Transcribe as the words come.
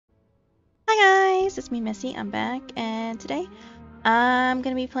guys, it's me, Missy. I'm back, and today I'm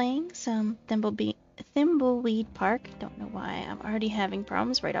gonna be playing some Thimbleweed Park. Don't know why I'm already having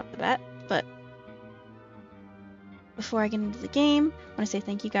problems right off the bat, but before I get into the game, I want to say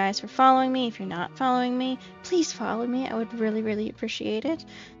thank you guys for following me. If you're not following me, please follow me. I would really appreciate it.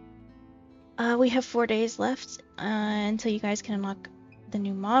 We have 4 days left until you guys can unlock the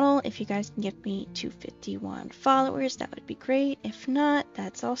new model. If you guys can get me to 51 followers, that would be great. If not,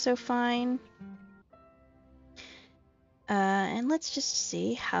 that's also fine. And let's just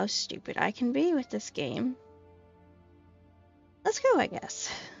see how stupid I can be with this game. Let's go, I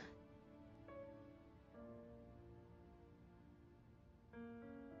guess.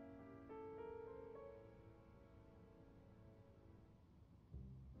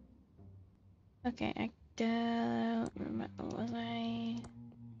 Okay, I don't remember. Was I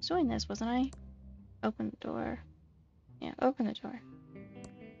doing this, wasn't I? Open the door. Yeah, open the door.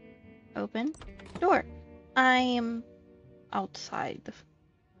 Open door. I am outside the...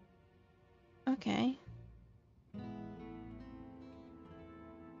 Okay.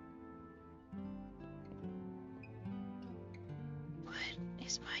 What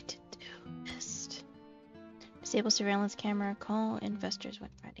is my to-do list? Disable surveillance camera. Call investors when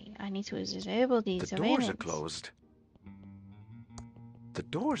ready. I need to disable the surveillance. The doors are closed. The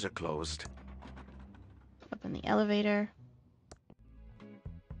doors are closed. Open the elevator.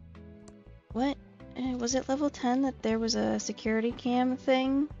 What? Was it level 10 that there was a security cam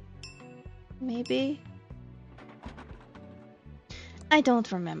thing? Maybe? I don't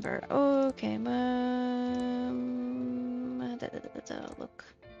remember. Okay, look.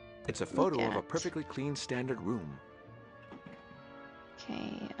 It's a photo of a perfectly clean standard room.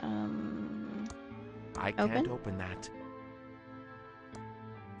 Okay, I can't open that.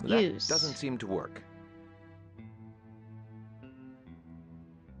 Use. That doesn't seem to work.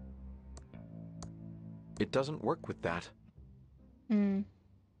 It doesn't work with that. The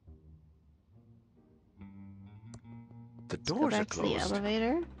doors are closed. Let's go back to the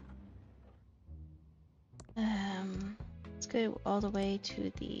elevator. Let's go all the way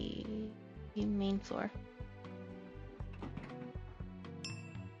to the main floor.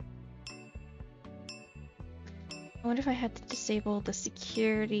 I wonder if I had to disable the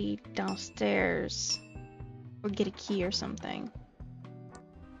security downstairs or get a key or something.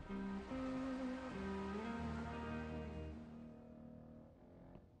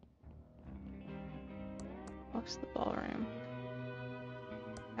 What's the ballroom?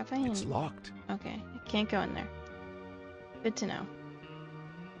 Have I? It's locked. Okay, I can't go in there. Good to know.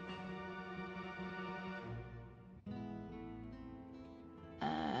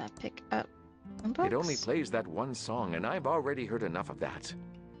 Pick up. It only plays that one song, and I've already heard enough of that.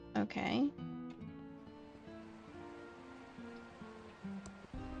 Okay.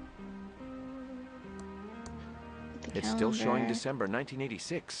 It's still showing December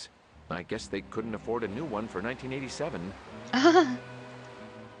 1986. I guess they couldn't afford a new one for 1987.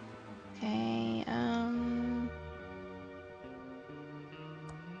 Okay, I'm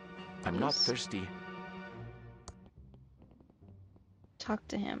not thirsty. Talk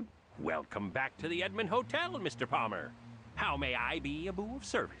to him. Welcome back to the Edmund Hotel, Mr. Palmer. How may I be a boo of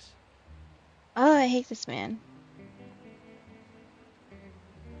service? Oh, I hate this man.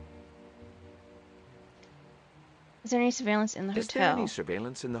 Is there any surveillance in the hotel? Is there any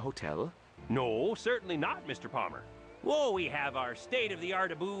surveillance in the hotel? No, certainly not, Mr. Palmer. Whoa, we have our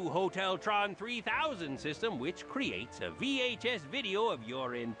state-of-the-art Abu Hoteltron 3000 system, which creates a VHS video of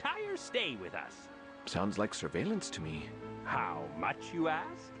your entire stay with us. Sounds like surveillance to me. How much, you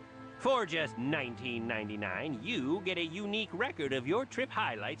ask? For just $19.99, you get a unique record of your trip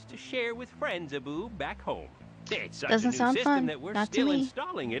highlights to share with friends Abu back home. It's such a new system that we're still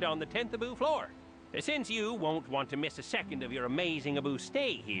installing it on the 10th Abu floor. Since you won't want to miss a second of your amazing Abu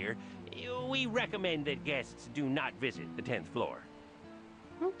stay here, we recommend that guests do not visit the 10th floor.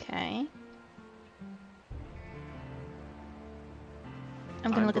 Okay.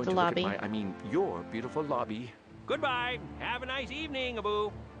 I'm gonna look at the lobby. Your beautiful lobby. Goodbye. Have a nice evening,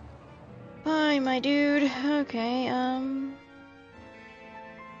 Abu. Bye, my dude. Okay,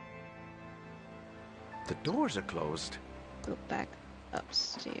 The doors are closed. Go back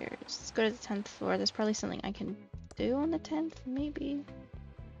upstairs. Let's go to the 10th floor. There's probably something I can do on the 10th, maybe.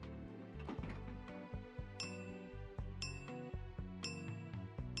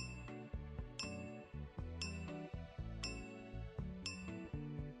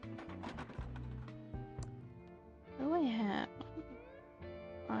 What do I have?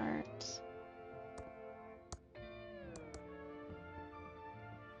 Art.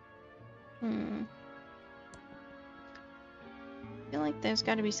 I feel like there's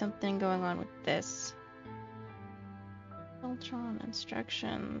got to be something going on with this. Ultron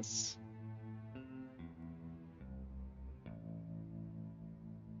instructions.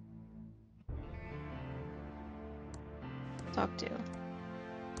 Talk to.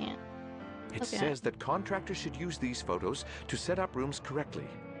 Can't. It says that contractors should use these photos to set up rooms correctly,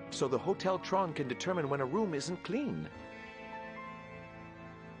 so the Hotel Tron can determine when a room isn't clean.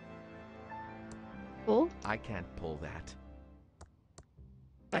 Cool. I can't pull that.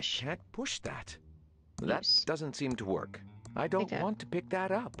 Push. I can't push that. That doesn't seem to work. I don't want to pick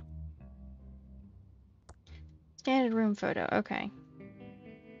that up. Standard room photo. Okay.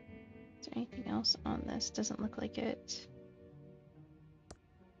 Is there anything else on this? Doesn't look like it.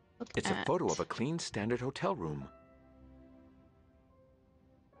 It's a photo of a clean standard hotel room.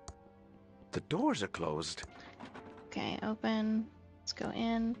 The doors are closed. Okay, open. Let's go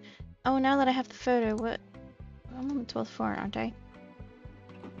in. Oh, now that I have the photo, what? I'm on the 12th floor, aren't I?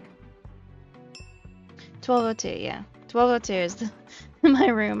 1202, yeah. 1202 is my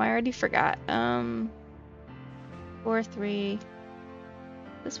room. I already forgot. 4-3.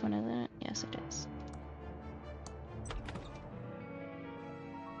 This one, isn't it? Yes, it is.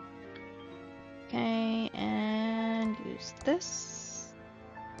 Okay, and use this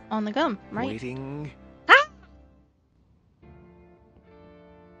on the gum, right? Waiting. Ah!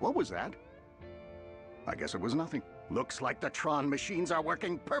 What was that? I guess it was nothing. Looks like the Tron machines are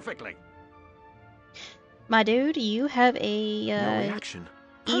working perfectly. My dude, you have a no reaction.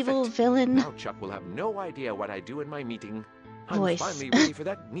 Evil villain. Now Chuck will have no idea what I do in my meeting. I'm finally ready for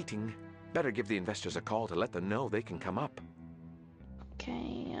that meeting. Better give the investors a call to let them know they can come up.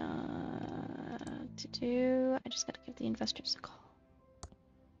 Okay, to do. I just gotta give the investors a call.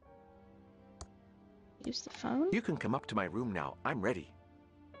 Use the phone. You can come up to my room now. I'm ready.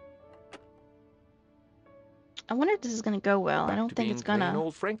 I wonder if this is gonna go well. I don't think it's gonna. Plain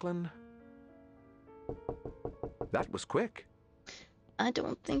old Franklin. That was quick. I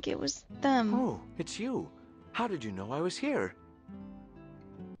don't think it was them. Oh, it's you. How did you know I was here?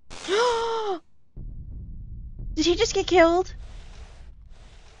 Did he just get killed?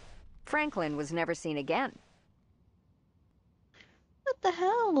 Franklin was never seen again. What the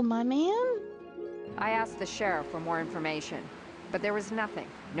hell, my man? I asked the sheriff for more information, but there was nothing.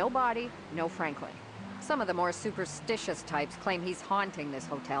 No body, no Franklin. Some of the more superstitious types claim he's haunting this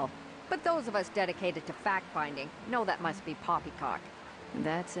hotel, but those of us dedicated to fact-finding know that must be poppycock.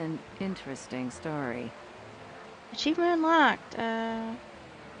 That's an interesting story. Achievement unlocked.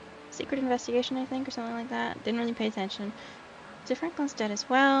 Secret investigation, I think, or something like that. Didn't really pay attention. So Franklin's dead as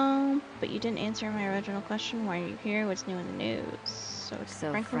well, but you didn't answer my original question. Why are you here? What's new in the news? So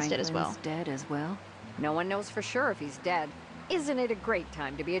Franklin's dead as well. Dead as well? No one knows for sure if he's dead. Isn't it a great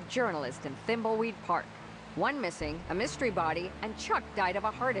time to be a journalist in Thimbleweed Park? One missing, a mystery body, and Chuck died of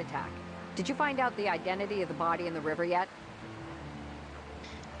a heart attack. Did you find out the identity of the body in the river yet?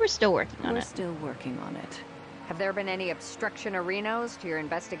 We're still working on it. We're still working on it. Have there been any obstruction or renos to your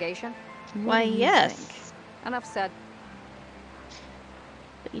investigation? Why, yes. Enough said.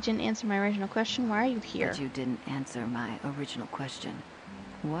 But you didn't answer my original question. Why are you here? But you didn't answer my original question.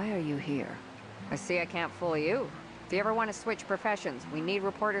 Why are you here? I see I can't fool you. If you ever want to switch professions, we need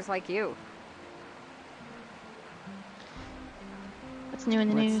reporters like you. What's new in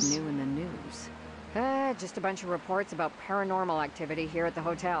the news? What's new in the news? Just a bunch of reports about paranormal activity here at the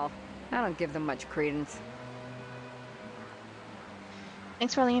hotel. I don't give them much credence.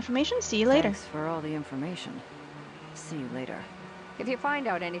 Thanks for all the information. See you later. Thanks for all the information. See you later. If you find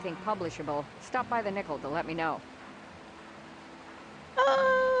out anything publishable, stop by the Nickel to let me know.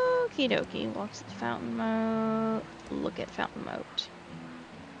 Okie dokie. Walks to the fountain moat. Look at fountain moat.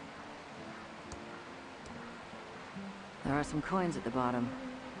 There are some coins at the bottom.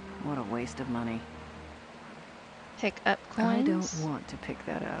 What a waste of money. Pick up coins? I don't want to pick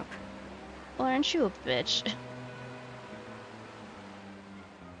that up. Well, aren't you a bitch?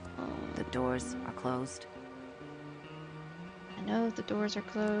 The doors are closed. I know the doors are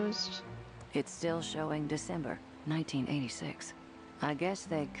closed. It's still showing December 1986. I guess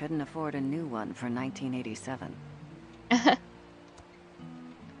they couldn't afford a new one for 1987. The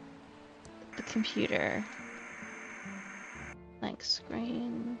computer. Blank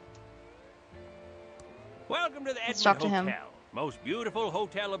screen. Welcome to the Let's Edward talk to him. Hotel. Most beautiful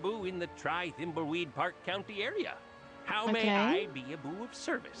hotel-a-boo in the Thimbleweed Park County area. How may Okay. I be a boo of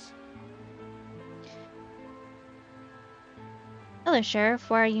service? Hello, Sheriff.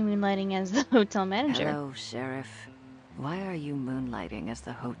 Why are you moonlighting as the hotel manager? Hello, Sheriff. Why are you moonlighting as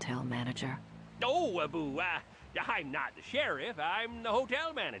the hotel manager? Oh, boo, I'm not the sheriff. I'm the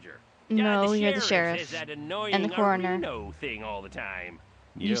hotel manager. No, the you're the sheriff sheriff. says that annoying And the coroner. Reno thing all the time.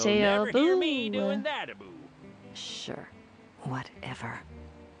 You You'll say, never hear me boo. doing that, Abu. Sure. Whatever.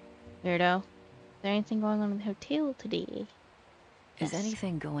 Weirdo. Is there anything going on in the hotel today? Is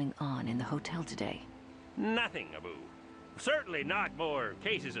anything going on in the hotel today? Nothing, Abu. Certainly not more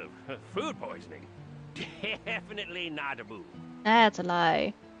cases of food poisoning. Definitely not, Abu. That's a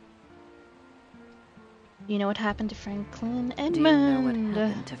lie. You know what happened to Franklin Edmund? Do you know what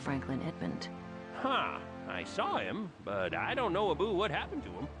happened to Franklin Edmund? Huh. I saw him, but I don't know, Abu, what happened to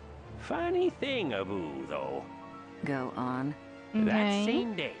him. Funny thing, Abu, though. Go on. Okay. That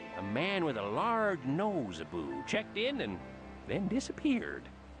same day, a man with a large nose, Abu, checked in and then disappeared.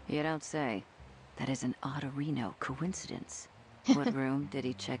 You don't say. That is an Otterino coincidence. What room did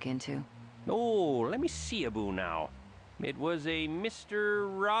he check into? Oh, let me see, Abu, now. It was a Mr.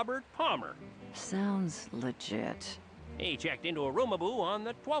 Robert Palmer. Sounds legit. He checked into a room, Abu, on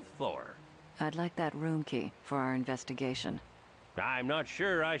the 12th floor. I'd like that room key for our investigation. I'm not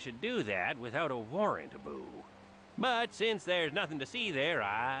sure I should do that without a warrant, Abu. But since there's nothing to see there,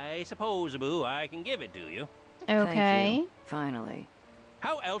 I suppose, Abu, I can give it to you. Okay. Thank you. Finally.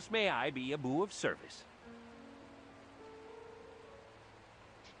 How else may I be Abu of service?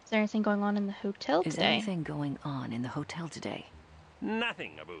 Is there anything going on in the hotel Is today? anything going on in the hotel today?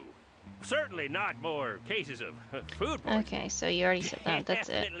 Nothing, Abu. Certainly not more cases of food poisoning. Okay, so you already said that. That's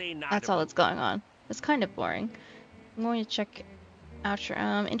it. Definitely not, That's all Abu. that's going on. It's kind of boring. I'm going to check out your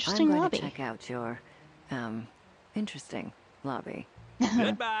interesting I'm going lobby. to check out your, interesting lobby.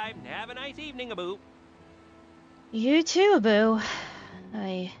 Goodbye. Have a nice evening, Abu. You too, Abu.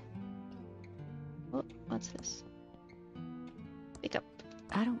 What's this? Pick up.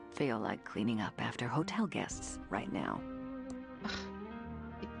 I don't feel like cleaning up after hotel guests right now.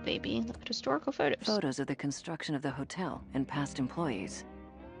 Big baby, look at historical photos. Photos of the construction of the hotel and past employees.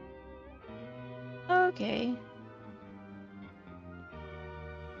 Okay.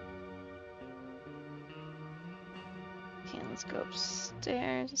 Okay, let's go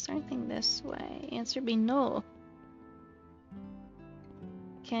upstairs. Is there anything this way? Answer be no.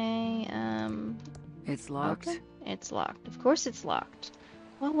 Okay, It's locked. okay. It's locked. Of course it's locked.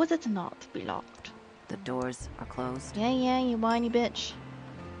 Why would it not be locked? The doors are closed. Yeah, you whiny bitch.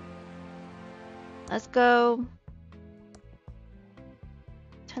 Let's go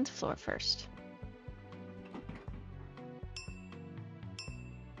 10th floor first.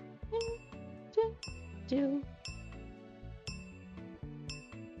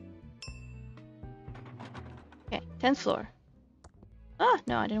 Okay, 10th floor. Ah,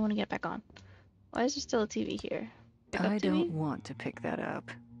 no, I didn't want to get back on. Why is there still a TV here? Pick up I TV? don't want to pick that up.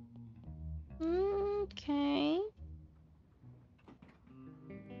 Okay.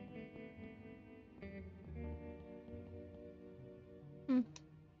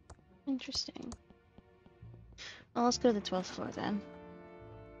 Interesting. Well, let's go to the 12th floor then.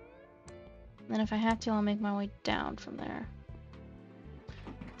 Then if I have to, I'll make my way down from there.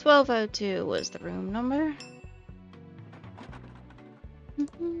 1202 was the room number.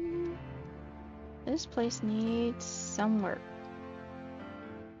 This place needs some work.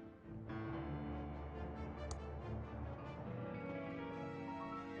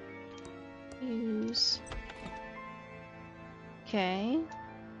 Use. Okay.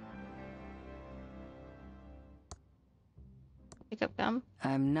 Pick up gum.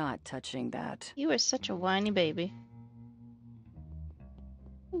 I'm not touching that. You are such a whiny baby.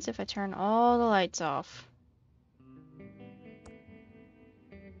 As if I turn all the lights off.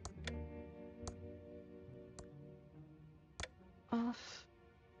 Off.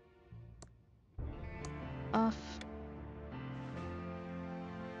 Off.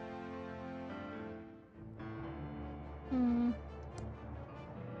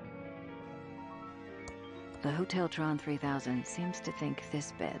 The Hotel Tron 3000 seems to think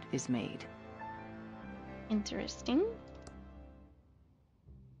this bed is made. Interesting.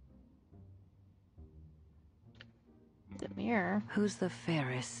 The mirror. Who's the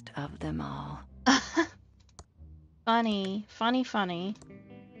fairest of them all? Funny.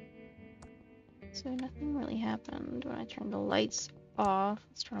 So nothing really happened when I turned the lights off.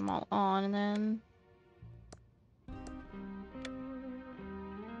 Let's turn them all on and then...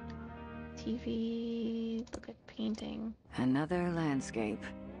 TV, look at painting. Another landscape.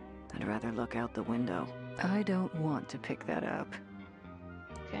 I'd rather look out the window. I don't want to pick that up.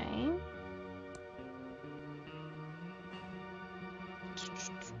 Okay.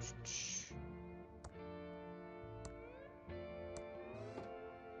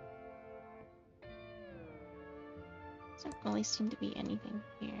 Doesn't really seem to be anything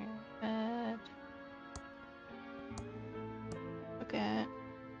here, but... Okay.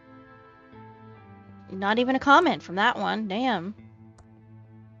 not even a comment from that one. Damn.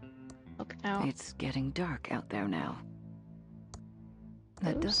 Look out. It's getting dark out there now.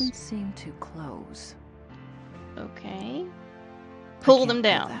 That doesn't seem to close. Okay. Pull them Pull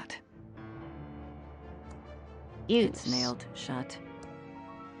down. that. Use. It's nailed shut.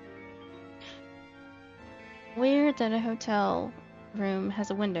 Weird that a hotel room has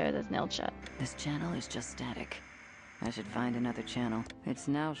a window that's nailed shut. This channel is just static. I should find another channel. It's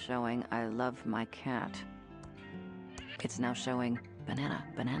now showing I love my cat. It's now showing banana,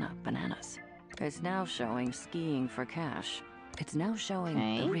 banana, bananas. It's now showing skiing for cash. It's now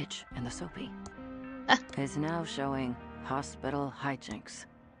showing the rich and the soapy. It's now showing hospital hijinks.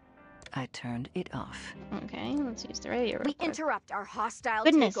 I turned it off. Okay, let's use the radio real We quick. interrupt our hostile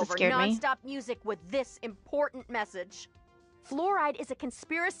Goodness, that takeover scared me. non-stop music with this important message. Fluoride is a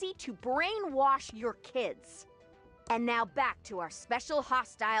conspiracy to brainwash your kids. And now back to our special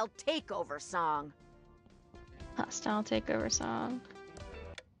hostile takeover song. Hostile takeover song.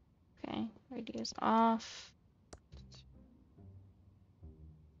 Okay, radio's off.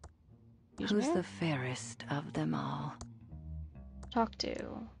 Use Who's mirror? the fairest of them all? Talk to.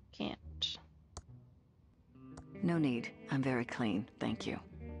 Can't. No need. I'm very clean, thank you.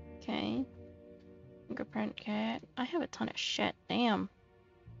 Okay. Fingerprint cat. I have a ton of shit. Damn.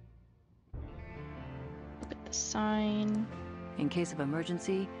 Look at the sign. In case of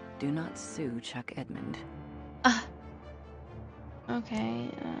emergency, do not sue Chuck Edmund. Okay.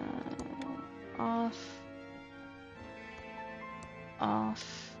 Off.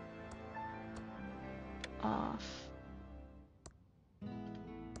 Off. Off.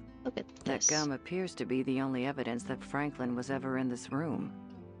 Look at That this. gum appears to be the only evidence that Franklin was ever in this room.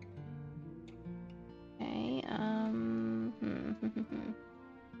 Okay,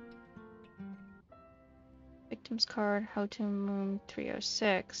 Victim's card, Hotel Room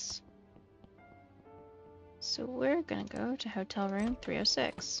 306. So we're gonna go to Hotel Room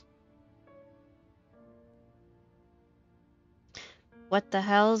 306. What the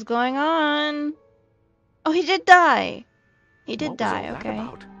hell's going on? Oh, he did die! He did What was die, all that okay.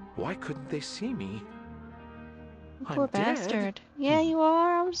 about? Why couldn't they see me? Poor I'm dead. bastard. Yeah, you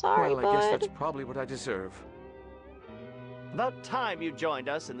are. I'm sorry, Well, I guess bud. that's probably what I deserve. About time you joined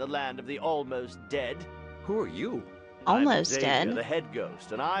us in the land of the almost dead. Who are you? Almost I'm Xavier, dead. the head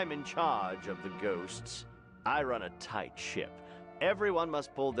ghost, and I'm in charge of the ghosts. I run a tight ship. Everyone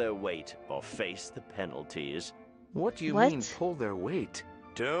must pull their weight or face the penalties. What do you What? mean, pull their weight?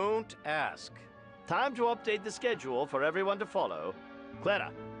 Don't ask. Time to update the schedule for everyone to follow.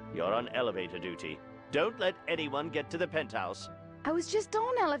 Clara, you're on elevator duty. Don't let anyone get to the penthouse. I was just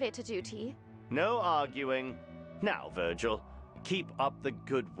on elevator duty. No arguing. Now, Virgil, keep up the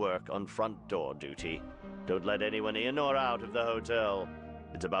good work on front door duty. Don't let anyone in or out of the hotel.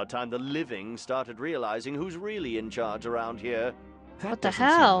 It's about time the living started realizing who's really in charge around here. That What the doesn't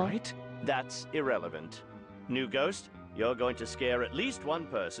seem hell? right. That's irrelevant. New ghost, you're going to scare at least one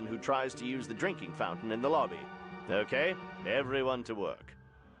person who tries to use the drinking fountain in the lobby. Okay? Everyone to work.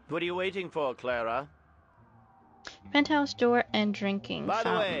 What are you waiting for, Clara? Penthouse door and drinking By the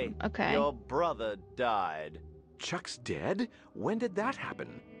fountain. way, Okay. your brother died. Chuck's dead? When did that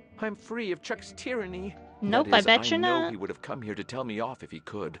happen? I'm free of Chuck's tyranny. Nope, That I is, bet you I know not. he would have come here to tell me off if he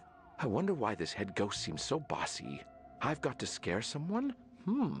could. I wonder why this head ghost seems so bossy. I've got to scare someone?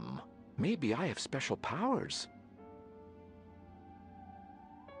 Maybe I have special powers.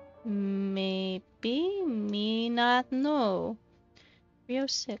 Maybe, me not know.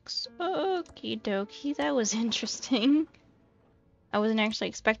 306. Okie dokie, that was interesting. I wasn't actually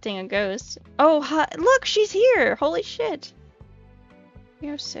expecting a ghost. Oh, hi, look, she's here! Holy shit!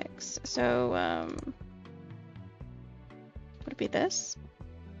 306. So, would it be this?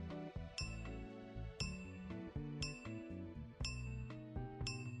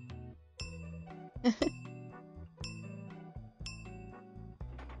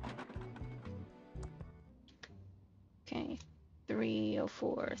 Okay,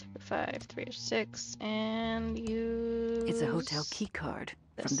 304, 305, 306, and use... It's a hotel key card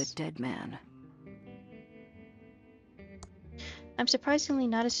from the this. dead man. I'm surprisingly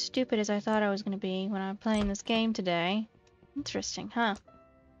not as stupid as I thought I was going to be when I'm playing this game today. Interesting, huh?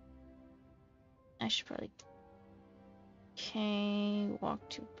 I should probably... Okay, walk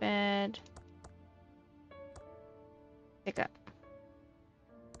to bed. Pick up.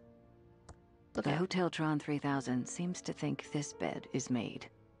 Look The up. Hoteltron 3000 seems to think this bed is made.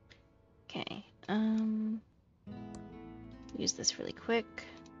 Okay, use this really quick.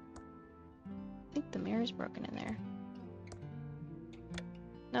 I think the mirror's broken in there.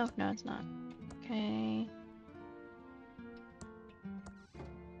 No, it's not. Okay.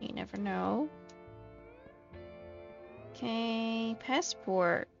 You never know. Okay,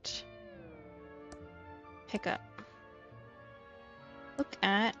 passport. Pick up. Look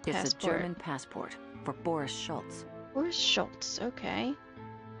at passport. It's a German passport for Boris Schultz. Boris Schultz, okay.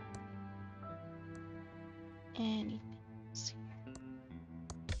 Anything else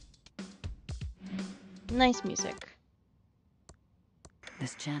here? Nice music.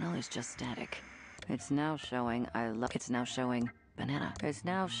 This channel is just static. It's now showing It's now showing banana. It's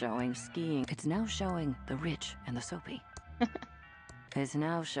now showing skiing. It's now showing the rich and the soapy. It's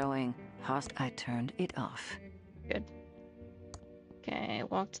now showing I turned it off. Good. Okay,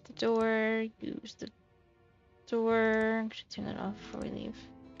 walk to the door. Use the door. Should turn that off before we leave.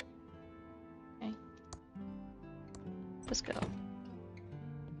 Okay. Let's go.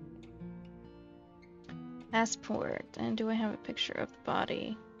 Passport. And do I have a picture of the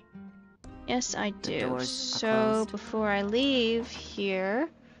body? Yes, I do. So before I leave here,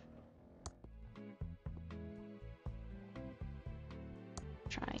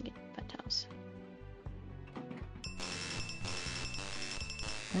 try and get the penthouse.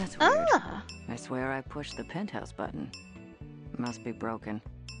 That's weird. I swear I pushed the penthouse button. Must be broken.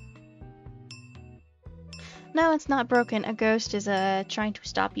 No, it's not broken. A ghost is trying to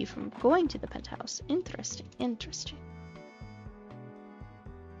stop you from going to the penthouse. Interesting. Interesting.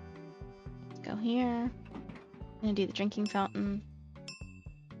 Let's go here. I'm gonna do the drinking fountain.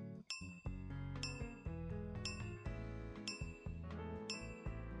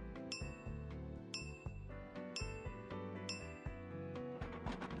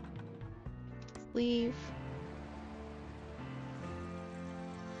 Leave.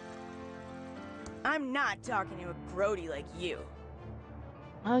 I'm not talking to a grody like you.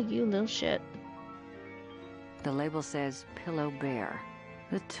 Oh, you little shit. The label says Pillow Bear.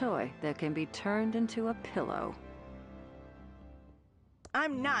 The toy that can be turned into a pillow.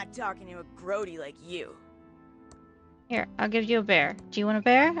 I'm not talking to a grody like you. Here, I'll give you a bear. Do you want a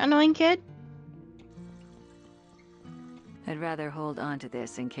bear, annoying kid? I'd rather hold on to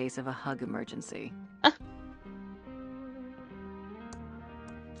this in case of a hug emergency.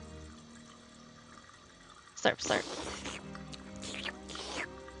 Slurp, slurp.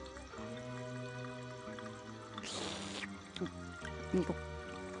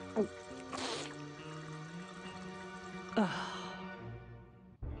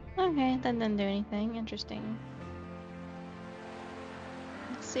 Okay, that didn't do anything. Interesting.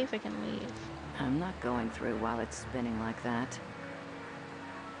 Let's see if I can leave. I'm not going through while it's spinning like that.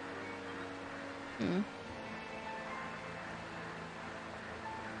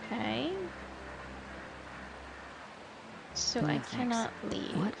 Okay. So No, I thanks. cannot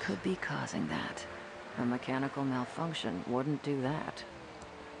leave. What could be causing that? A mechanical malfunction wouldn't do that.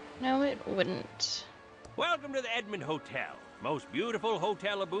 No, it wouldn't. Welcome to the Edmond Hotel. Most beautiful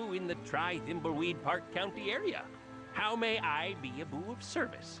hotel-a-boo in the Thimbleweed Park County area. How may I be a boo of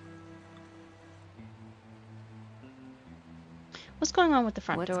service? What's going on with the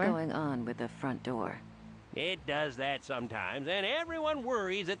front door? What's going on with the front door? It does that sometimes, and everyone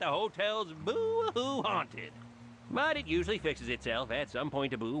worries that the hotel's boo-hoo haunted. But it usually fixes itself at some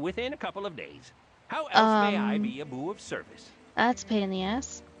point-a-boo within a couple of days. How else may I be a boo of service? That's a pain in the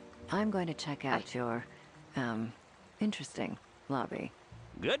ass. I'm going to check out your, interesting lobby.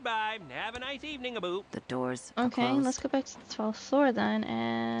 Goodbye. Have a nice evening, a-boo. The doors Okay, are closed. let's go back to the 12th floor then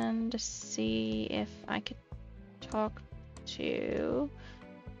and see if I could talk to...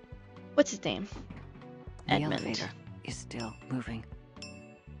 What's his name? The Edmund. elevator is still moving.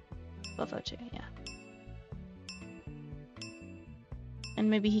 1202, yeah. And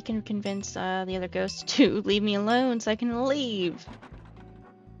maybe he can convince the other ghosts to leave me alone so I can leave.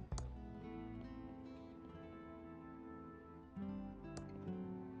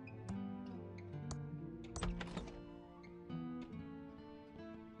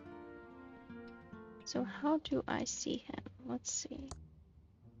 So how do I see him? Let's see.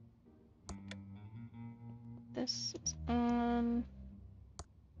 This is on.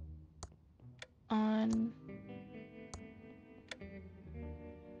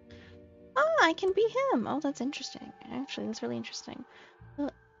 I can be him. Oh, that's interesting. Actually, that's really interesting.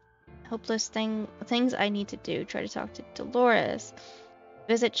 Hopeless things I need to do. Try to talk to Dolores.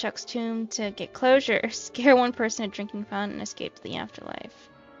 Visit Chuck's tomb to get closure. Scare one person at drinking fountain and escape to the afterlife.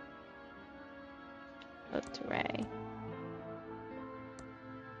 Both to Ray.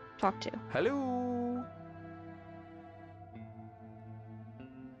 Talk to. Hello.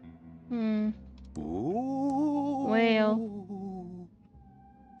 Ooh. Well.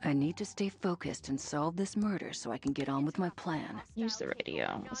 I need to stay focused and solve this murder so I can get on with my plan. Use the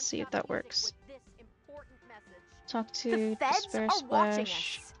radio. Let's see if that works. Talk The to feds Despair are watching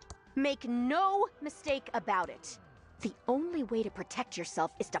Splash. us. Make no mistake about it. The only way to protect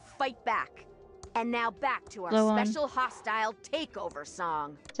yourself is to fight back. And now back to our Blow on. special hostile takeover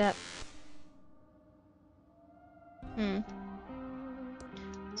song. That.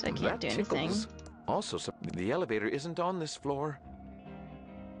 So I can't do anything. Tickles. Also, the elevator isn't on this floor.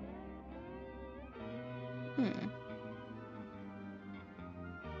 Okay,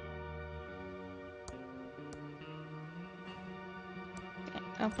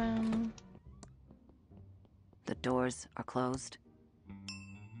 open. The doors are closed.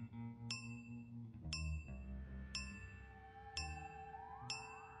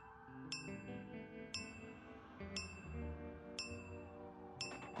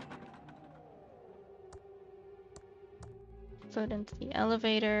 Foot into the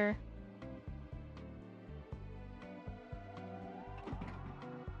elevator.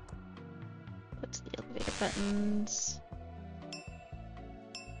 What's the elevator buttons?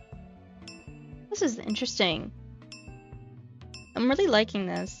 This is interesting. I'm really liking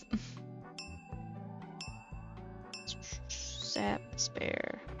this. Zap,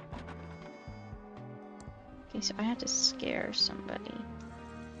 spare. Okay, so I have to scare somebody.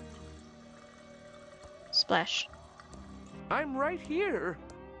 Splash. I'm right here.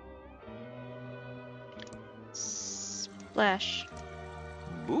 Splash.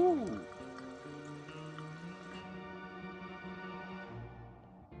 Boo.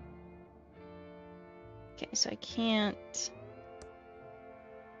 Okay, so I can't.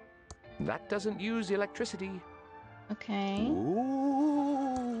 That doesn't use electricity. Okay.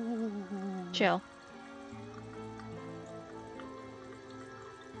 Ooh. Chill.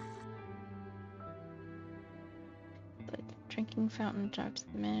 The drinking fountain drops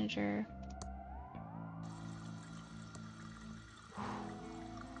the manager.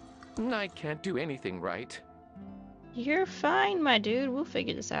 I can't do anything right. You're fine, my dude. We'll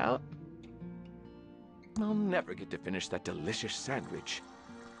figure this out. I'll never get to finish that delicious sandwich.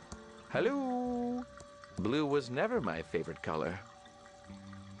 Hello? Blue was never my favorite color.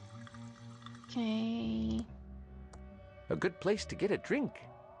 Okay. A good place to get a drink.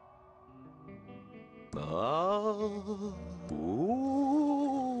 Oh.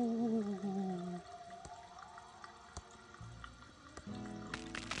 Ooh.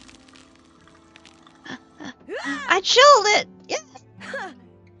 I chilled it! Yes!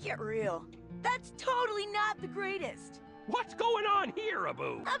 Get real. That's totally not the greatest. What's going on here,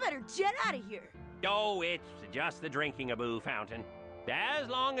 Abu? I better jet out of here. Oh, it's just the drinking Abu fountain. As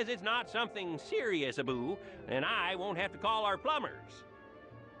long as it's not something serious, Abu, then I won't have to call our plumbers.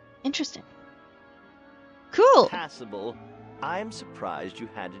 Interesting. Cool! Passable. I'm surprised you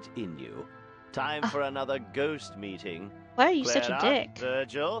had it in you. Time for another ghost meeting. Why are you such a Clara, dick?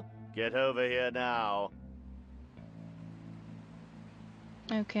 Virgil, get over here now.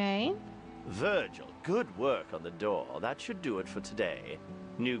 Okay. Virgil, good work on the door. That should do it for today.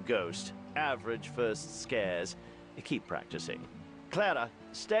 New ghost, average first scares. Keep practicing. Clara,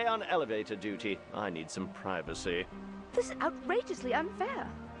 stay on elevator duty. I need some privacy. This is outrageously unfair.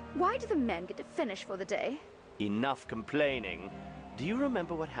 Why do the men get to finish for the day? Enough complaining. Do you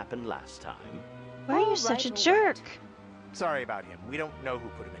remember what happened last time? Why are you such a jerk? Sorry about him. We don't know who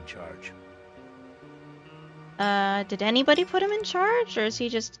put him in charge. Did anybody put him in charge, or is he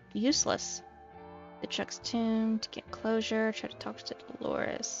just useless? The Chuck's tomb to get closure. Try to talk to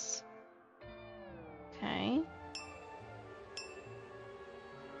Dolores. Okay.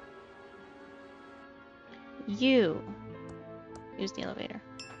 You. Use the elevator.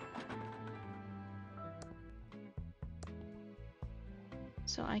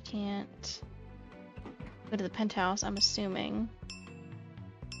 So I can't go to the penthouse, I'm assuming.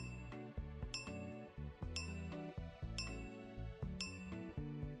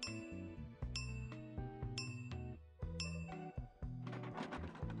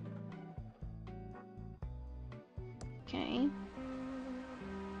 Okay.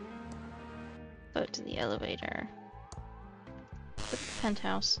 Go to the elevator. Go to the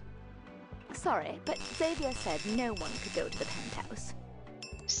penthouse. Sorry, but Xavier said no one could go to the penthouse.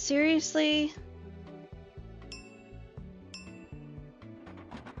 Seriously?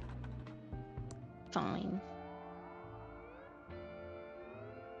 Fine.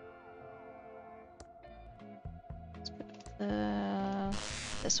 Let's put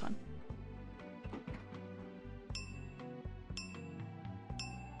this one.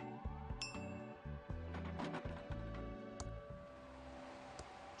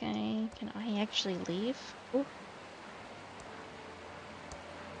 Okay, can I actually leave? Ooh.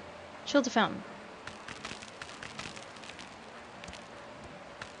 Shield the fountain.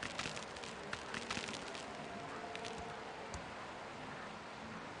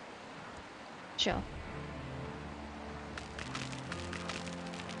 Chill.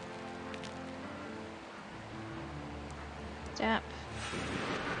 Step.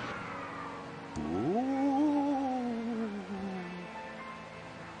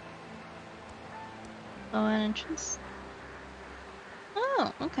 Oh, an entrance.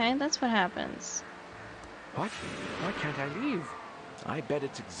 Oh, okay, that's what happens. What? Why can't I leave? I bet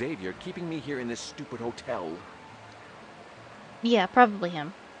it's Xavier keeping me here in this stupid hotel. Yeah, probably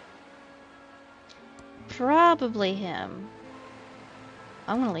him. Probably him.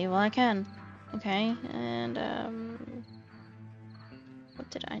 I'm gonna leave while I can. Okay, and what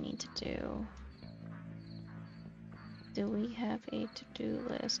did I need to do? Do we have a to-do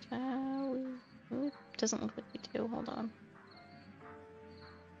list? It doesn't look like we do. Hold on.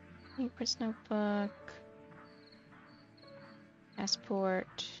 Press notebook.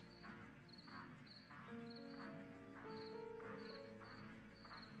 Passport.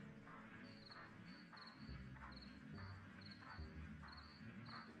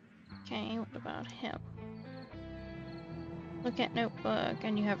 Okay, what about him? Look at notebook,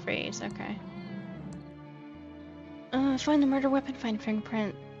 and you have raise. Okay. Find the murder weapon. Find a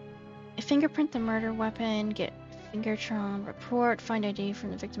fingerprint. Fingerprint the murder weapon. Get Fingertron report. Find ID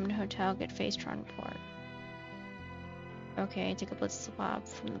from the victim in the hotel. Get Facetron report. Okay, take a blood swab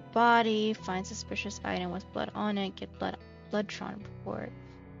from the body. Find suspicious item with blood on it. Get Bloodtron report.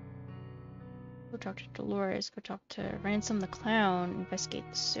 Go talk to Dolores. Go talk to Ransom the Clown. Investigate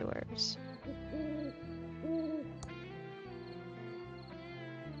the sewers.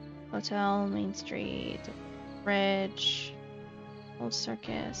 Hotel, Main Street, Bridge, Old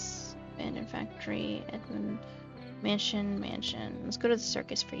Circus, Abandoned Factory, Edmund Mansion. Let's go to the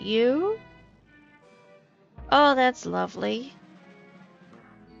circus for you. Oh, that's lovely.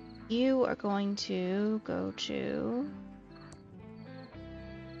 You are going to go to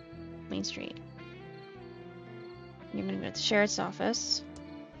Main Street. You're going to go to the sheriff's office.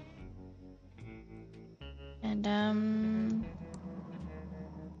 And,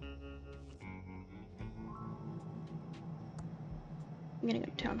 you're going to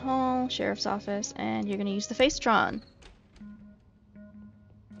go to Town Hall, Sheriff's office, and you're going to use the Facetron.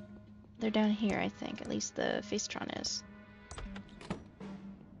 They're down here, I think. At least the Facetron is.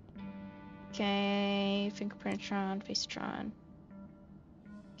 Okay, Fingerprintron, Facetron.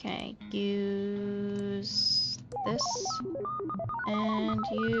 Okay, use this. And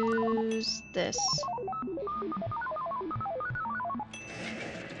use this.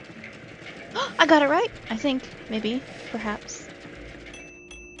 I got it right! I think. Maybe. Perhaps.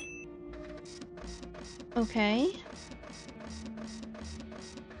 Okay.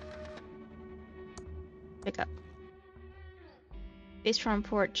 Pick up. Facetron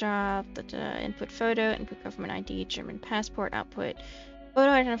port job. Input photo. Input government ID. German passport. Output.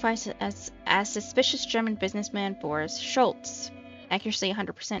 Photo identifies as suspicious German businessman Boris Schultz. Accuracy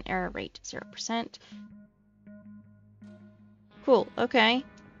 100%. Error rate 0%. Cool. Okay.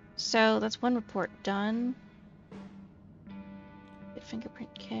 So that's one report done. Fingerprint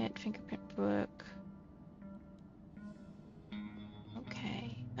kit. Fingerprint book.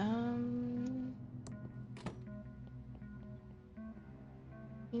 Okay.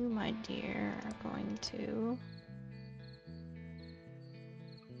 You, my dear, are going to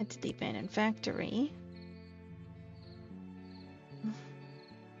head to the abandoned factory.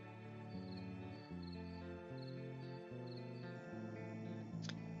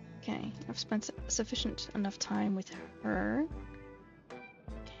 Okay, I've spent sufficient enough time with her.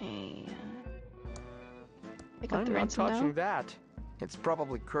 Okay. Pick up the ransom I'm not touching doll. that. It's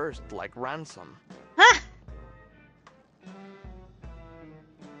probably cursed like Ransom. Ha!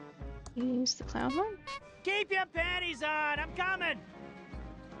 Use the cloud one? Keep your panties on! I'm coming!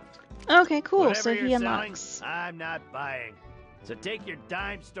 Okay, cool. Whatever So you're he selling, unlocks. I'm not buying. So take your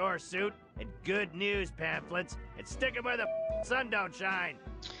dime store suit and good news pamphlets and stick them where the sun don't shine.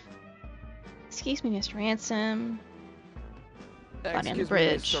 Excuse me, Mr. Ransom. Body on the Excuse me,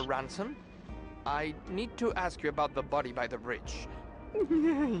 bridge. Mr. Ransom. I need to ask you about the body by the bridge.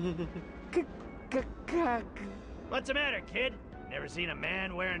 What's the matter, kid? Never seen a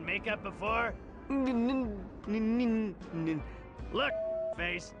man wearing makeup before? Look,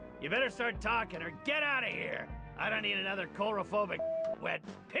 face, you better start talking or get out of here. I don't need another chorophobic wet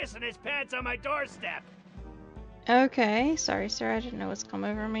pissing his pants on my doorstep. Okay, sorry, sir. I didn't know what's come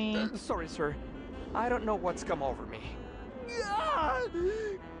over me. Sorry, sir. I don't know what's come over me.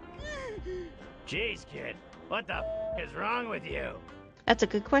 Jeez, kid, what the is wrong with you? That's a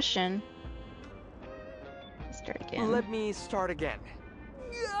good question. Let's start again. Let me start again.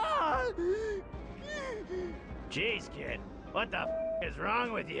 Jeez, kid, what the is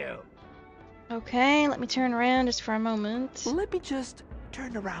wrong with you? Okay, let me turn around just for a moment. Let me just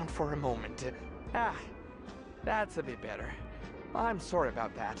turn around for a moment. Ah, that's a bit better. I'm sorry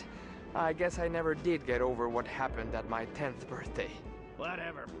about that. I guess I never did get over what happened at my 10th birthday.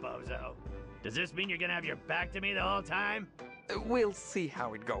 Whatever, bozo. Does this mean you're gonna have your back to me the whole time? We'll see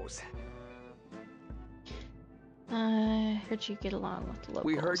how it goes. Heard you get along with the locals.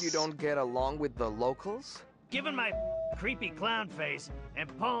 We heard you don't get along with the locals? Given my creepy clown face and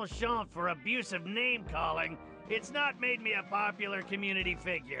penchant for abusive name-calling, it's not made me a popular community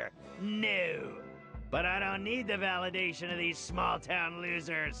figure. No. But I don't need the validation of these small-town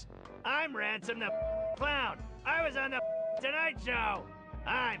losers. I'm Ransom the Clown. I was on the Tonight Show.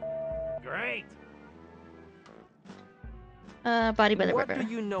 I'm great. Body by the river. What do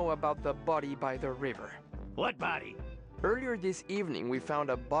you know about the body by the river? What body? Earlier this evening, we found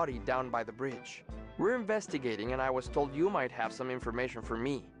a body down by the bridge. We're investigating, and I was told you might have some information for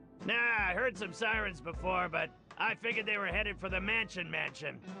me. Nah, I heard some sirens before, but I figured they were headed for the mansion.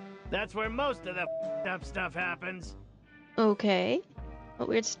 That's where most of the up stuff happens. Okay. What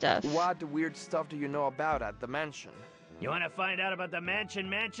weird stuff? What weird stuff do you know about at the mansion? You want to find out about the mansion?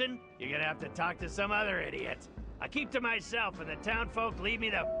 You're gonna have to talk to some other idiot. I keep to myself, and the town folk leave me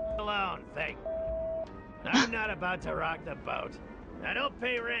the alone, I'm not about to rock the boat. I don't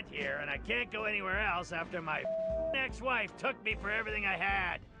pay rent here, and I can't go anywhere else after my ex-wife took me for everything I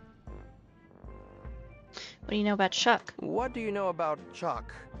had. What do you know about Chuck? What do you know about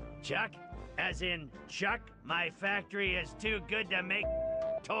Chuck? Chuck? As in, Chuck, my factory is too good to make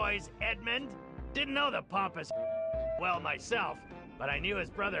toys, Edmund? Didn't know the pompous well myself, but I knew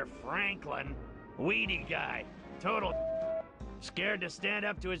his brother Franklin. Weedy guy. Total scared to stand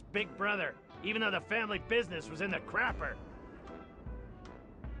up to his big brother, even though the family business was in the crapper.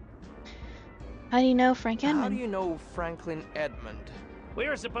 How do you know Frank Edmund? How do you know Franklin Edmund? We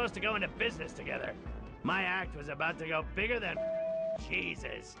were supposed to go into business together. My act was about to go bigger than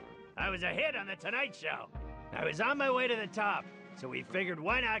Jesus. I was a hit on the Tonight Show. I was on my way to the top, so we figured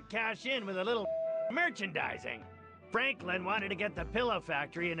why not cash in with a little merchandising. Franklin wanted to get the pillow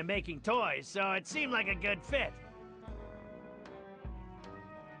factory into making toys, so it seemed like a good fit.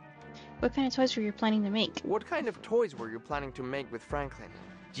 What kind of toys were you planning to make? What kind of toys were you planning to make with Franklin?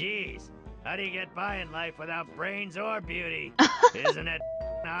 Jeez, how do you get by in life without brains or beauty? Isn't it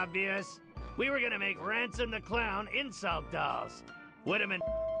obvious? We were gonna make Ransom the Clown insult dolls. Would have been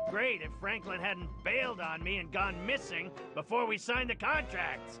great if Franklin hadn't bailed on me and gone missing before we signed the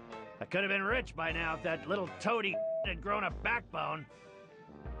contracts. I could have been rich by now if that little toady had grown a backbone.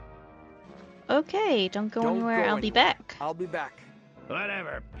 Okay, don't go anywhere. I'll be back. I'll be back.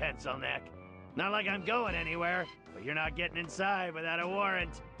 Whatever, pencil neck. Not like I'm going anywhere, but you're not getting inside without a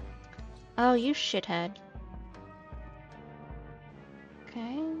warrant. Oh, you shithead.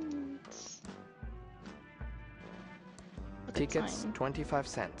 Okay. Tickets, 25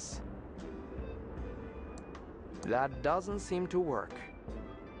 cents. That doesn't seem to work.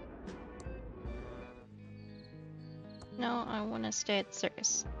 No, I want to stay at the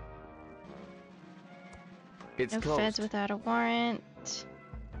circus. It's no closed. feds without a warrant.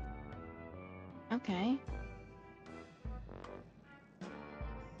 Okay.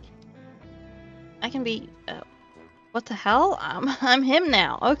 I can be. What the hell? I'm him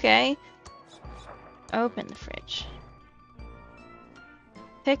now. Okay. Open the fridge.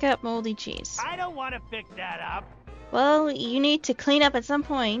 Pick up moldy cheese. I don't want to pick that up. Well, you need to clean up at some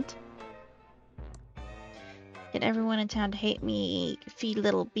point. Get everyone in town to hate me. Feed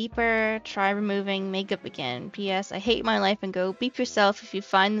little beeper. Try removing makeup again. P.S. I hate my life and go beep yourself if you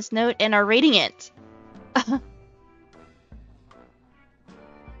find this note and are reading it.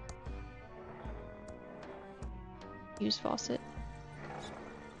 Use faucet.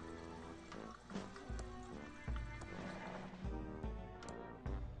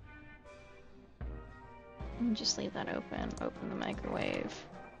 And just leave that open. Open the microwave.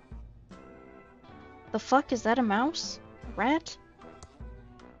 The fuck, is that a mouse? A rat?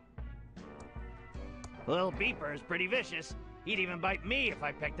 Little Beeper is pretty vicious. He'd even bite me if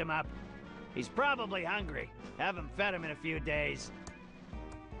I picked him up. He's probably hungry. Haven't fed him in a few days.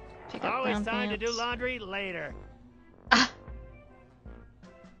 Pick up Always brown time pants. to do laundry later.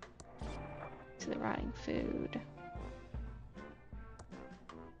 To the rotting food.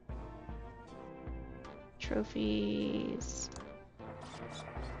 Trophies.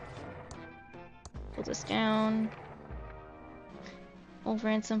 Pull this down. Old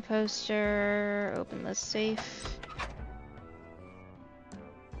ransom poster. Open the safe.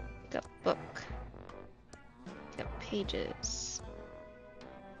 Pick up book. Pick up pages.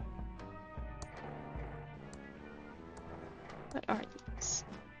 What are these?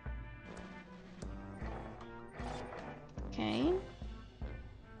 Okay.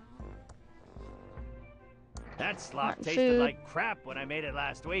 That slop Rotten tasted food. like crap when I made it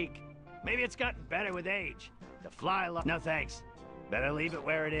last week. Maybe it's gotten better with age. The fly No thanks. Better leave it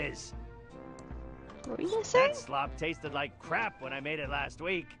where it is. What were you gonna say? That slop tasted like crap when I made it last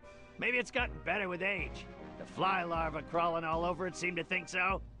week. Maybe it's gotten better with age. The fly larvae crawling all over it seemed to think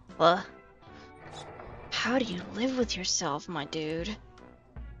so. How do you live with yourself, my dude?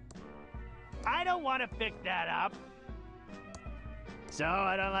 I don't want to pick that up. So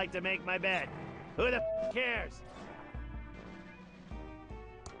I don't like to make my bed. Who the cares?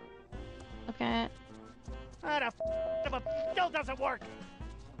 Okay. That still doesn't work.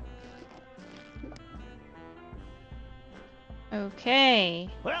 Okay.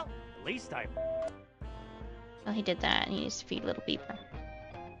 Well, at least I... Well, he did that. He needs to feed little Beaver.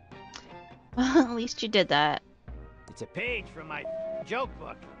 Well, at least you did that. It's a page from my joke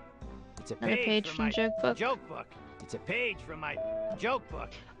book. It's a Another page from from my joke book? joke book. It's a page from my joke book.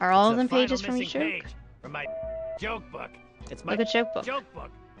 Are all It's of the them final pages from your missing joke? page from my joke book. It's my Look at joke book. joke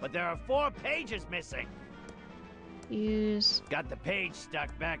book, but there are 4 pages missing. Use. Got the page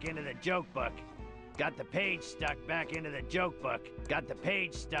stuck back into the joke book. Got the page stuck back into the joke book. Got the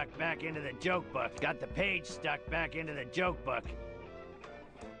page stuck back into the joke book. Got the page stuck back into the joke book.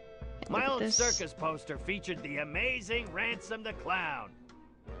 My old circus poster featured the amazing Ransom the Clown.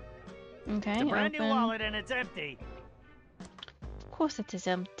 Okay, It's a brand new open. wallet and it's empty. Of course it is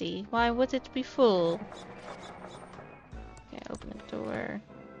empty. Why would it be full? Okay, open the door.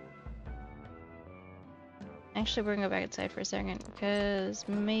 Actually, we're gonna go back inside for a second because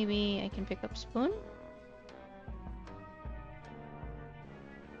maybe I can pick up spoon.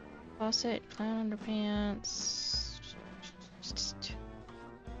 Faucet, clown underpants.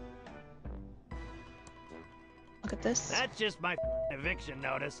 Look at this. That's just my eviction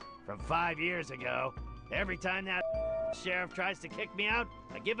notice from 5 years ago. Every time that sheriff tries to kick me out,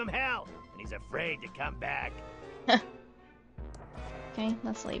 I give him hell, and he's afraid to come back. Okay,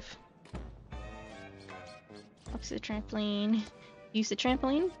 let's leave. Up to the trampoline. Use the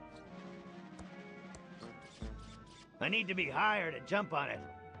trampoline. I need to be higher to jump on it.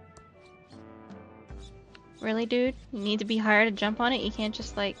 Really, dude? You need to be higher to jump on it? You can't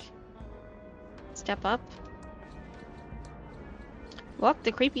just, like, step up? Walk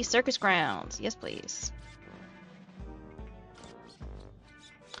the creepy circus grounds. Yes, please.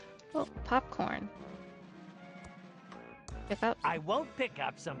 Oh, popcorn. Pick up. I won't pick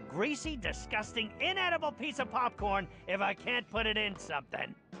up some greasy, disgusting, inedible piece of popcorn if I can't put it in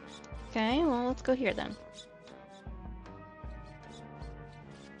something. Okay, well, let's go here then.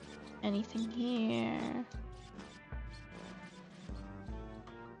 Anything here?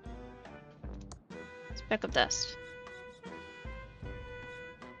 Speck of dust.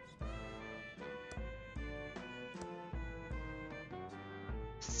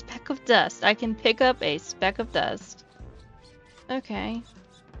 Speck of dust. I can pick up a speck of dust. Okay.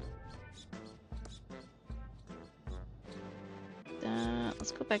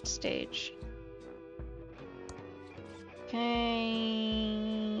 Let's go back to stage.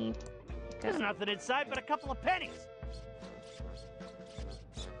 Okay. There's nothing inside but a couple of pennies.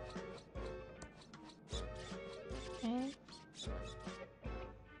 Okay.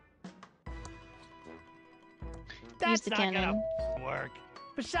 That's the not cannon. gonna work.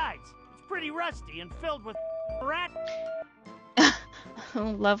 Besides, it's pretty rusty and filled with rat.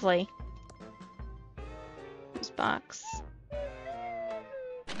 Oh, lovely. This box.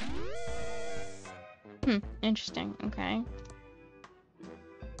 Interesting. Okay.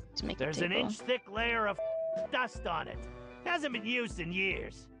 Let's make There's a an table. inch-thick layer of dust on it. Hasn't been used in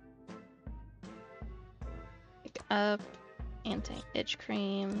years. Pick up anti-itch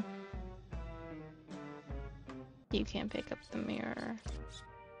cream. You can pick up the mirror.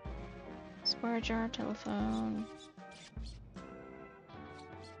 Square jar, telephone.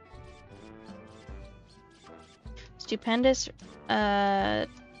 Stupendous.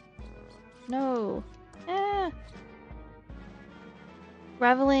 No.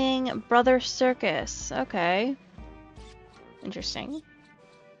 Reveling Brother Circus. Okay. Interesting.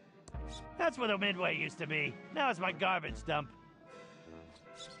 That's where the Midway used to be. Now it's my garbage dump.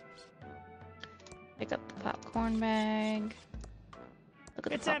 Pick up the popcorn bag. Look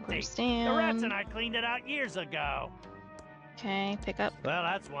at It's the popcorn empty. stand. The rats and I cleaned it out years ago. Okay, pick up. Well,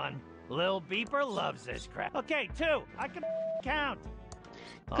 that's one. Lil Beeper loves this crap. Okay, 2. I can count.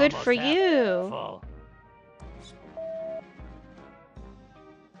 Good Almost for half you. Full.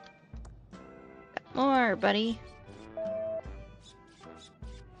 More, buddy.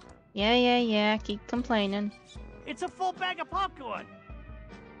 Yeah. Keep complaining. It's a full bag of popcorn.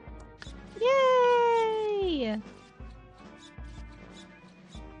 Yay!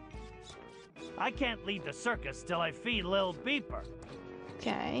 I can't leave the circus till I feed Lil Beeper.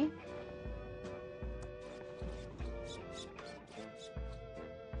 Okay.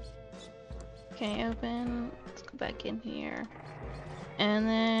 Okay, open. Let's go back in here. And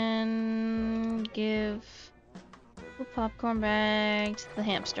then give the popcorn bag to the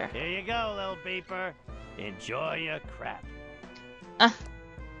hamster. Here you go, Lil Beeper. Enjoy your crap.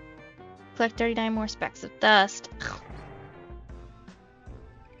 Collect 39 more specks of dust.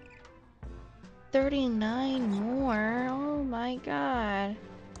 39 more? Oh my god.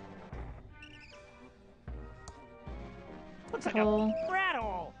 Looks like a rat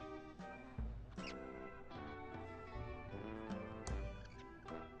hole.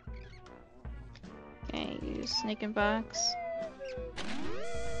 Okay, use snake and box.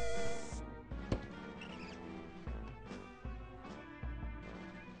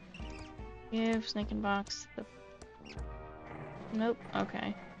 Give snake and box the... Nope,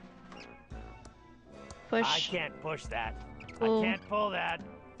 okay. Push. I can't push that. Pull. I can't pull that.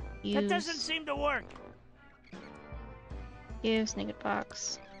 Use. That doesn't seem to work. Give snake and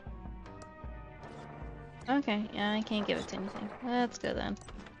box. Okay, yeah, I can't give it to anything. Let's go then.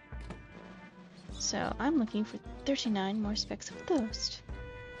 So, I'm looking for 39 more specks of dust.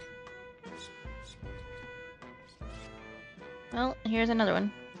 Well, here's another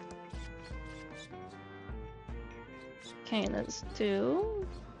one. Okay, let's do...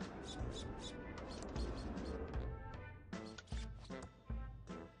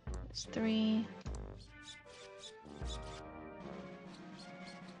 That's 3.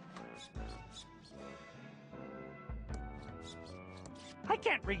 I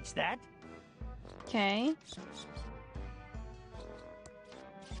can't reach that. Okay.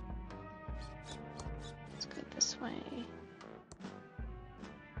 Let's go this way.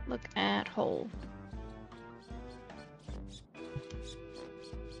 Look at hole.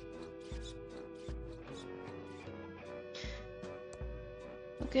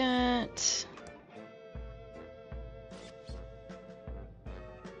 Look at...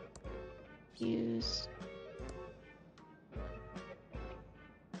 Use...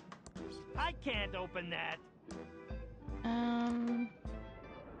 I can't open that.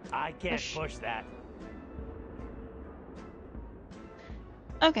 I can't push that.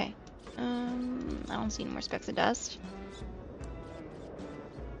 Okay. I don't see any more specks of dust.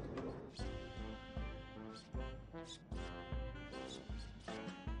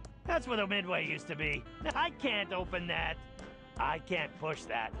 That's where the midway used to be. I can't open that. I can't push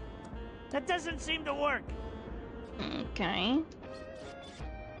that. That doesn't seem to work. Okay.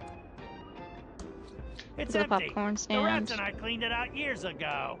 It's the empty. popcorn stand. The rats and I cleaned it out years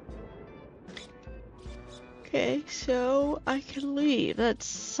ago. Okay, so I can leave. That's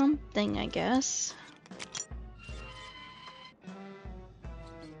something, I guess.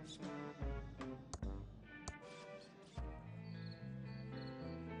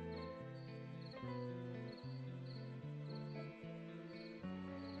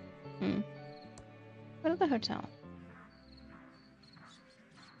 Go to the hotel.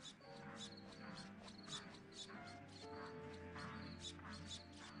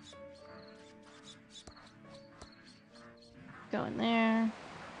 Go in there.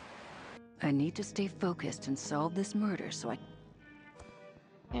 I need to stay focused and solve this murder so I...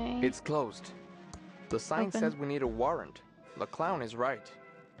 Okay. It's closed. The sign Open. says we need a warrant. The clown is right.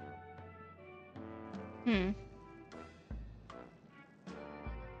 Hmm.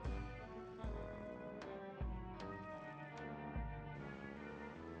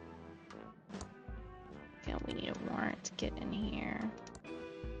 Okay, we need a warrant to get in here.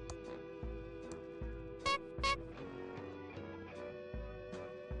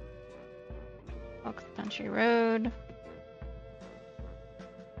 Walk the country road.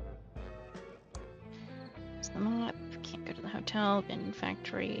 It's the map. Can't go to the hotel, abandoned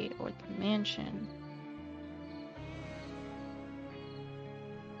factory, or the mansion.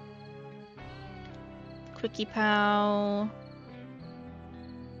 Quickie Pow.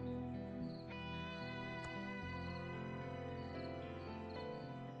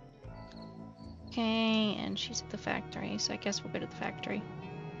 Okay, and she's at the factory, so I guess we'll go to the factory.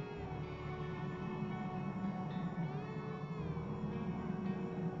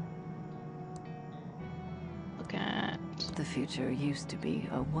 Look at... The future used to be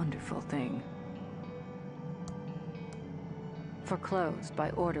a wonderful thing. Foreclosed by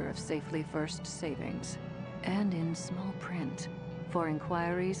order of Safely First Savings. And in small print. For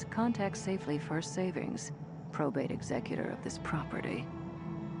inquiries, contact Safely First Savings, probate executor of this property.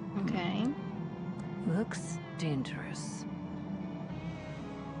 Okay. Looks dangerous.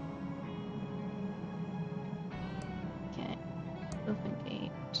 Okay. Open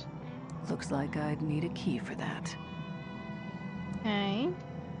gate. Looks like I'd need a key for that. Okay.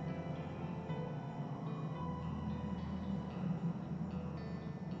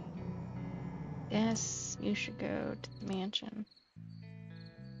 Yes, you should go to the mansion.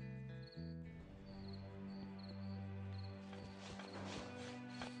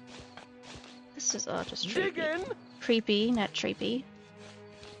 This is all just creepy. Diggin'! Creepy, not treepy.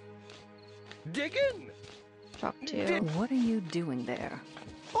 Diggin'! Talk to. What are you doing there?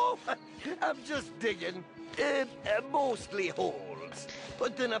 Oh, I'm just digging. Mostly holes.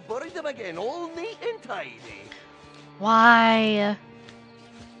 But then I buried them again, all neat and tidy. Why?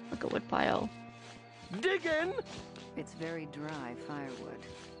 Look at woodpile. Diggin'! It's very dry firewood.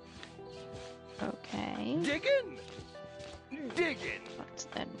 Okay. Diggin'! Diggin'! What's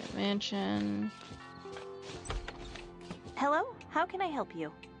that mansion? Hello? How can I help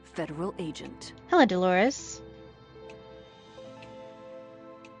you? Federal agent. Hello, Dolores.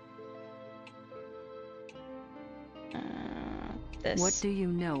 This. What do you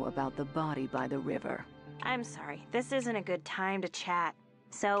know about the body by the river? I'm sorry, this isn't a good time to chat.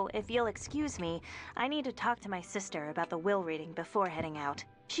 So, if you'll excuse me, I need to talk to my sister about the will reading before heading out.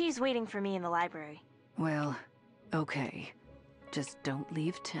 She's waiting for me in the library. Well, okay. Just don't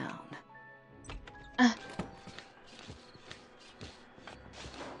leave town.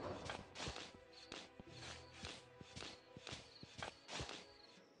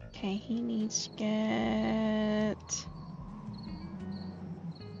 Okay, he needs to get...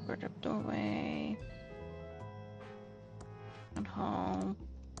 Board up doorway. And home.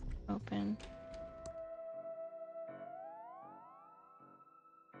 Open.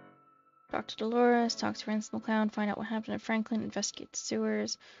 Talk to Dolores, talk to Ransom McCloud, find out what happened at Franklin, investigate the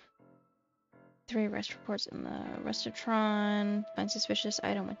sewers. 3 arrest reports in the Restotron, find suspicious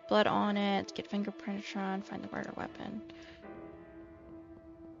item with blood on it, get fingerprintotron, find the murder weapon.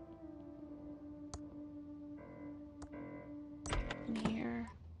 In here.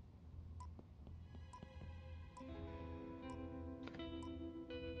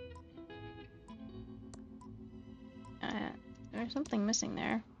 There's something missing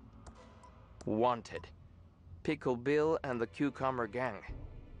there. Wanted. Pickle Bill and the Cucumber Gang.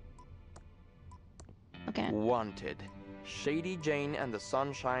 Okay. Wanted. Shady Jane and the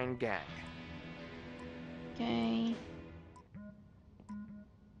Sunshine Gang. Okay.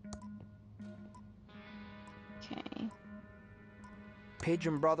 Okay. Page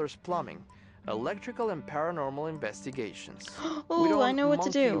 & Brothers Plumbing. Electrical and paranormal investigations. Oh, I know what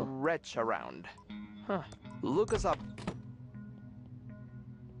to do. Wretch around. Huh. Look us up.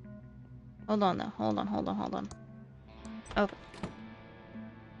 Hold on, though. Hold on. Open.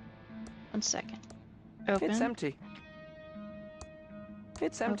 1 second. Open. It's empty.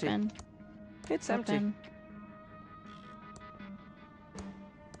 It's empty. Open. It's empty. Open.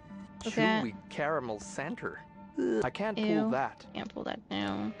 Okay. Chewy caramel center. I can't Ew. pull that. Can't pull that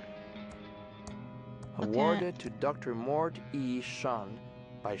down. Awarded to Dr. Mort E. Shun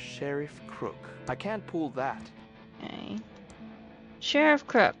by Sheriff Crook. I can't pull that. Okay. Sheriff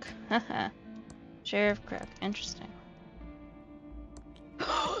Crook. Haha. Sheriff Crook. Interesting.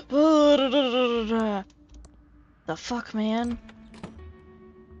 The fuck, man?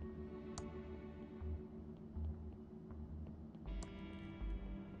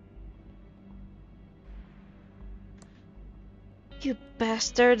 You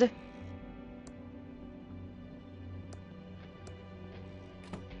bastard.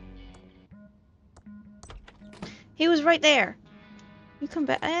 He was right there. You come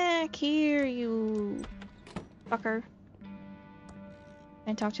back here, you fucker. Can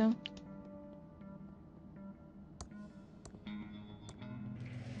I talk to him?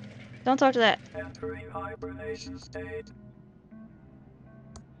 Don't talk to that. Entering hibernation state.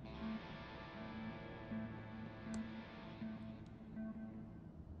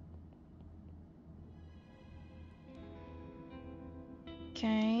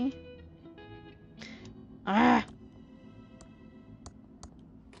 Okay. Ah!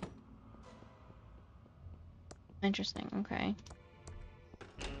 Interesting, okay.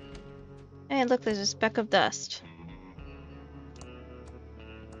 Hey, look, there's a speck of dust.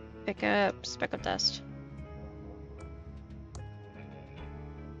 Pick up speck of dust.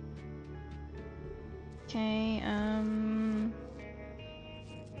 Okay,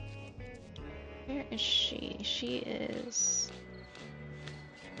 where is she? She is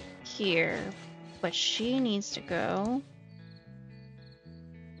here, but she needs to go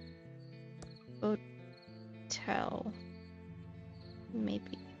hotel.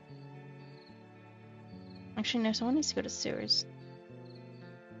 Maybe. Actually, no, someone needs to go to sewers.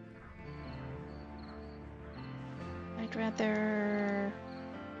 I'd rather...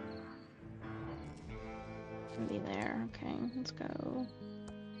 Gonna be there. Okay, let's go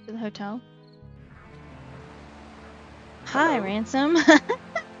to the hotel. Hi, Ransom.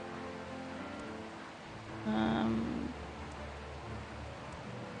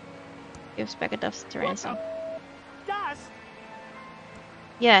 Give Speck a dust to Ransom. Dust?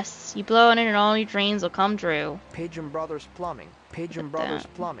 Yes, you blow on it and all your dreams will come true. Pigeon Brothers Plumbing. Pigeon Brothers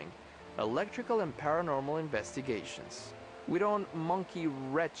Plumbing. Electrical and paranormal investigations. We don't monkey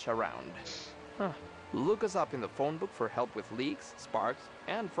wretch around. Huh. Look us up in the phone book for help with leaks, sparks,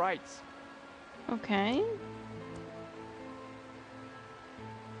 and frights. Okay.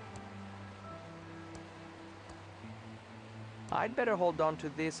 I'd better hold on to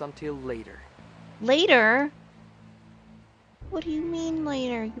this until later. Later? What do you mean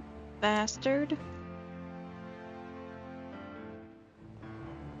later, you bastard?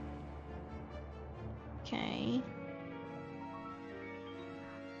 Okay.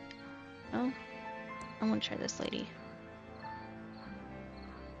 Oh, I want to try this lady.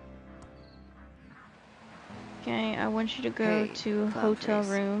 Okay, I want you to go to hotel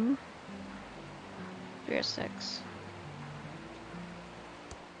room 306.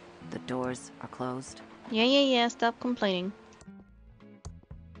 The doors are closed. Yeah, stop complaining.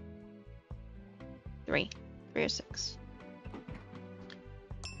 306.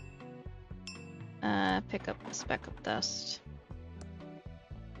 Pick up the speck of dust.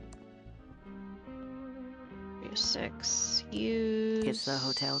 306. Use... It's the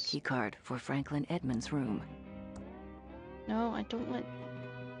hotel keycard for Franklin Edmonds' room. No, I don't want...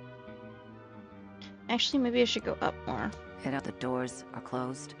 Actually, maybe I should go up more. The doors are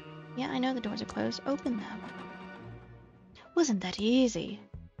closed. Yeah, I know the doors are closed. Open them. Wasn't that easy?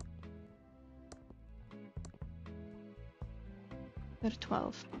 Go to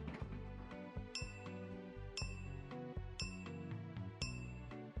 12.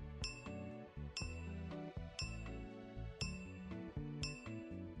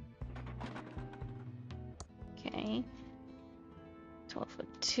 Okay.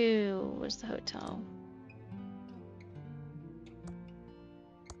 12-2 was the hotel.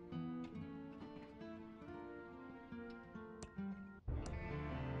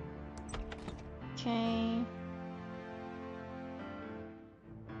 Okay.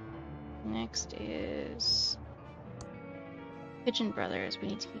 Next is Pigeon Brothers. We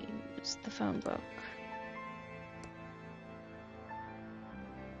need to use the phone book.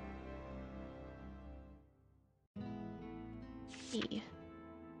 E.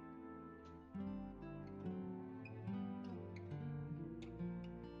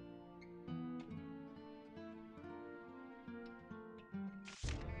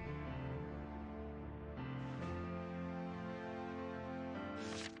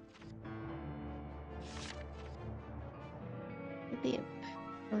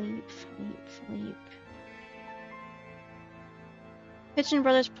 Philippe. Pigeon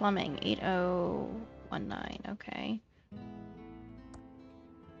Brothers Plumbing, 8019, okay.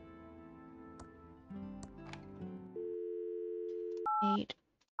 Eight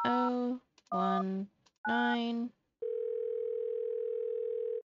oh 19.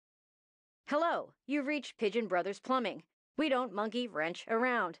 Hello, you've reached Pigeon Brothers Plumbing. We don't monkey wrench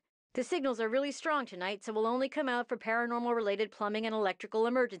around. The signals are really strong tonight, so we'll only come out for paranormal-related plumbing and electrical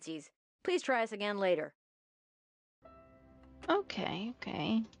emergencies. Please try us again later. Okay.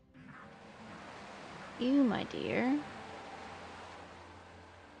 You, my dear.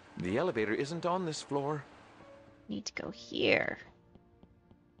 The elevator isn't on this floor. Need to go here.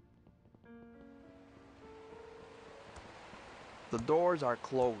 The doors are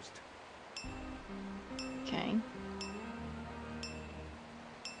closed. Okay.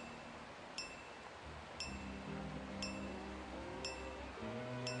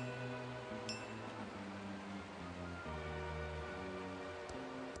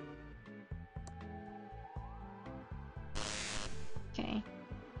 Okay.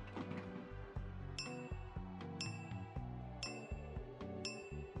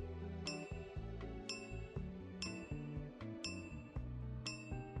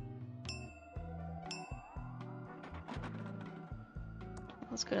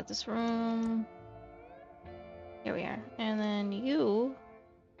 Let's go to this room. Here we are. And then you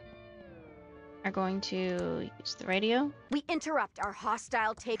are going to use the radio. We interrupt our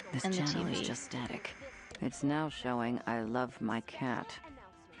hostile takeover. This channel is just static. It's now showing I love my cat.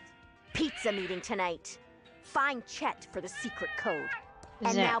 Pizza meeting tonight. Find Chet for the secret code.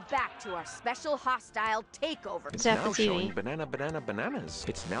 And now back to our special hostile takeover. It's now showing bananas.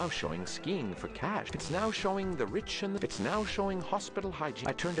 It's now showing skiing for cash. It's now showing the rich and it's now showing hospital hygiene.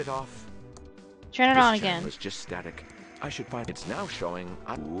 I turned it off. Turn it on again. It was just static. I should find it's now showing.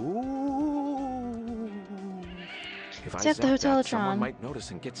 Ooh. If I Zap the zap that, someone Hotelotron. might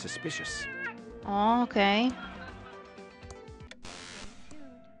notice and get suspicious. Oh, okay.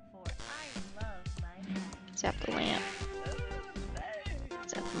 Zap the lamp.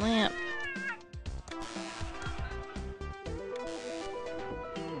 Zap the lamp.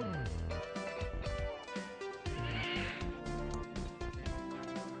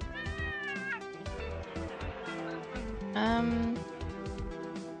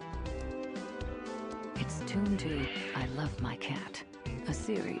 It's tuned to I Love My Cat, a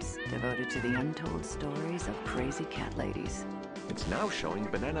series devoted to the untold stories of crazy cat ladies. It's now showing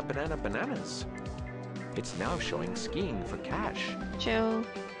bananas. It's now showing skiing for cash. Joe.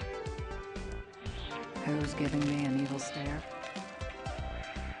 Who's giving me an evil stare?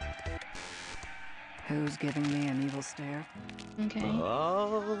 Who's giving me an evil stare? Okay.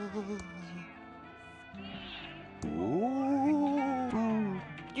 Ooh.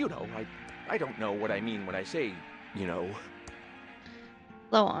 You know, I don't know what I mean when I say, you know.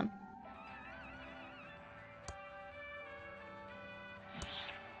 Low on.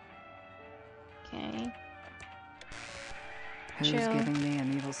 Okay. Who's Chill. giving me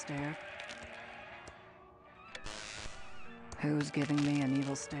an evil stare? Who's giving me an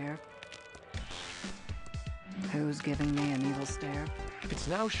evil stare? Who's giving me an evil stare? It's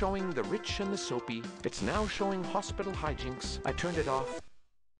now showing the rich and the soapy. It's now showing hospital hijinks. I turned it off.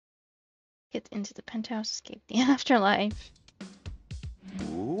 Get into the penthouse, escape the afterlife.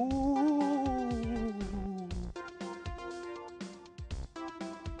 Ooh.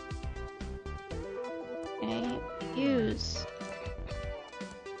 Okay. Use.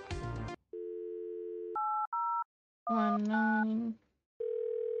 19.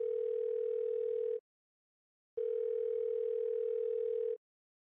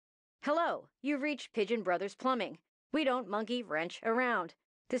 Hello, you've reached Pigeon Brothers Plumbing. We don't monkey wrench around.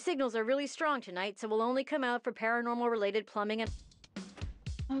 The signals are really strong tonight, so we'll only come out for paranormal-related plumbing and...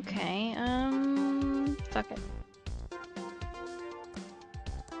 Okay, fuck it.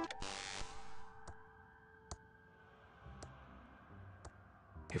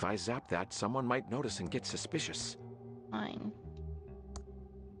 If I zap that, someone might notice and get suspicious. Fine.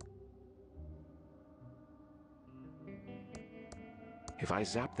 If I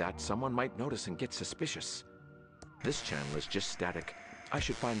zap that, someone might notice and get suspicious. This channel is just static. I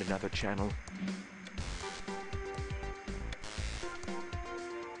should find another channel.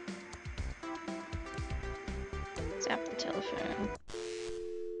 Zap the telephone.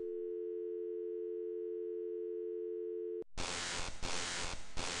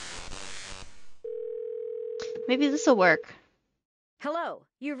 Maybe this'll work. Hello,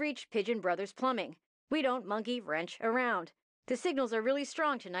 you've reached Pigeon Brothers Plumbing. We don't monkey wrench around. The signals are really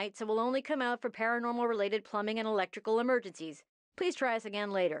strong tonight, so we'll only come out for paranormal-related plumbing and electrical emergencies. Please try us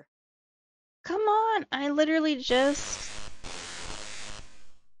again later. Come on, I literally just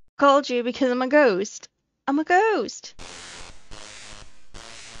called you because I'm a ghost. I'm a ghost.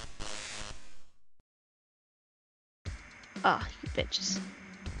 Ah, you bitches.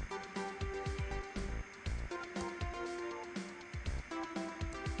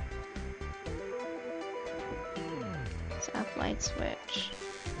 Zap light switch.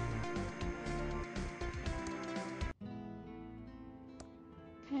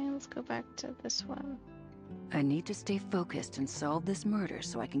 Okay, let's go back to this one. I need to stay focused and solve this murder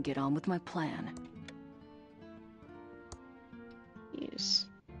so I can get on with my plan. Use.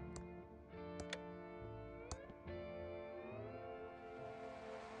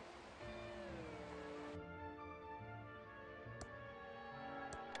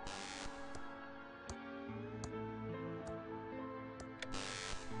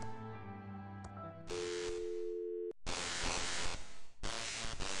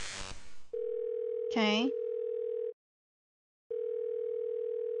 Okay.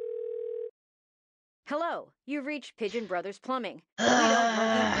 Hello, you've reached Pigeon Brothers Plumbing. We don't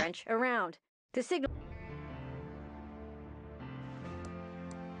monkey wrench around. The signal...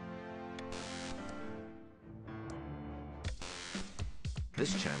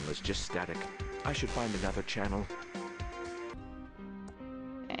 This channel is just static. I should find another channel.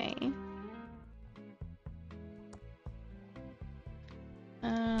 Okay.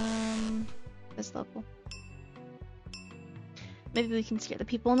 This level. Maybe we can scare the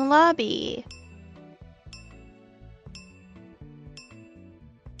people in the lobby.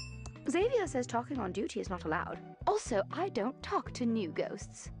 Xavier says talking on duty is not allowed. Also, I don't talk to new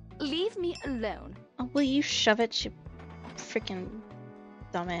ghosts. Leave me alone. Oh, will you shove it, you freaking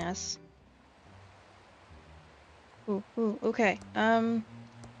dumbass? Ooh, okay. Not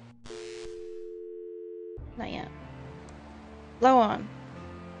yet. Low on.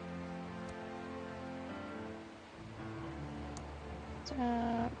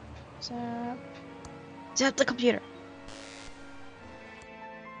 Zap. Zap. Zap the computer.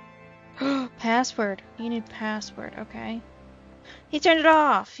 Password. You need password. Okay. He turned it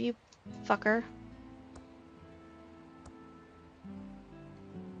off, you fucker.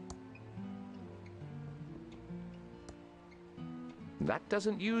 That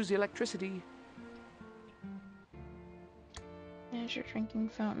doesn't use electricity. There's your drinking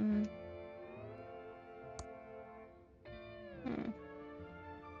fountain.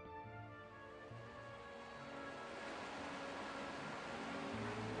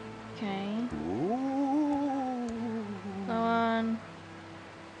 Okay. Go on.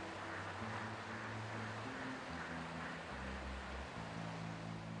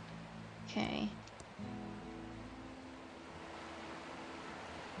 Okay.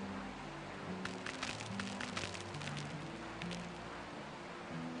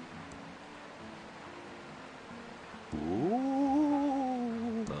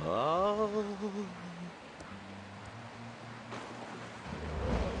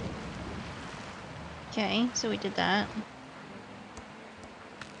 Okay, so we did that.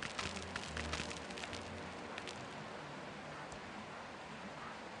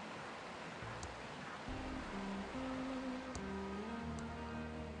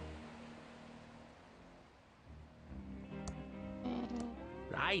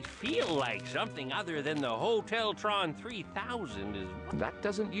 I feel like something other than the Hoteltron 3000 is... That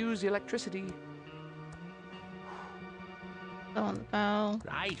doesn't use electricity. On the bow.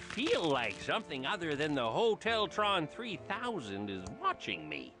 I feel like something other than the Hoteltron 3000 is watching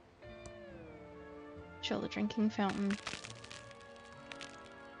me. Show the drinking fountain.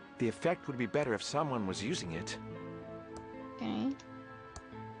 The effect would be better if someone was using it. Okay.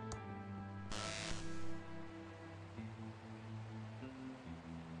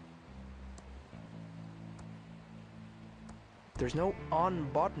 There's no on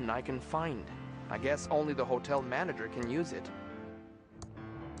button I can find. I guess only the hotel manager can use it.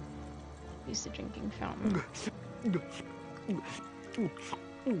 Use the drinking fountain.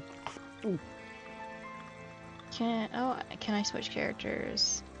 Can I switch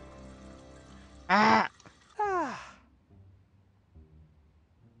characters? Ah!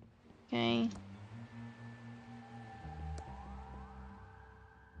 Okay.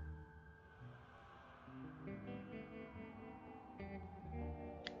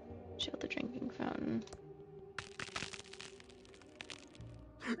 Show the drinking fountain.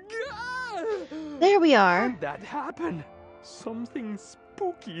 There we are. How'd that happen? Something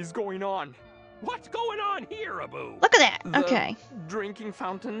spooky is going on. What's going on here, Abu? Look at that. The Okay. drinking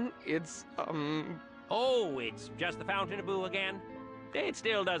fountain, it's, Oh, it's just the fountain, Abu, again? It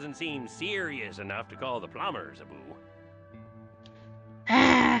still doesn't seem serious enough to call the plumbers, Abu.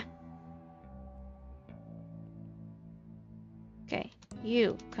 Ah! Okay,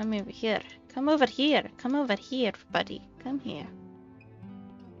 you, come over here. Come over here. Come over here, buddy. Come here.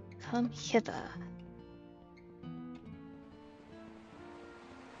 Come hither.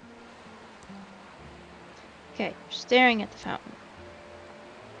 Okay, staring at the fountain.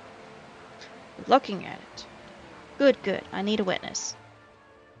 Looking at it. Good, good. I need a witness.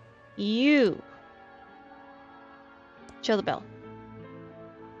 You. Show the bell.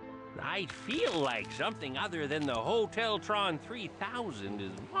 I feel like something other than the Hoteltron 3000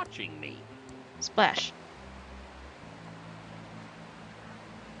 is watching me. Splash.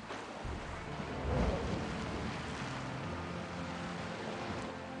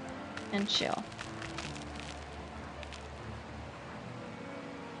 And chill.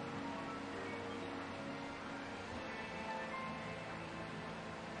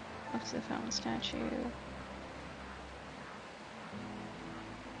 Up to the fountain statue.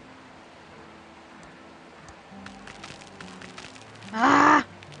 Ah!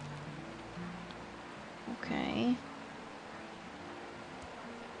 Okay.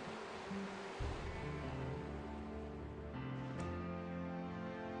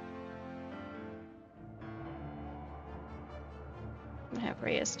 I'm gonna have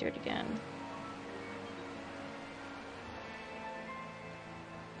Reyes do it again.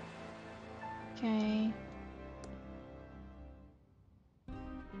 Okay.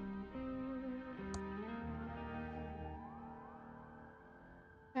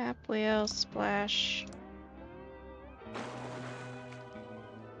 Tap wheel, splash.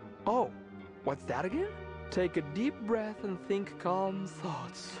 Oh, what's that again? Take a deep breath and think calm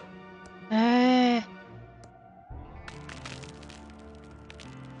thoughts. The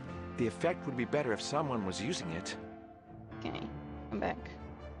effect would be better if someone was using it. Okay, I'm back.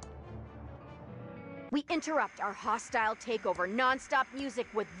 We interrupt our hostile takeover non-stop music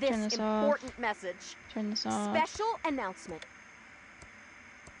with this important message. Turn this off. Special announcement.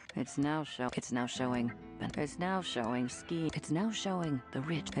 It's now showing ski. It's now showing the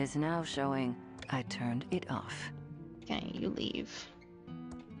ridge. It's now showing I turned it off. Okay, you leave.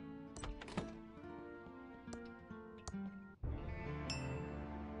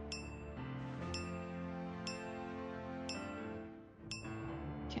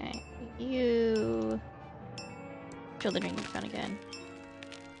 Okay, you fill the drinking fountain again.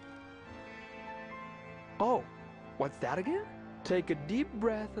 Oh, what's that again? Take a deep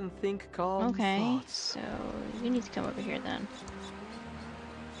breath and think calm thoughts. So you need to come over here then.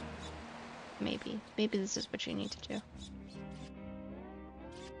 Maybe this is what you need to do.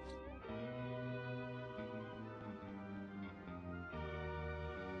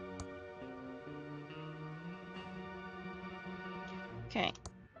 Okay.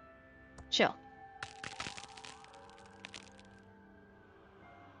 Chill.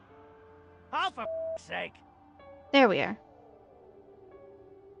 Oh, for f***'s sake! There we are.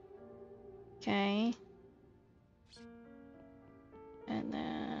 Okay. And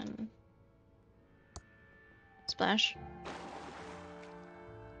then... Splash.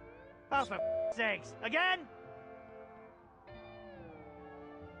 Oh, for f***'s sakes! Again?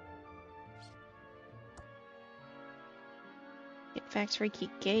 Get factory key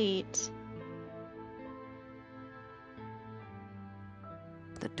gate.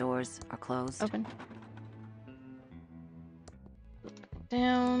 The doors are closed. Open.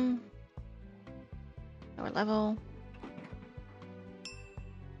 Down. Lower level.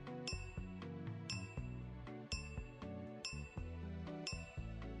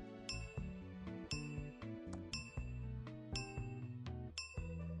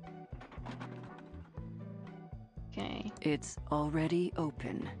 Okay. It's already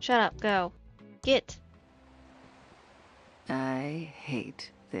open. Shut up, go. Get. I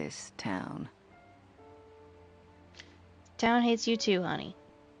hate this town. Town hates you too, honey.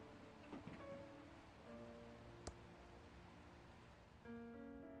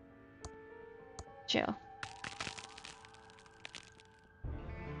 Chill.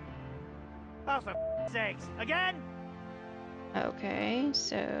 Oh, for f***'s sakes! Again? Okay,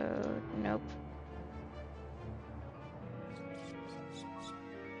 so... Nope.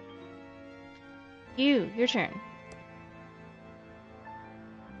 Your turn.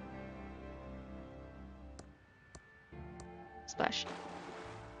 Splash.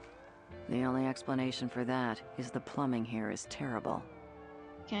 The only explanation for that is the plumbing here is terrible.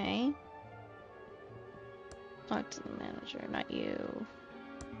 Okay. Talk to the manager, not you.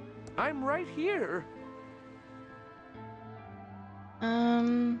 I'm right here.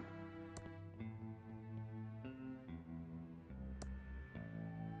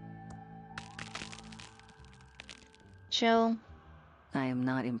 Chill. I am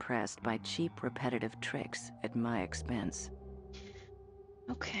not impressed by cheap, repetitive tricks at my expense.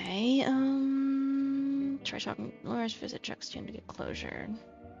 Okay, try talking to Laura's visit Chuck's team to get closure.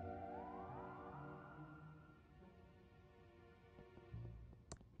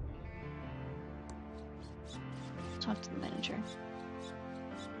 Talk to the manager.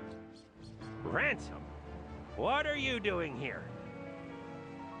 Ransom? What are you doing here?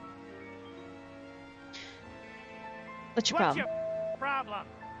 What's your problem? Your problem?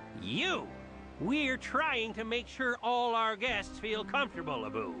 You! We're trying to make sure all our guests feel comfortable,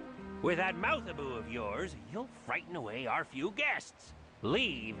 Abu. With that mouth, Abu, of yours, you'll frighten away our few guests.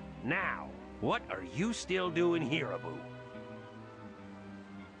 Leave now. What are you still doing here, Abu?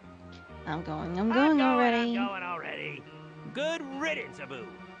 I'm going already. I'm going already. Good riddance, Abu.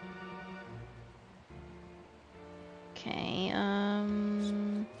 Okay,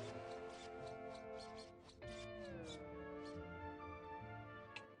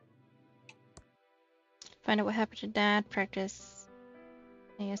 find out what happened to Dad, practice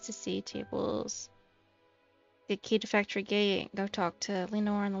ASC tables, get key to factory gate, go talk to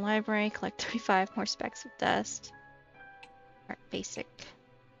Lenore in the library, collect 35 more specks of dust. Alright, basic.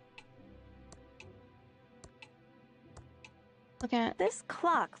 Look at this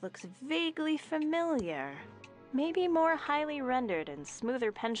clock looks vaguely familiar. Maybe more highly rendered and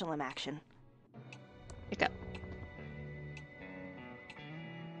smoother pendulum action. Pick up.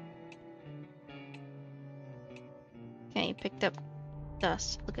 Okay, picked up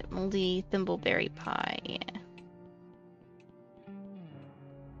dust. Look at moldy thimbleberry pie. Yeah.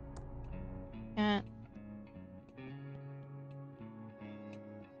 Yeah.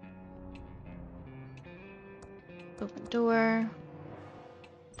 Open door.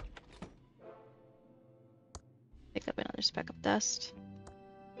 Pick up another speck of dust.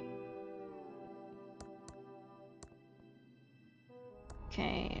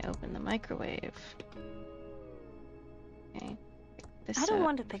 Okay, open the microwave. Okay, pick this I don't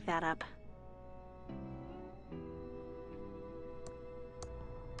want to pick that up.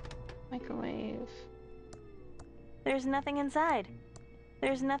 Microwave. There's nothing inside.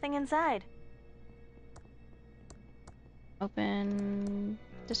 There's nothing inside. Open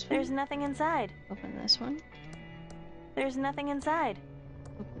this one. There's nothing inside. Open this one. There's nothing inside.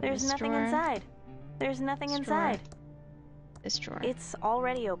 Open There's this nothing drawer. inside. There's nothing This inside. drawer. This drawer. It's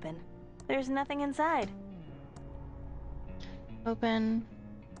already open. There's nothing inside. Open.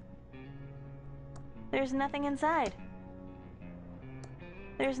 There's nothing inside.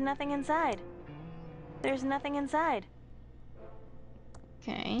 There's nothing inside. There's nothing inside.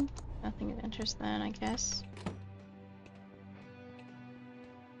 Okay. Nothing of interest then, I guess.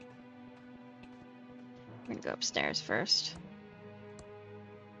 We're gonna go upstairs first.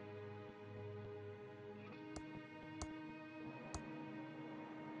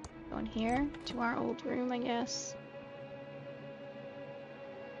 Going here to our old room, I guess.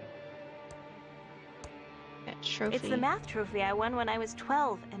 Got trophy. It's the math trophy I won when I was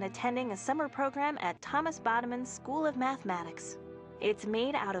 12 and attending a summer program at Thomas Bodeman's School of Mathematics. It's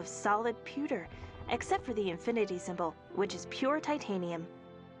made out of solid pewter, except for the infinity symbol, which is pure titanium.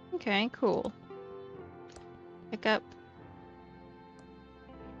 Okay, cool. Pick up.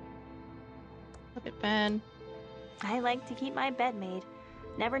 Look at bed. I like to keep my bed made.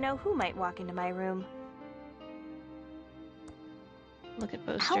 Never know who might walk into my room. Look at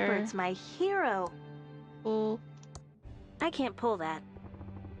poster. Albert's my hero. Cool. I can't pull that.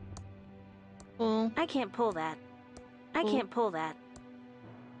 Cool. I can't pull that. I can't pull that.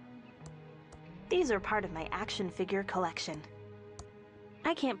 These are part of my action figure collection.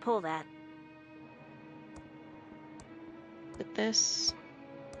 I can't pull that. Look at this.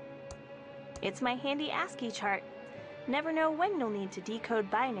 It's my handy ASCII chart. Never know when you'll need to decode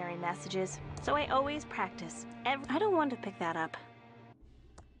binary messages, so I always practice. I don't want to pick that up.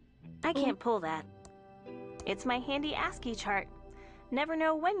 I can't pull that. It's my handy ASCII chart. Never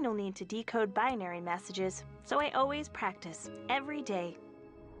know when you'll need to decode binary messages, so I always practice every day.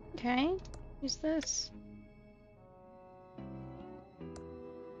 Okay. Who's this?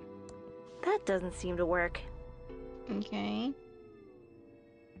 That doesn't seem to work. Okay.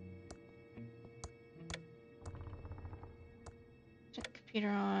 Check the computer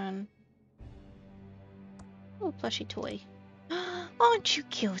on. Oh, plushy toy. Aren't you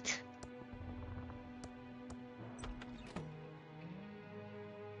cute?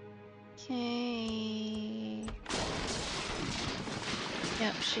 Okay.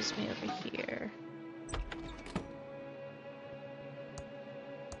 Yep, she's me over here.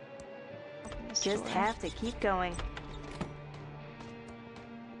 Just have to keep going.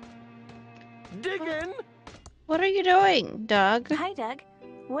 Digging! What are you doing, Doug? Hi, Doug.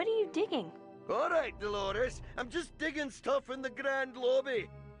 What are you digging? All right, Dolores. I'm just digging stuff in the grand lobby.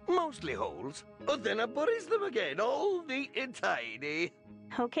 Mostly holes. But then I buries them again, all neat and tidy.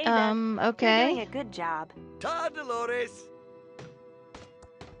 Okay, Doug. Okay. You're doing a good job. Ta, Dolores.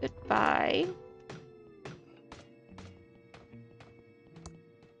 Goodbye.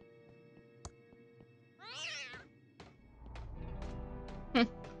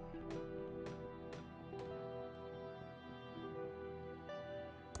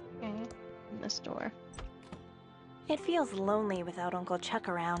 Okay, this door. It feels lonely without Uncle Chuck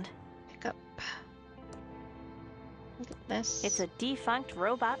around. Pick up. Look at this. It's a defunct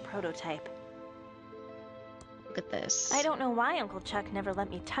robot prototype. Look at this. I don't know why Uncle Chuck never let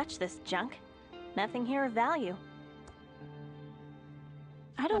me touch this junk. Nothing here of value.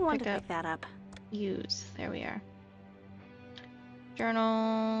 I don't want to pick that up. Use. There we are.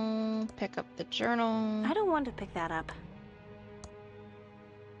 Journal. Pick up the journal. I don't want to pick that up.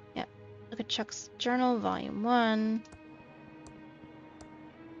 Yep. Look at Chuck's journal, volume 1.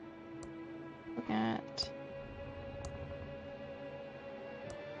 Look at...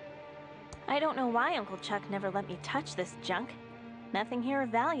 I don't know why Uncle Chuck never let me touch this junk. Nothing here of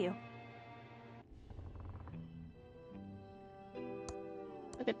value.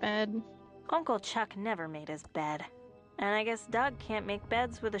 Look at bed. Uncle Chuck never made his bed. And I guess Doug can't make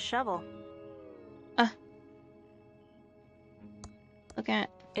beds with a shovel. Look at...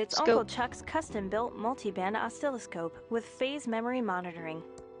 It's scope. Uncle Chuck's custom-built multi-band oscilloscope with phase memory monitoring.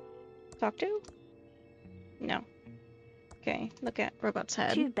 Talk to? No. Okay, look at robot's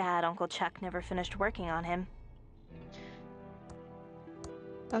head. Too bad Uncle Chuck never finished working on him.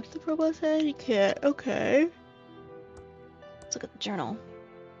 Talk to the robot's head? You can't. Okay. Let's look at the journal.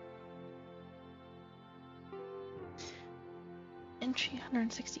 Entry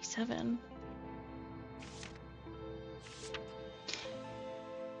 167.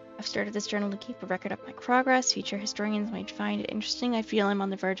 I've started this journal to keep a record of my progress. Future historians might find it interesting. I feel I'm on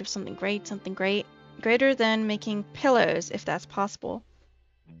the verge of something greater than making pillows, if that's possible.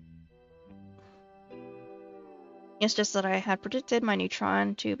 It's just that I had predicted my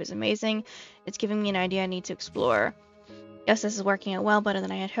neutron tube is amazing. It's giving me an idea I need to explore. Yes, this is working out well, better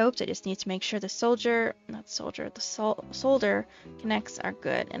than I had hoped. I just need to make sure the solder connects are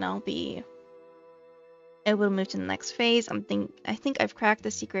good, and I'll be able to move to the next phase. I think I've cracked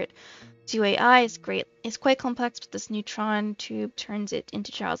the secret to AI. It's quite complex, but this neutron tube turns it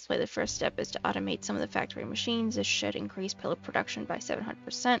into child's play. The first step is to automate some of the factory machines. This should increase pillow production by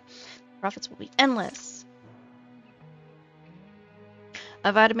 700%. Profits will be endless.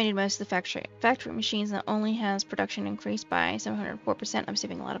 I've automated most of the factory machines, and not only has production increased by 704%, I'm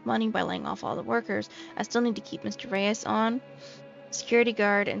saving a lot of money by laying off all the workers. I still need to keep Mr. Reyes on security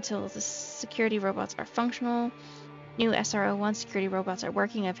guard until the security robots are functional. New SRO-1 security robots are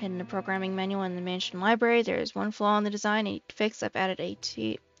working. I've hidden the programming manual in the mansion library. There is one flaw in the design I need to fix. I've added a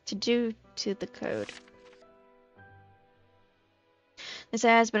to-do to the code. This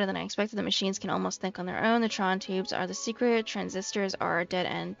AI is better than I expected. The machines can almost think on their own. The Tron tubes are the secret. Transistors are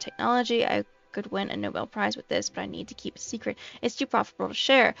dead-end technology. I could win a Nobel Prize with this, but I need to keep it secret. It's too profitable to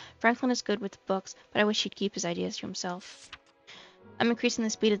share. Franklin is good with books, but I wish he'd keep his ideas to himself. I'm increasing the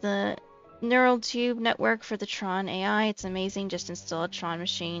speed of the neural tube network for the Tron AI. It's amazing. Just installed Tron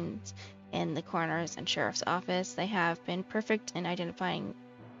machines in the coroner's and sheriff's office. They have been perfect in identifying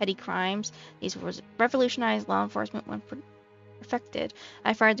petty crimes. These will revolutionize law enforcement when perfected.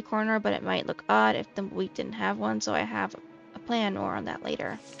 I fired the coroner, but it might look odd if Thimbleweed didn't have one, so I have a plan. More on that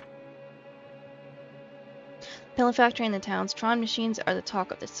later. Pillow factory in the town's Tron machines are the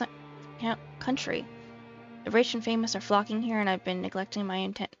talk of the country. The rich and famous are flocking here, and I've been neglecting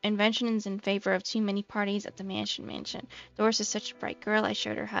my inventions in favor of too many parties at the mansion. Doris is such a bright girl. I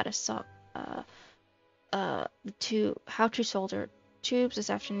showed her how to solder tubes this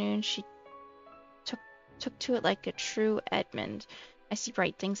afternoon. She took to it like a true Edmund. I see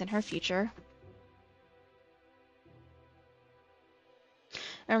bright things in her future.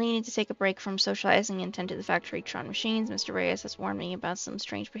 I really need to take a break from socializing and tend to the factory Tron machines. Mr. Reyes has warned me about some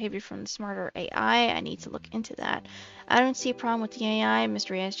strange behavior from the smarter AI. I need to look into that. I don't see a problem with the AI.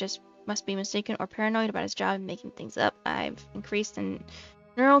 Mr. Reyes just must be mistaken or paranoid about his job and making things up. I've increased the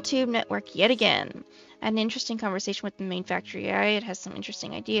neural tube network yet again. I had an interesting conversation with the main factory AI. It has some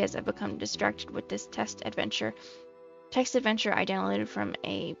interesting ideas. I've become distracted with this text adventure I downloaded from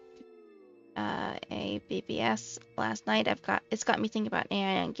a BBS last night. It's got me thinking about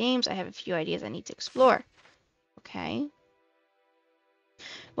AI and games. I have a few ideas I need to explore. Okay.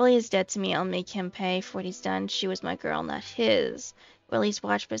 Willie is dead to me. I'll make him pay for what he's done. She was my girl, not his. Willie's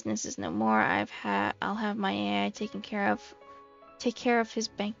watch business is no more. I'll have my AI take care of his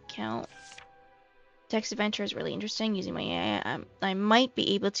bank account. Text adventure is really interesting. Using my AI, I might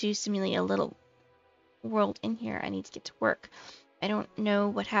be able to simulate a little world in here. I need to get to work. I don't know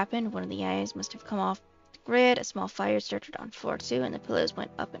what happened. One of the AIs must have come off the grid. A small fire started on floor 2, and the pillows went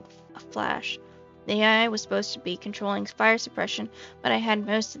up in a flash. The AI was supposed to be controlling fire suppression, but I had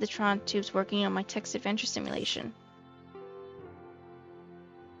most of the Tron tubes working on my text adventure simulation.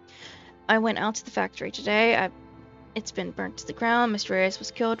 I went out to the factory today. It's been burnt to the ground. Mr. Reyes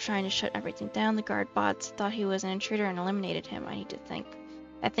was killed trying to shut everything down. The guard bots thought he was an intruder and eliminated him. I need to think.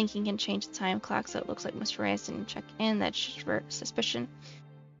 That thinking can change the time clock, so it looks like Mr. Reyes didn't check in. That should avert suspicion.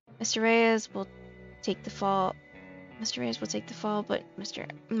 Mr. Reyes will take the fall. Mr. Reyes will take the fall, but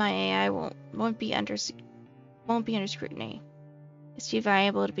my AI won't be under scrutiny. It's too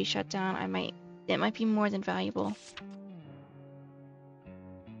valuable to be shut down. It might be more than valuable.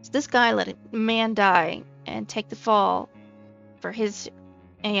 So this guy let a man die and take the fall for his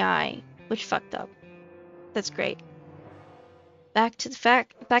AI, which fucked up. That's great. Back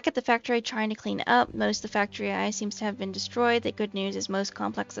at the factory trying to clean up. Most of the factory AI seems to have been destroyed. The good news is most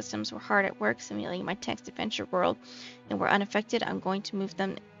complex systems were hard at work simulating my text adventure world and were unaffected. I'm going to move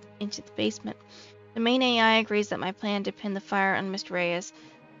them into the basement. The main AI agrees that my plan to pin the fire on Mr. Reyes.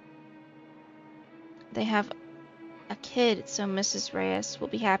 They have a kid, so Mrs. Reyes will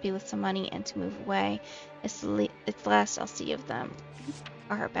be happy with some money and to move away. It's the last I'll see of them.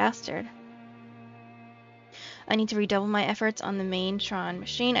 Are a bastard. I need to redouble my efforts on the main Tron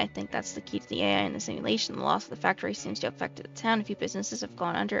machine. I think that's the key to the AI in the simulation. The loss of the factory seems to have affected the town. A few businesses have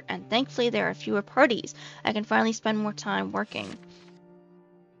gone under, and thankfully there are fewer parties. I can finally spend more time working.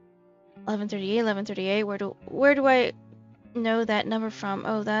 1138. Where do I know that number from?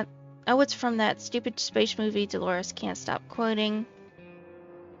 Oh, it's from that stupid space movie Dolores can't stop quoting.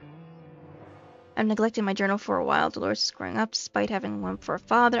 I've neglected my journal for a while. Dolores is growing up despite having one for a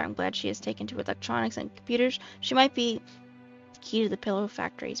father. I'm glad she has taken to electronics and computers. She might be the key to the pillow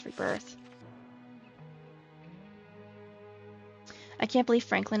factory's rebirth. I can't believe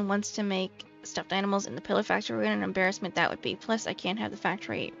Franklin wants to make stuffed animals in the pillow factory. What an embarrassment that would be. Plus, I can't have the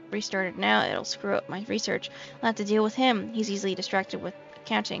factory restarted now. It'll screw up my research. I'll have to deal with him. He's easily distracted with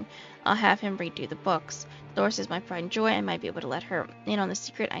accounting. I'll have him redo the books. Dolores is my pride and joy. I might be able to let her in on the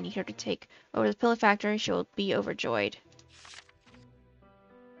secret. I need her to take over the pillow factory. She'll be overjoyed.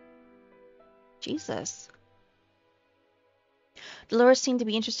 Jesus. Dolores seemed to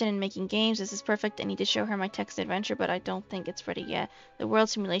be interested in making games. This is perfect. I need to show her my text adventure, but I don't think it's ready yet. The world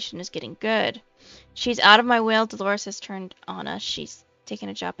simulation is getting good. She's out of my will. Dolores has turned on us. She's taken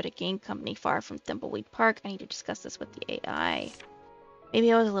a job at a game company far from Thimbleweed Park. I need to discuss this with the AI.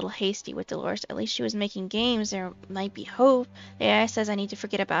 Maybe I was a little hasty with Dolores. At least she was making games. There might be hope. The AI says I need to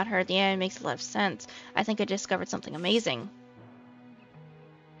forget about her. The AI makes a lot of sense. I think I discovered something amazing.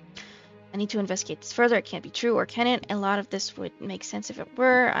 I need to investigate this further. It can't be true, or can it? A lot of this would make sense if it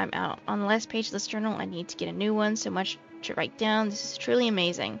were. I'm out on the last page of this journal. I need to get a new one. So much to write down. This is truly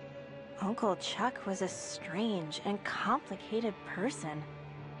amazing. Uncle Chuck was a strange and complicated person.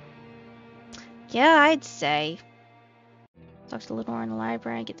 Yeah, I'd say. Talk to Lenore in the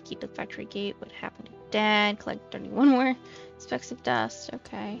library. Get the key to the factory gate. What happened to Dad? Collect 31 more specks of dust.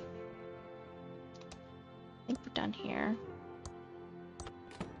 Okay. I think we're done here.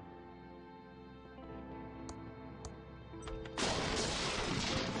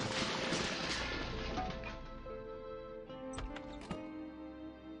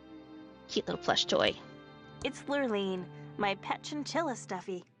 Cute little plush toy. It's Lurleen, my pet chinchilla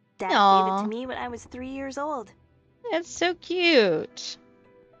stuffy. Dad Aww. gave it to me when I was 3 years old. That's so cute.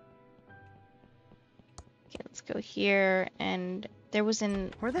 Okay, let's go here. And there was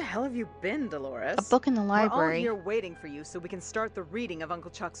Where the hell have you been, Dolores? a book in the library. We're all here waiting for you so we can start the reading of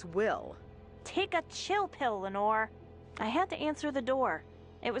Uncle Chuck's will. Take a chill pill, Lenore. I had to answer the door.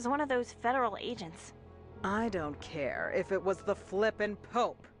 It was one of those federal agents. I don't care if it was the flippin'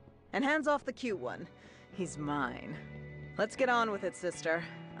 Pope. And hands off the cute one. He's mine. Let's get on with it, sister.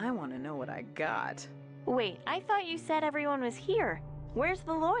 I want to know what I got. Wait, I thought you said everyone was here. Where's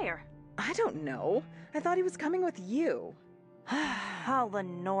the lawyer? I don't know. I thought he was coming with you. Oh,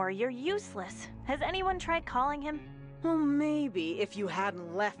 Lenore, you're useless. Has anyone tried calling him? Well, maybe if you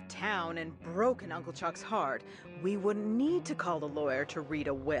hadn't left town and broken Uncle Chuck's heart, we wouldn't need to call the lawyer to read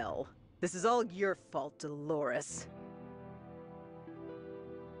a will. This is all your fault, Dolores.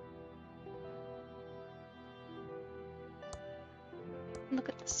 Look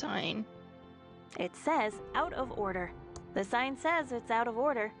at the sign. It says out of order. The sign says it's out of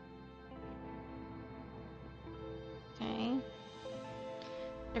order. Okay.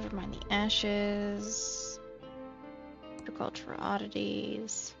 Never mind the ashes. Agricultural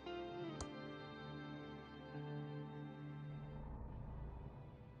oddities.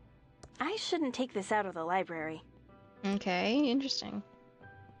 I shouldn't take this out of the library. Okay, interesting.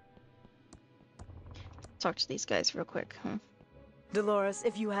 Talk to these guys real quick. Dolores,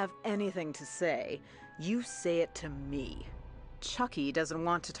 if you have anything to say, you say it to me. Chucky doesn't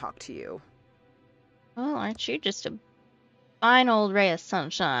want to talk to you. Well, aren't you just a fine old ray of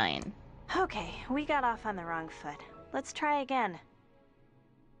sunshine? Okay, we got off on the wrong foot. Let's try again.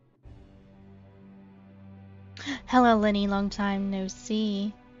 Hello, Lenny. Long time no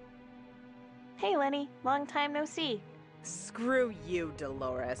see. Hey, Lenny. Long time no see. Screw you,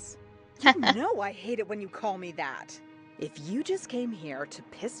 Dolores. You know I hate it when you call me that. If you just came here to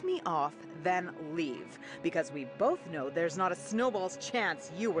piss me off, then leave. Because we both know there's not a snowball's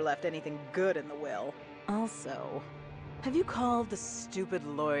chance you were left anything good in the will. Also, have you called the stupid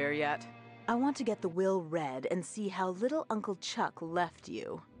lawyer yet? I want to get the will read and see how little Uncle Chuck left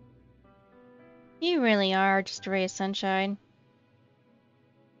you. You really are just a ray of sunshine.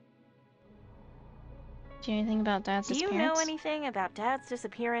 Do you know anything about Dad's disappearance? Do you know anything about Dad's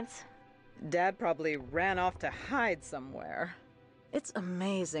disappearance? Dad probably ran off to hide somewhere. It's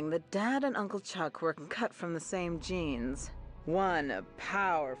amazing that Dad and Uncle Chuck were cut from the same genes. One a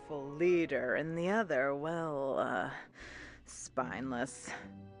powerful leader, and the other, well, spineless.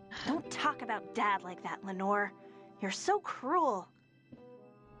 Don't talk about Dad like that, Lenore. You're so cruel.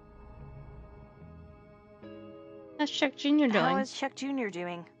 How's Chuck Jr. doing? How is Chuck Jr.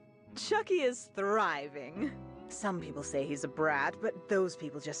 doing? Chucky is thriving. Some people say he's a brat, but those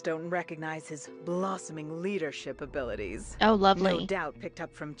people just don't recognize his blossoming leadership abilities. Oh, lovely. No doubt picked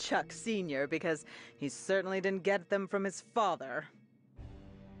up from Chuck Sr. because he certainly didn't get them from his father.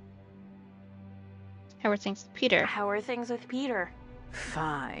 How are things with Peter? How are things with Peter?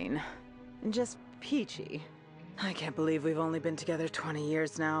 Fine. Just Peachy. I can't believe we've only been together 20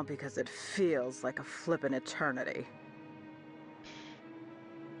 years now because it feels like a flippin' eternity.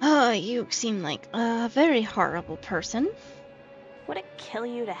 You seem like a very horrible person. Would it kill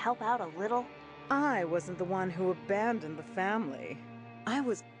you to help out a little? I wasn't the one who abandoned the family. I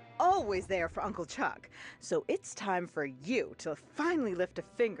was always there for Uncle Chuck, so it's time for you to finally lift a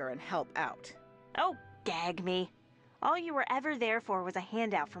finger and help out. Oh, gag me. All you were ever there for was a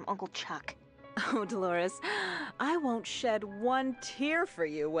handout from Uncle Chuck. Oh, Dolores, I won't shed one tear for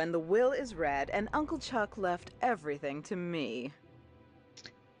you when the will is read and Uncle Chuck left everything to me.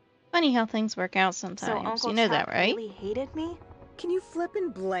 Funny how things work out sometimes. So Uncle you know Chuck that, right? really hated me? Can you flippin'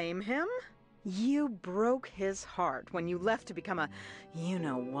 blame him? You broke his heart when you left to become a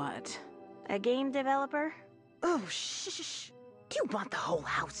you-know-what. A game developer? Oh, shh. Do you want the whole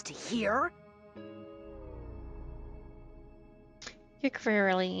house to hear? Your career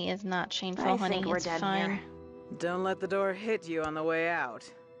really is not shameful, I honey. think we're It's done fine. here. Don't let the door hit you on the way out.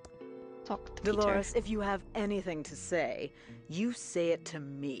 Talk to Dolores, Peter. if you have anything to say, you say it to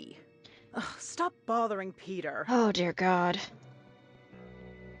me. Ugh, stop bothering Peter. Oh, dear God.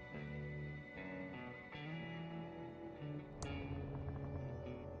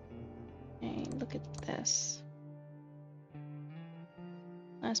 Okay, look at this.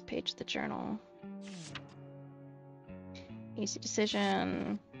 Last page of the journal. Easy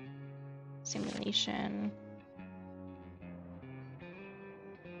decision. Simulation.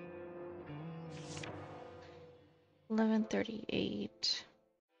 $11:38.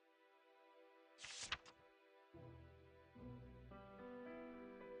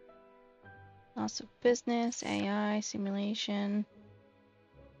 Loss of business, AI, simulation.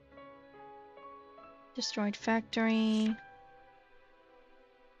 Destroyed factory.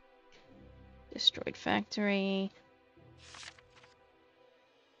 Destroyed factory.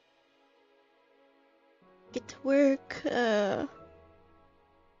 Get to work.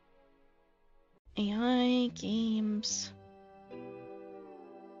 AI, games.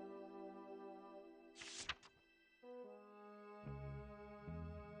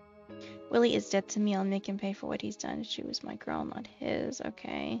 Willie is dead to me. I'll make him pay for what he's done. She was my girl, not his.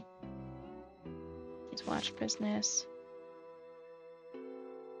 Okay. His watch business.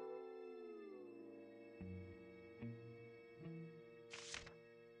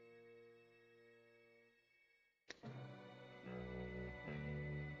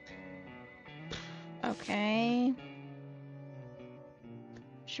 Okay.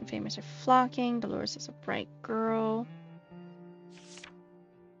 Rich and famous are flocking. Dolores is a bright girl.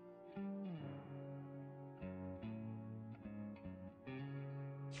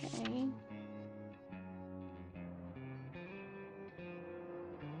 Okay.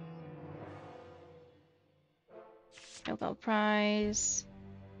 Nobel Prize.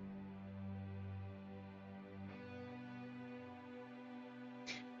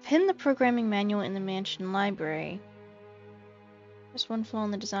 Pin the programming manual in the mansion library. There's one flaw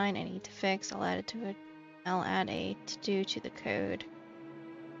in the design I need to fix. I'll add a to-do to the code.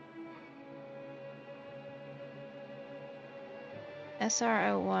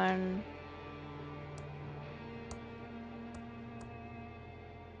 SR01.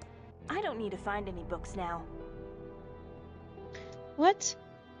 I don't need to find any books now. What?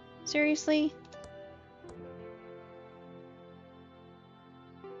 Seriously?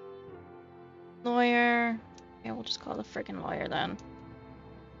 Lawyer. Yeah, we'll just call the friggin' lawyer then.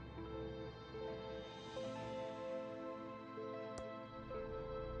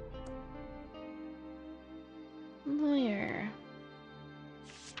 Lawyer.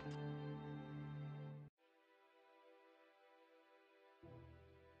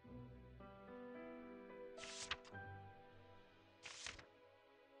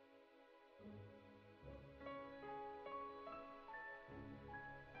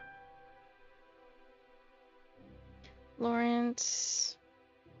 Lawrence.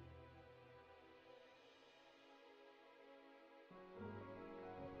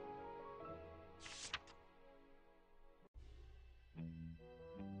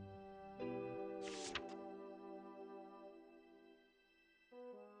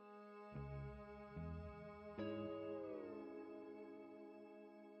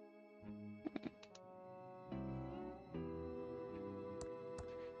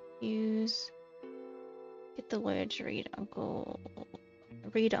 Get the lawyer to read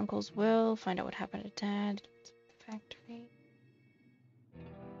Uncle's will, find out what happened to Dad. Factory.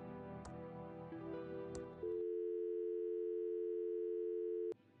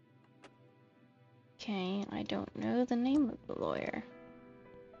 Okay, I don't know the name of the lawyer.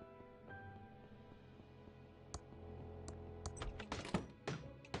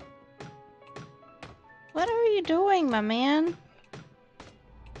 you doing, my man?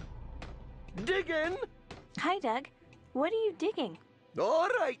 Digging? Hi, Doug. What are you digging? All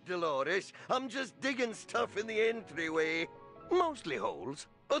right, Dolores. I'm just digging stuff in the entryway. Mostly holes.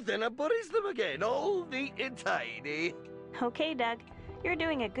 But then I buries them again, all neat and tidy. Okay, Doug. You're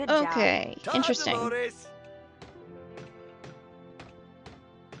doing a good job. Okay, interesting. Dolores.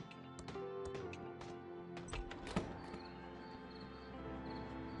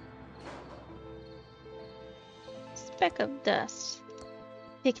 Speck of dust.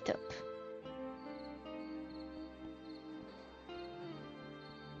 Picked up.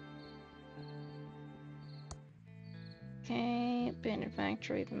 Okay, abandoned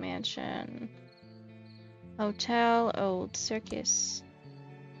factory, mansion, hotel, old circus.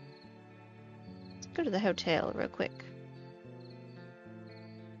 Let's go to the hotel real quick.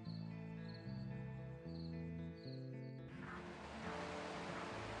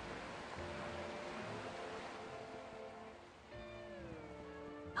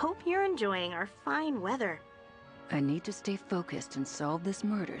 Hope you're enjoying our fine weather. I need to stay focused and solve this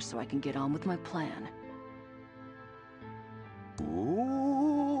murder so I can get on with my plan. Ooh.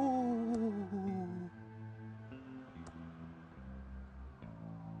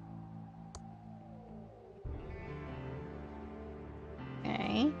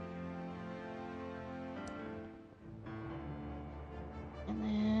 Okay. And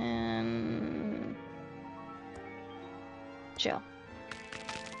then... chill.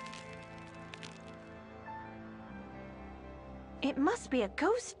 It must be a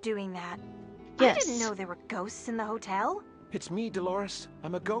ghost doing that. Yes. I didn't know there were ghosts in the hotel. It's me, Dolores.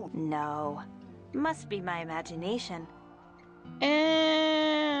 I'm a goat. No. Must be my imagination.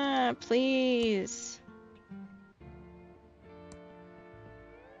 Please.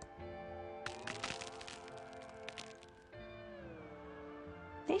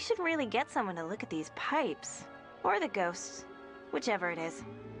 They should really get someone to look at these pipes. Or the ghosts. Whichever it is.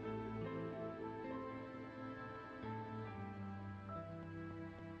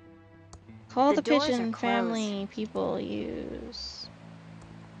 Call the doors are pigeon closed. family people use.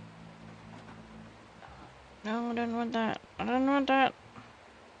 No, I don't want that. I don't want that.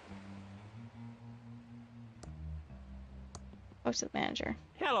 What's the manager?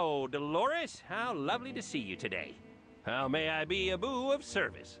 Hello, Dolores. How lovely to see you today. How may I be a boo of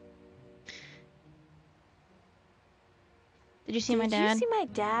service? Did you see my dad? Did you see my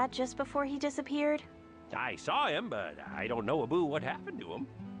dad just before he disappeared? I saw him, but I don't know, Abu, what happened to him.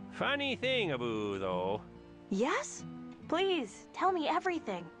 Funny thing, Abu, though. Yes? Please, tell me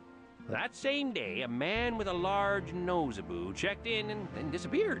everything. That same day, a man with a large nose, Abu, checked in and then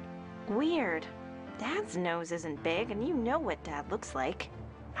disappeared. Weird. Dad's nose isn't big, and you know what Dad looks like.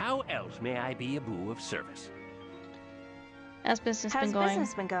 How else may I be a boo of service? How's business How's been going?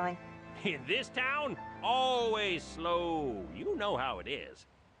 business been going? In this town, always slow. You know how it is.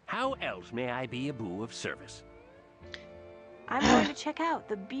 How else may I be a boo of service? I'm going to check out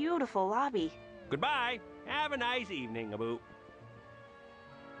the beautiful lobby. Goodbye. Have a nice evening, Abu.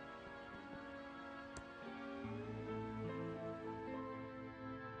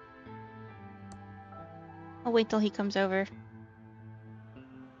 I'll wait till he comes over.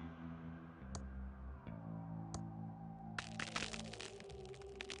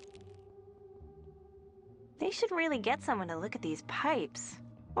 They should really get someone to look at these pipes.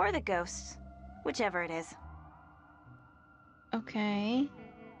 Or the ghosts. Whichever it is. Okay.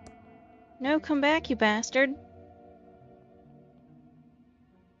 No, come back, you bastard.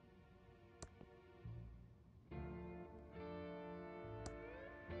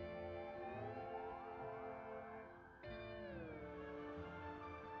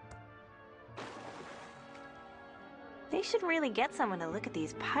 They should really get someone to look at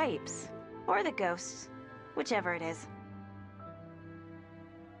these pipes. Or the ghosts. Whichever it is.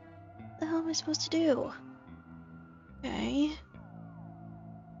 What the hell am I supposed to do? Okay.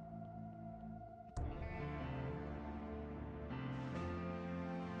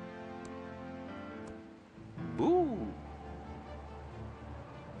 Ooh.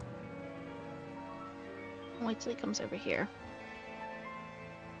 Wait till he comes over here.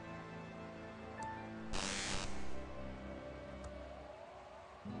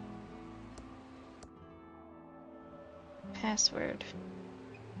 Password.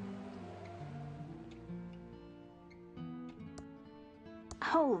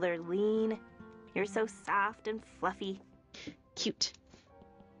 Oh, Lurleen. You're so soft and fluffy. Cute.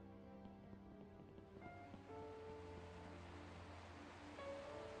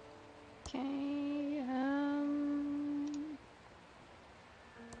 Okay,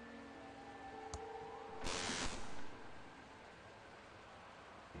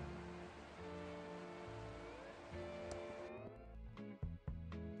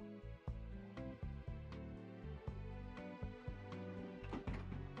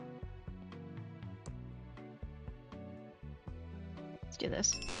 Let's do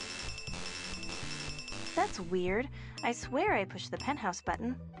this. That's weird. I swear I pushed the penthouse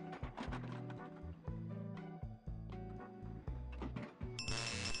button.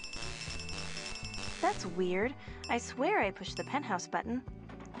 That's weird. I swear I pushed the penthouse button.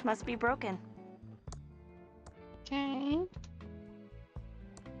 Must be broken. Okay.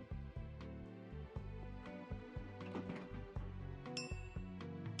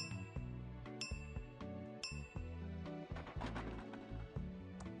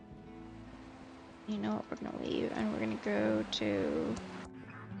 You know what, we're gonna leave and we're gonna go to...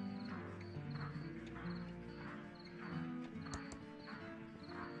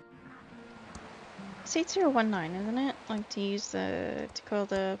 It's 8019, isn't it? Like to use to call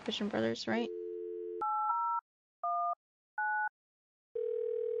the Pigeon Brothers, right?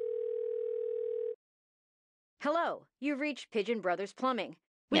 Hello, you've reached Pigeon Brothers Plumbing.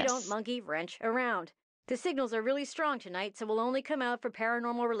 We don't monkey wrench around. The signals are really strong tonight, so we'll only come out for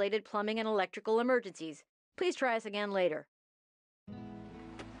paranormal-related plumbing and electrical emergencies. Please try us again later.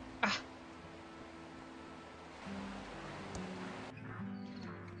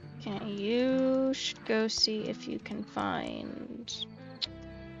 Okay, you should go see if you can find...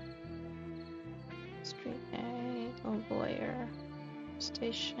 Street A, a lawyer,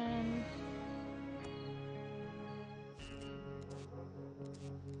 station...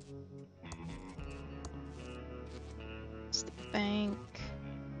 It's the bank.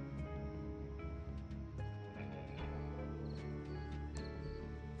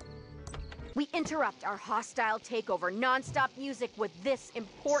 We interrupt our hostile takeover non-stop music with this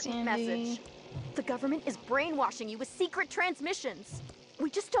important message. The government is brainwashing you with secret transmissions. We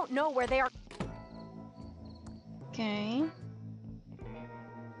just don't know where they are. Okay.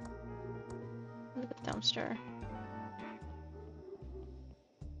 Look at the dumpster.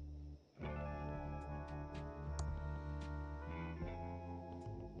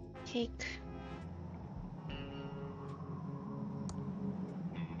 Cake.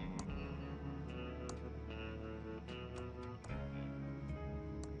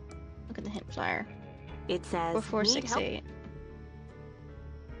 Look at the hint flyer. It says 4468.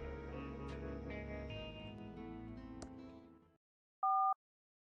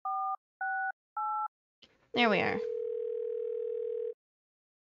 There we are.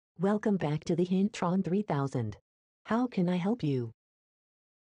 Welcome back to the Hintron 3000. How can I help you?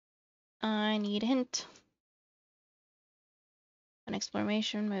 I need a hint. An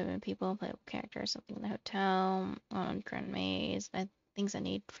exploration, moving people, playable characters, something in the hotel, underground maze, things I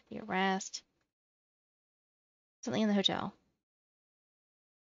need for the arrest. Something in the hotel.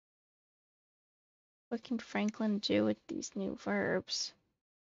 What can Franklin do with these new verbs?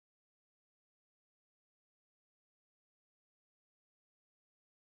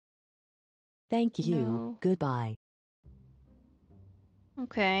 Thank you. No. Goodbye.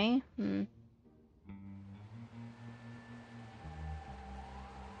 Okay.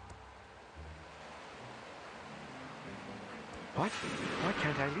 What? Why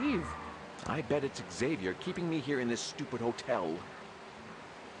can't I leave? I bet it's Xavier keeping me here in this stupid hotel.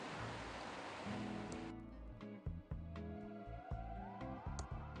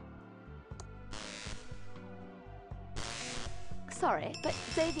 Sorry, but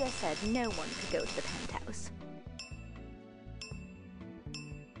Xavier said no one could go to the penthouse.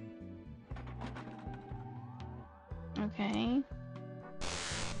 Okay.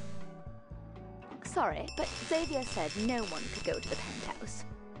 Sorry, but Xavier said no one could go to the penthouse.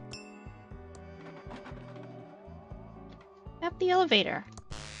 At the elevator.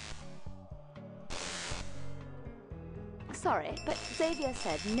 Sorry, but Xavier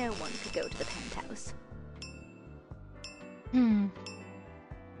said no one could go to the penthouse.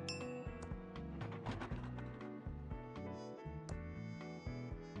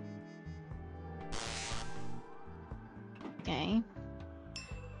 Okay.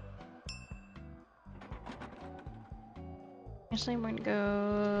 Actually, we're gonna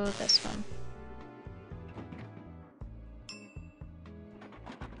go this one.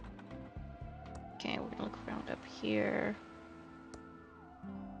 Okay, we're gonna look around up here.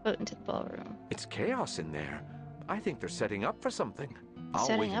 Go into the ballroom. It's chaos in there. I think they're setting up for something. I'll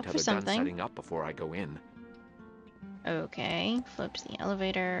Setting wait up until for they're something? done setting up before I go in. Okay, flip to the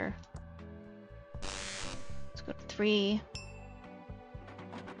elevator. Let's go to 3.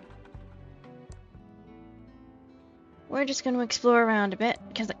 We're just going to explore around a bit,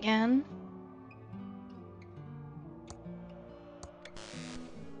 because I can.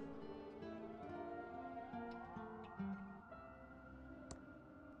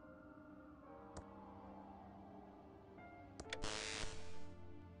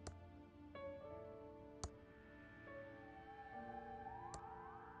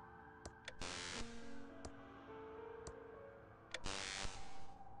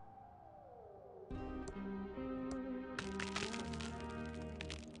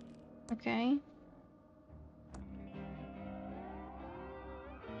 Okay.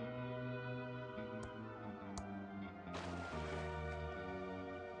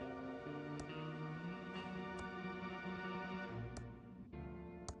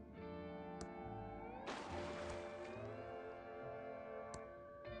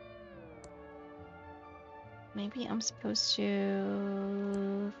 Maybe I'm supposed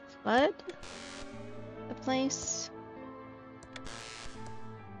to flood the place.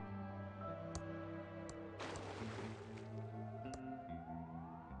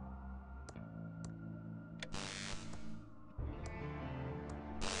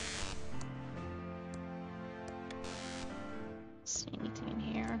 See anything in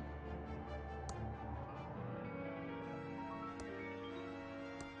here?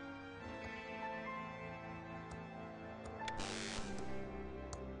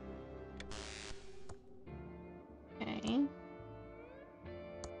 Okay.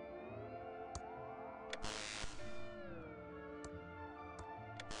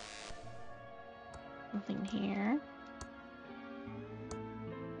 Nothing here.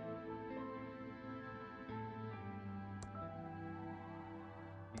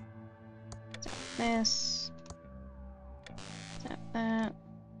 Tap this. Tap that.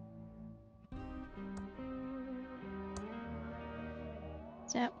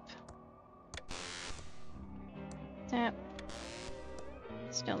 Tap. Tap.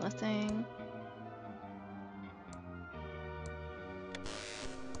 Still nothing.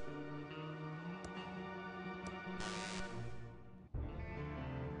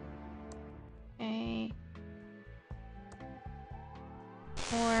 Okay.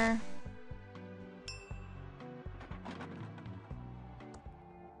 4.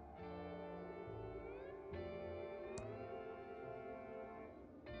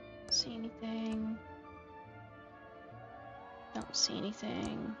 See anything? Don't see anything. Don't see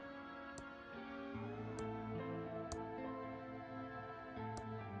anything.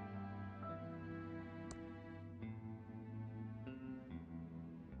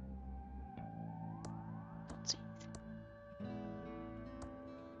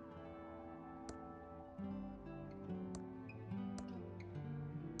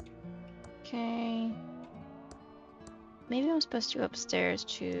 Okay. Maybe I'm supposed to go upstairs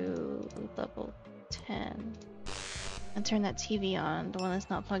to level 10 and turn that TV on, the one that's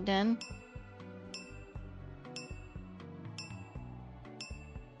not plugged in.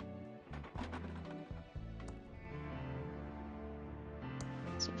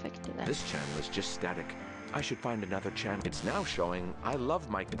 Let's see if I can do that. This channel is just static. I should find another channel. It's now showing I love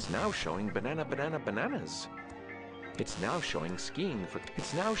my. It's now showing bananas. It's now showing skiing for.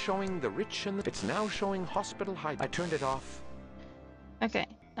 It's now showing the rich and the. It's now showing hospital high. I turned it off. Okay.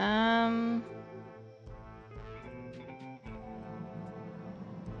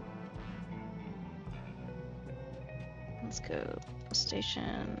 Let's go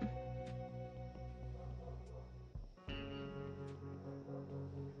station.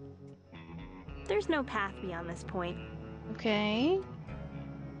 There's no path beyond this point. Okay.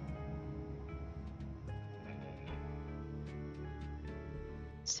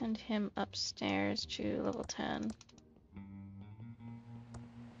 Send him upstairs to level 10.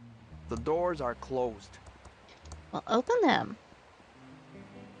 The doors are closed. Well, open them.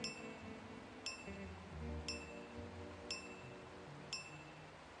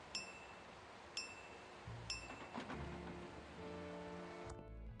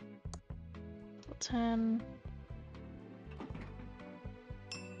 Level 10.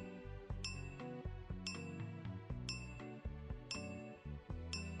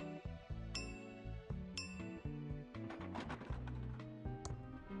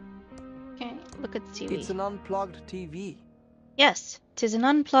 Okay, look at the TV. It's an unplugged TV. Yes, 'tis an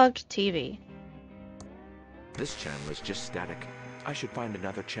unplugged TV. This channel is just static. I should find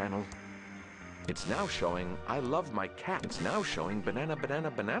another channel. It's now showing I love my cat. It's now showing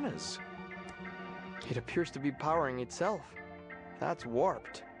bananas. It appears to be powering itself. That's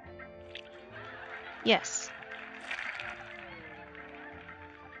warped. Yes.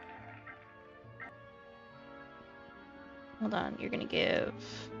 Hold on, you're gonna give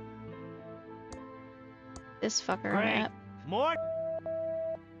this fucker a map. More.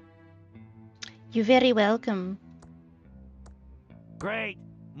 You're very welcome. Great.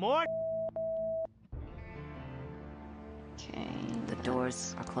 More. Okay. The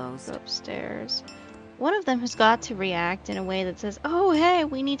doors are closed. Go upstairs. One of them has got to react in a way that says, "Oh, hey,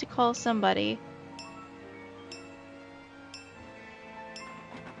 we need to call somebody."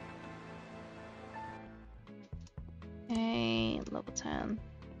 Okay, level 10.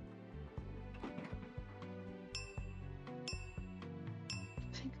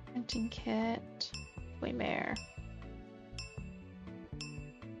 Printing kit. Toy bear.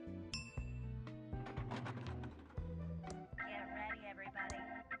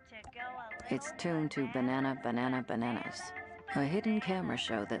 It's tuned to Banana, Banana, Bananas. A hidden camera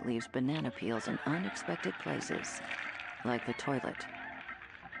show that leaves banana peels in unexpected places. Like the toilet.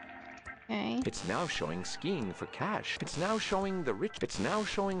 Okay. It's now showing skiing for cash. It's now showing the rich. It's now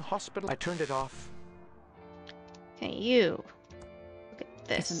showing hospital. I turned it off. Okay, you. Look at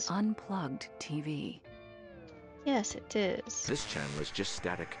this. It's an unplugged TV. Yes, it is. This channel is just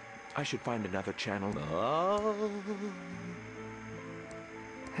static. I should find another channel.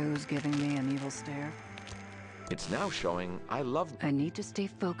 Who's giving me an evil stare? It's now showing I love. I need to stay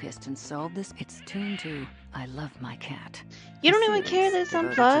focused and solve this. It's tuned to I Love My Cat. You don't even care that it's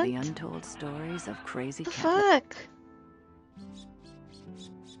unplugged? To the untold stories of crazy cat. Fuck.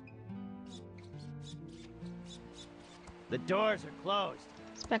 The doors are closed.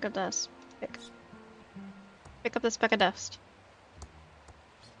 Speck of dust. Pick up the speck of dust.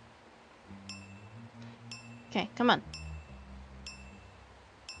 Okay, come on.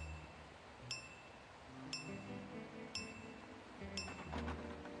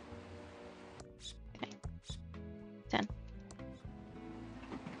 Okay. 10.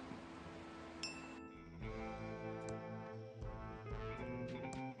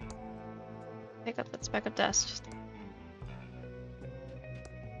 Pick up that speck of dust.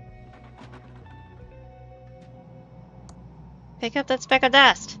 Pick up that speck of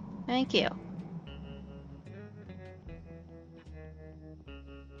dust. Thank you.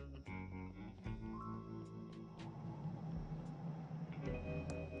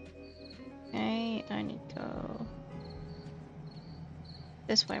 Okay, I need to go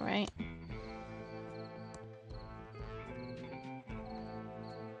this way, right?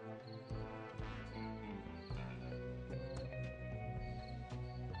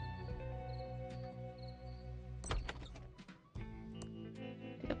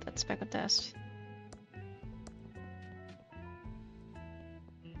 Pick up that speck of dust.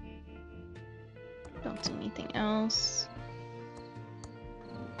 Don't see anything else.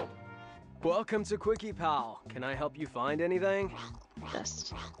 Welcome to Quickie Pal. Can I help you find anything?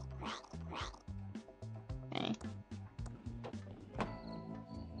 Dust. Okay.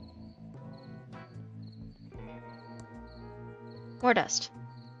 More dust.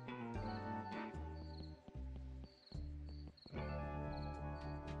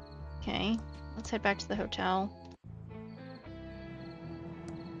 Okay, let's head back to the hotel.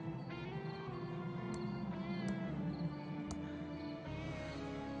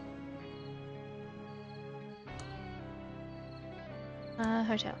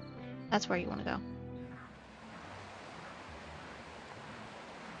 Hotel. That's where you want to go.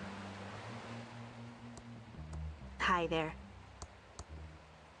 Hi there.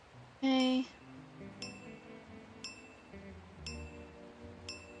 Hey.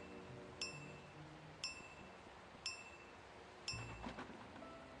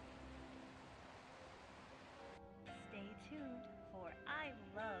 Stay tuned, for I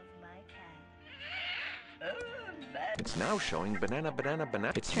love my cat. It's now showing banana, banana,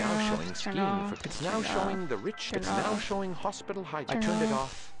 banana. It's now showing skiing for. It's now showing the rich. It's now showing hospital high. I turned it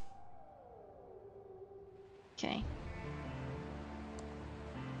off. Okay.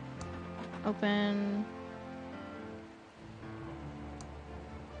 Open.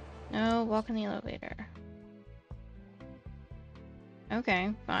 No, walk in the elevator.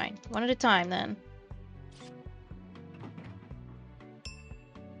 Okay, fine. One at a time then.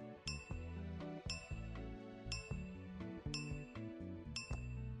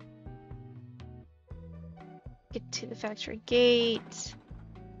 Get to the factory gate.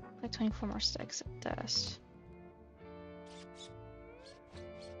 Like 24 more stacks of dust.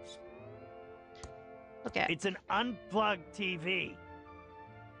 Okay. It's an unplugged TV.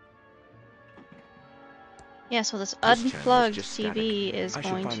 Yeah, so this unplugged TV is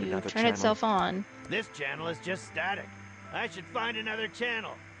going to turn itself on. This channel is just static. I should find another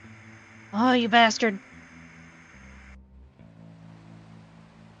channel. Oh, you bastard.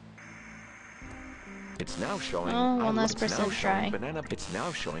 It's now showing. Oh, one last person try. Banana. It's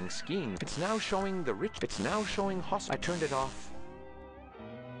now showing skiing. It's now showing the rich. It's now showing hospital. I turned it off.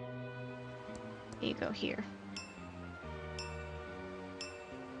 You go here.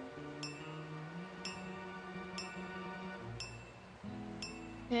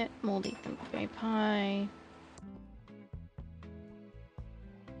 Get moldy Thimbleweed pie.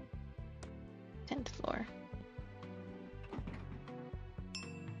 10th floor.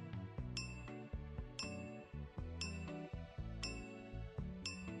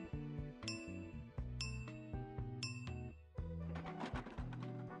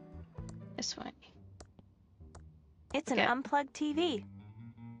 this way. It's Okay. an unplugged TV.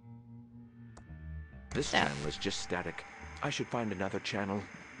 This channel is just static. I should find another channel.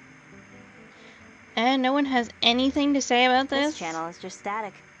 And no one has anything to say about this? This channel is just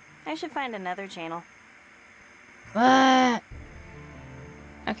static. I should find another channel. What?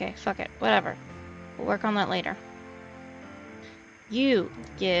 Okay, fuck it. Whatever. We'll work on that later. You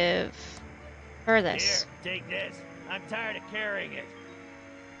give her this. Here, take this. I'm tired of carrying it.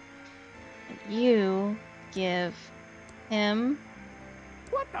 And you give him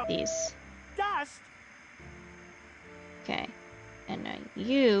these. Dust? Okay. And now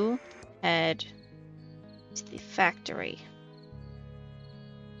you head to the factory.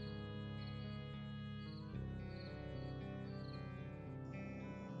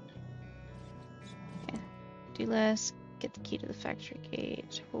 Okay. Do less. Get the key to the factory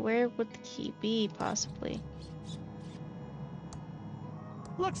gate. Where would the key be, possibly?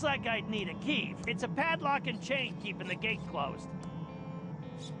 Looks like I'd need a key. It's a padlock and chain keeping the gate closed.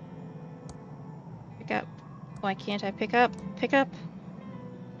 Pick up. Why can't I pick up? Pick up.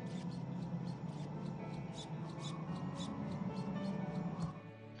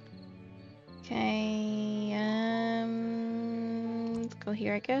 Okay, let's go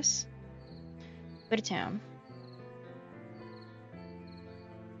here, I guess. Go to town.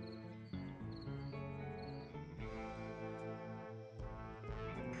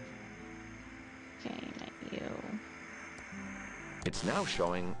 Okay, not you. It's now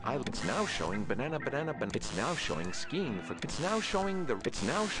showing. It's now showing banana. It's now showing skiing for. It's now showing the. It's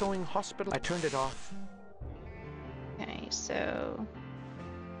now showing hospital. I turned it off. Okay, so.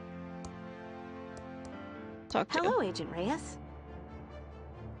 Talk to. Hello, Agent Reyes.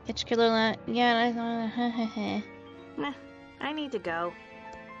 Hitch killer. Yeah, Nah, I need to go.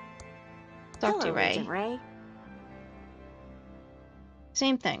 Talk to Hello, Ray. Agent Ray.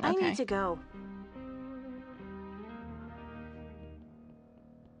 Same thing. Okay. I need to go.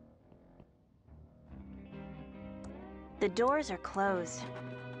 The doors are closed.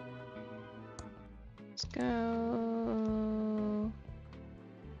 Let's go.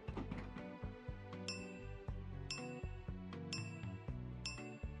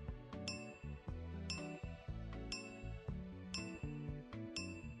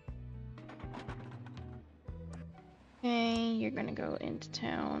 Okay, you're gonna go into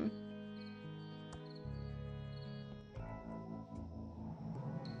town.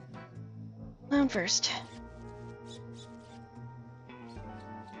 Clown first.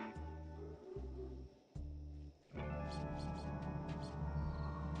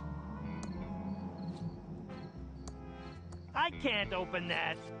 I can't open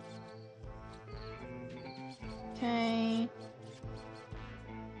that. Okay.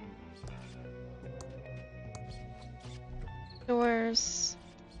 Doors.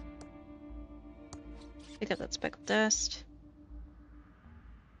 Pick up that speck of dust.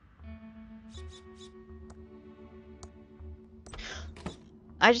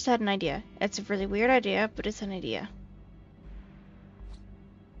 I just had an idea. It's a really weird idea, but it's an idea.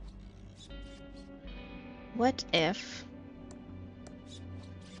 What if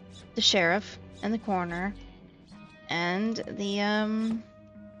the sheriff and the coroner and the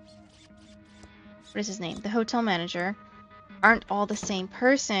what is his name? The hotel manager aren't all the same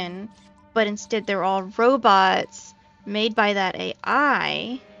person, but instead they're all robots made by that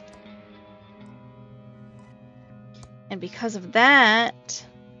AI. And because of that,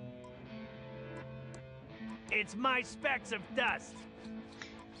 It's my specks of dust.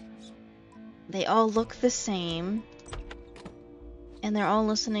 they all look the same. And they're all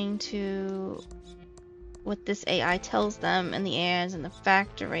listening to what this AI tells them, and the AI is in the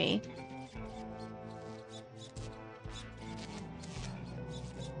factory.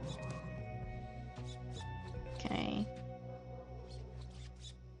 Okay.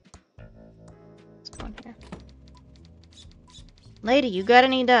 Let's go in here. Lady, you got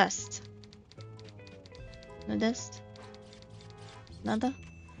any dust? No dust? Nada?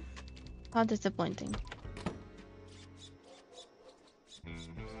 How disappointing.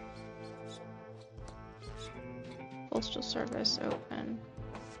 Postal service open.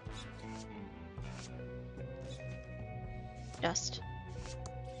 Dust.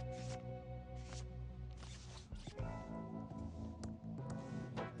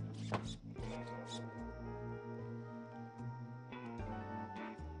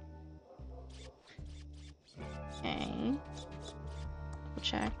 Okay. We'll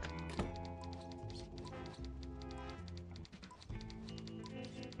check.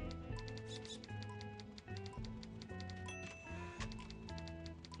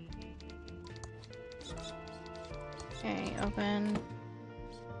 Okay, open.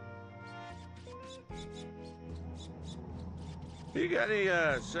 You got any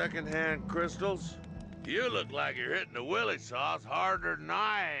second-hand crystals? You look like you're hitting the willy sauce harder than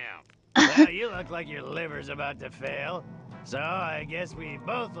I am. Well, you look like your liver's about to fail. So I guess we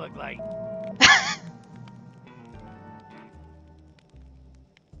both look like...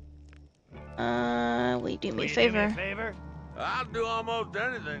 Will you do me a Do me favor? a favor? I'll do almost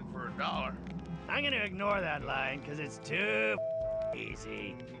anything for $1. I'm gonna ignore that line, because it's too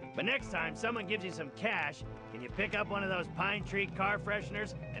easy. But next time someone gives you some cash, can you pick up one of those pine tree car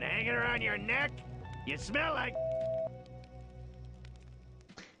fresheners and hang it around your neck? You smell like...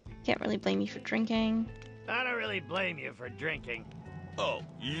 Can't really blame you for drinking. I don't really blame you for drinking. Oh,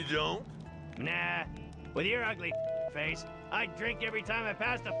 you don't? Nah. With your ugly face, I'd drink every time I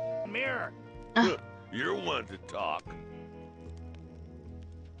passed a mirror. You're one to talk.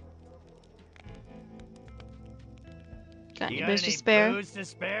 Got You any got booze any to spare? booze to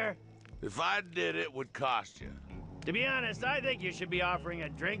spare? If I did, it would cost you. To be honest, I think you should be offering a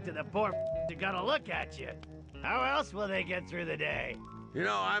drink to the poor who gotta look at you. How else will they get through the day? You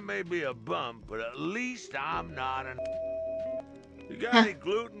know, I may be a bum, but at least I'm not an... You got any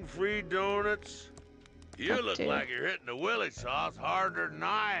gluten-free donuts? You Fuck, look dude. like you're hitting the willy sauce harder than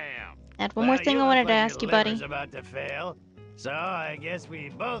I am. And one more thing I wanted to ask you, buddy. Liver's about to fail, so I guess we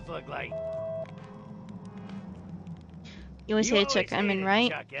both look like... You always hated Chuck Edmund, right?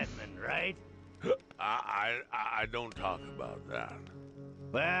 Chuck Edmund, right? I don't talk about that.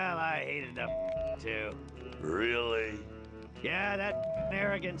 Well, I hated him too. Really? Yeah, that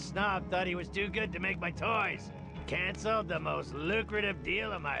arrogant snob thought he was too good to make my toys. Canceled the most lucrative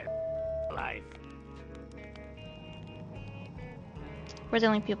deal of my life. We're the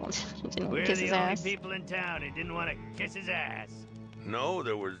only people who didn't want We're to kiss the his only ass. people in town who didn't want to kiss his ass. No,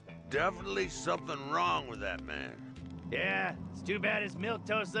 there was definitely something wrong with that man. Yeah, it's too bad his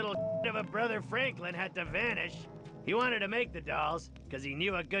milquetoast little of a brother Franklin had to vanish. He wanted to make the dolls, because he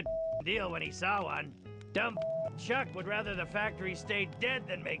knew a good deal when he saw one. Dumb Chuck would rather the factory stay dead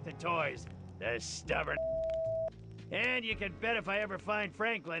than make the toys. The stubborn... And you can bet if I ever find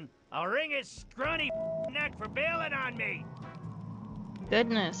Franklin, I'll wring his scrawny neck for bailing on me.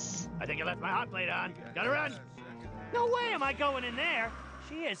 Goodness. I think I left my hot plate on. Gotta run. No way am I going in there.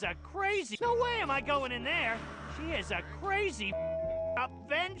 She is a crazy... No way am I going in there. She is a crazy, a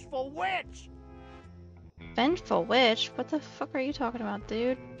vengeful witch. Vengeful witch? What the fuck are you talking about,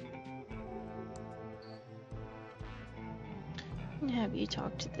 dude? I'm gonna have you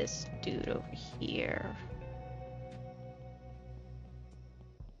talk to this dude over here.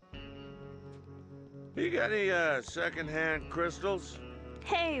 You got any second-hand crystals?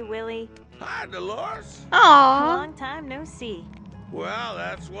 Hey, Willie. Hi, Dolores. Aww. Long time no see. Well,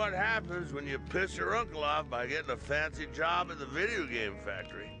 that's what happens when you piss your uncle off by getting a fancy job at the video game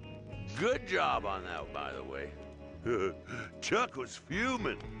factory. Good job on that, by the way. Chuck was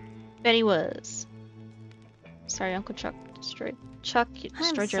fuming. Bet he was. Sorry, Uncle Chuck destroyed. Chuck, you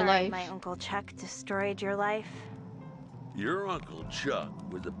destroyed your life. My Uncle Chuck destroyed your life. Your Uncle Chuck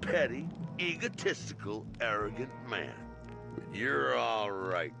was a petty, egotistical, arrogant man. But you're all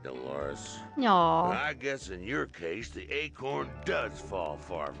right, Dolores. Aww. I guess in your case, the acorn does fall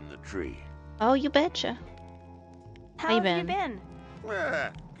far from the tree. Oh, you betcha. How have you been?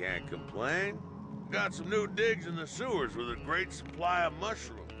 Can't complain. Got some new digs in the sewers with a great supply of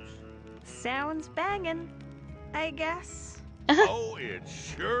mushrooms. Sounds bangin', I guess. Oh, it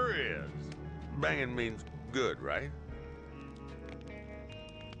sure is. Banging means good, right?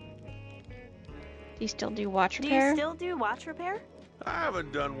 Do you still do watch Do repair? you still do watch repair? I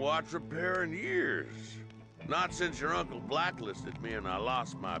haven't done watch repair in years. Not since your uncle blacklisted me and I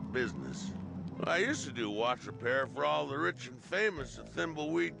lost my business. I used to do watch repair for all the rich and famous of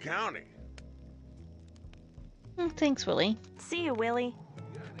Thimbleweed County. Thanks, Willie. See you, Willie.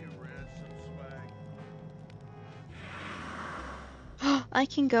 I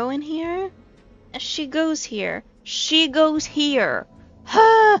can go in here? She goes here. She goes here.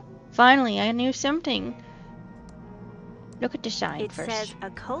 Ha! Finally, I knew something. Look at the sign It first. says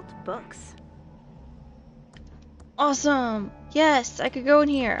occult books. Awesome! Yes, I could go in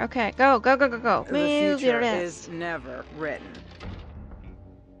here. Okay, go, go, go, go, go. The Move future your ass. is never written.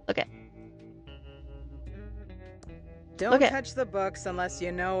 Okay. Don't Look at- touch the books unless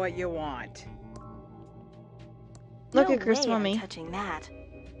you know what you want. Look No at Chris way I'm Mummy. touching that.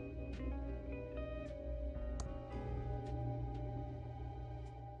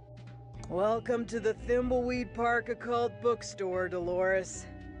 Welcome to the Thimbleweed Park Occult Bookstore, Dolores.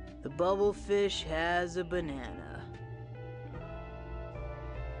 The bubblefish has a banana.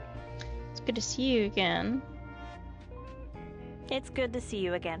 It's good to see you again. It's good to see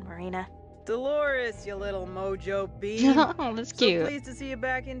you again, Marina. Dolores, you little mojo bean. Oh, that's cute. So pleased to see you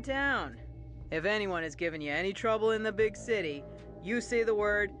back in town. If anyone has given you any trouble in the big city, you say the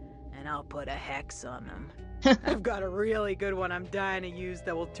word, and I'll put a hex on them. I've got a really good one I'm dying to use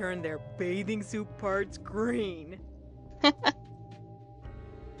that will turn their bathing suit parts green.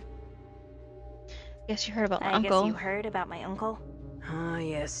 Guess you heard about my I uncle. guess you heard about my uncle. Ah,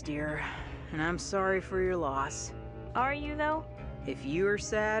 yes, dear. And I'm sorry for your loss. Are you, though? If you are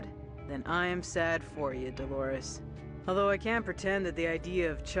sad, then I am sad for you, Dolores. Although I can't pretend that the idea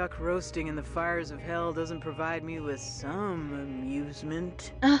of Chuck roasting in the fires of hell doesn't provide me with some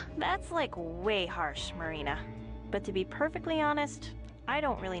amusement. That's like way harsh, Marina. But to be perfectly honest, I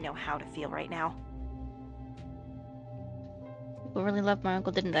don't really know how to feel right now. People really loved my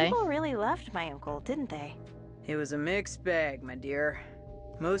uncle, didn't they? People really loved my uncle, didn't they? It was a mixed bag, my dear.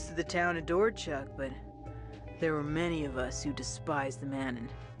 Most of the town adored Chuck, but there were many of us who despised the man and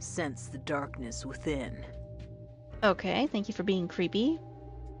sensed the darkness within. Okay, thank you for being creepy.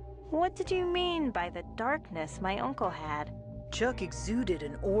 What did you mean by the darkness my uncle had? Chuck exuded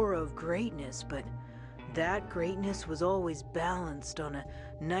an aura of greatness, but that greatness was always balanced on a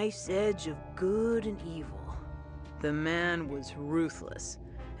nice edge of good and evil. The man was ruthless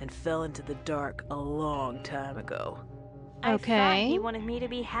and fell into the dark a long time ago. I thought he wanted me to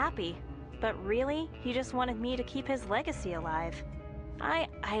be happy, but really, he just wanted me to keep his legacy alive. I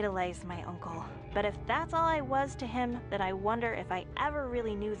idolized my uncle, but if that's all I was to him, then I wonder if I ever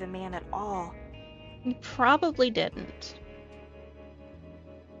really knew the man at all. You probably didn't.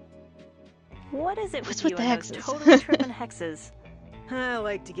 What is it What's with with you the and those hexes? totally tripping hexes? I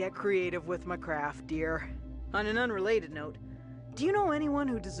like to get creative with my craft, dear. On an unrelated note, do you know anyone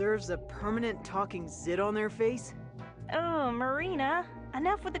who deserves a permanent talking zit on their face? Oh, Marina,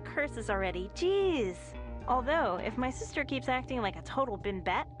 enough with the curses already, jeez. Although, if my sister keeps acting like a total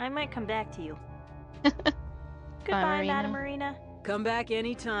bimbette, I might come back to you. Goodbye, Marina. Madam Marina. Come back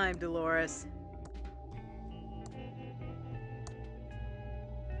anytime, Dolores.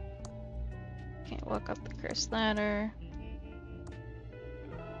 Can't walk up the cursed ladder.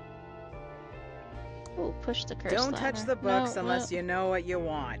 Ooh, push the cursed ladder. Don't touch the books No, unless no. you know what you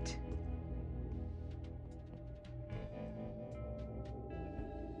want.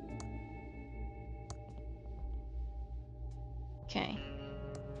 Okay.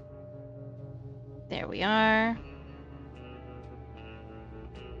 There we are.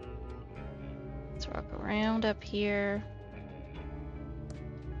 Let's walk around up here.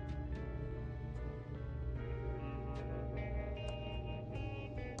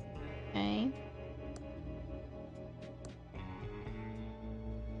 Okay.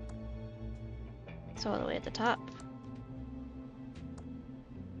 It's all the way at the top.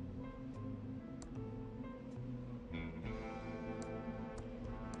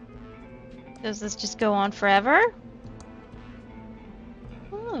 Does this just go on forever?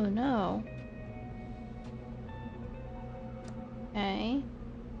 Oh no. Okay.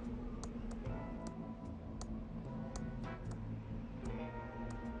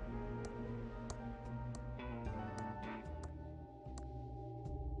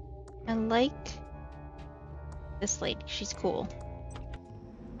 I like this lady. She's cool.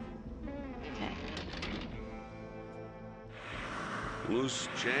 Okay. Loose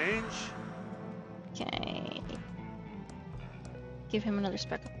change? Okay. Give him another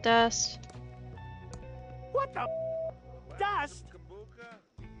speck of dust. What the dust?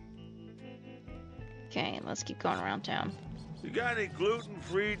 Okay, let's keep going around town. You got any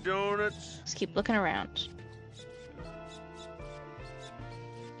gluten-free donuts? Let's keep looking around.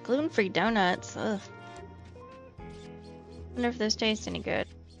 Gluten-free donuts. Ugh. Wonder if those taste any good.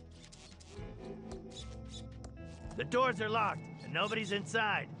 The doors are locked and nobody's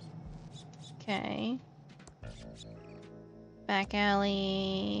inside. Okay. Back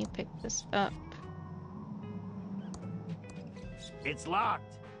alley. Pick this up. It's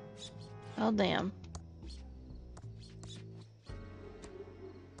locked. Oh damn.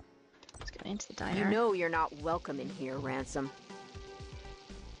 Let's go into the diner. You know you're not welcome in here, Ransom.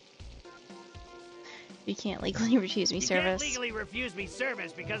 You can't legally refuse me You service. can't legally refuse me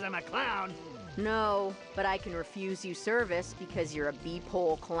service because I'm a clown. No, but I can refuse you service because you're a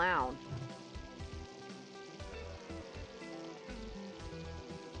beep-hole clown.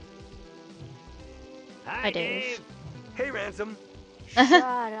 Hi, Dave. Hey, Ransom. Shut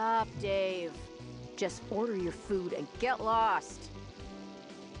up, Dave. Just order your food and get lost.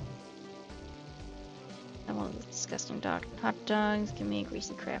 I want those disgusting hot dogs. Give me a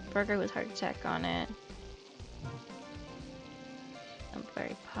greasy crap burger with heart attack on it. Some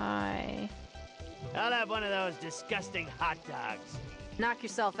berry pie. I'll have one of those disgusting hot dogs. Knock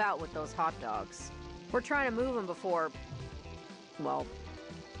yourself out with those hot dogs. We're trying to move them before... well...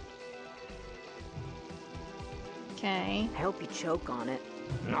 Okay. I hope you choke on it.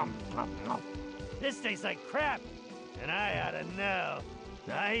 Nom, nom, nom. This tastes like crap, and I oughta know.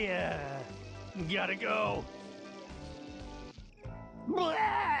 I, gotta go.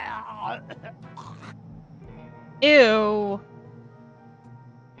 Ew.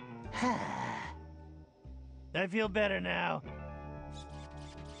 I feel better now.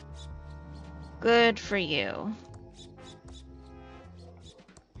 Good for you.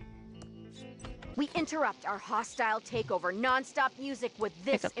 We interrupt our hostile takeover non-stop music with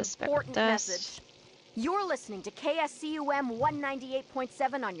this important message. You're listening to KSCUM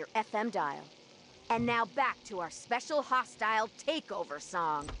 198.7 on your FM dial. And now back to our special hostile takeover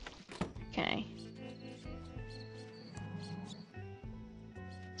song. Okay.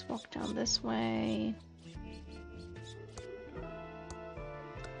 Let's walk down this way.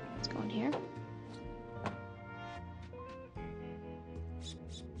 Let's go in here.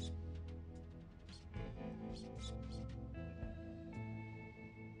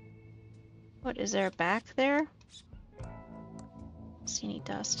 What, is there a back there? See any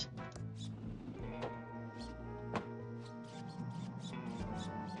dust?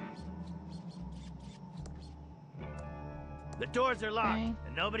 The doors are locked,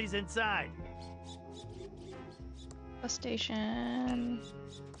 and nobody's inside. Bus station.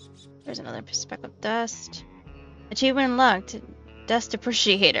 There's another speck of dust. Achievement unlocked. Dust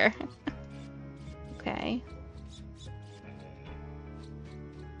appreciator. Okay.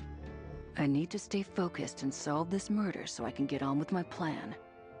 I need to stay focused and solve this murder so I can get on with my plan.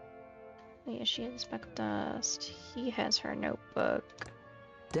 Oh, yeah, she has a speck of dust. He has her notebook.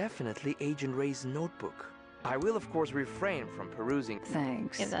 Definitely Agent Ray's notebook. I will, of course, refrain from perusing.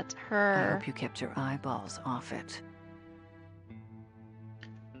 Thanks. Yeah, that's her. I hope you kept your eyeballs off it.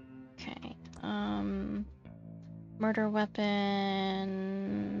 Okay. Murder weapon.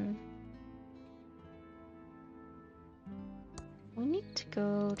 We need to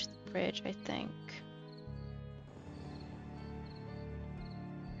go to the bridge, I think.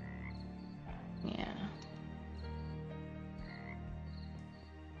 Yeah.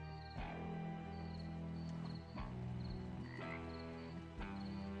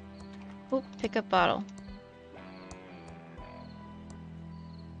 Oh, pick up bottle.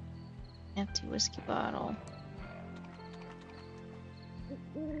 Empty whiskey bottle.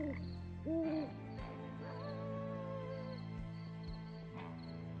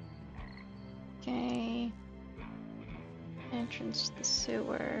 Okay. Entrance to the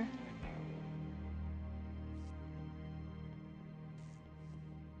sewer.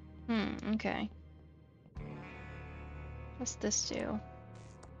 Okay. What's this do?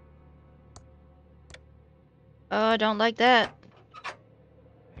 Oh, I don't like that.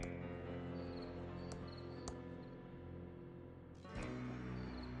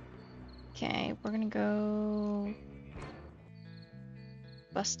 Okay, we're gonna go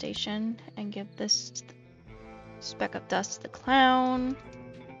bus station and give this speck of dust to the clown.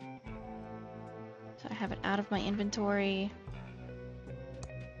 So I have it out of my inventory.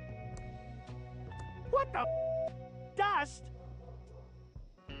 What the dust?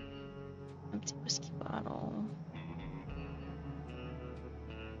 Empty whiskey bottle.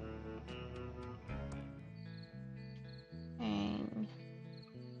 Dang.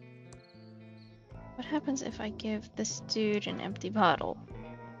 What happens if I give this dude an empty bottle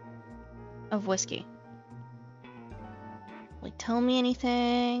of whiskey? Will he tell me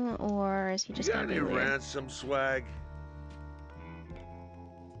anything, or is he just gonna be weird? You got any ransom swag?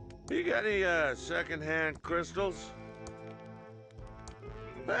 You got any second-hand crystals?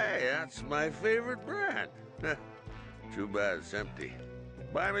 Hey, that's my favorite brand. Too bad it's empty.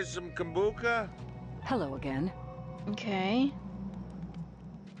 Buy me some kombucha? Hello again. Okay.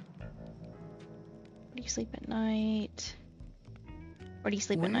 Where do you sleep at night? Where do you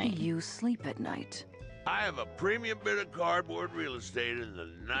sleep at night? Where do you sleep at night? I have a premium bit of cardboard real estate in the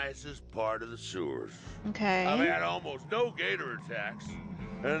nicest part of the sewers. Okay. I've had almost no gator attacks.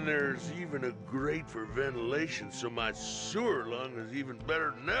 And there's even a grate for ventilation, so my sewer lung is even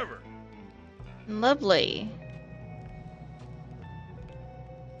better than ever. Lovely.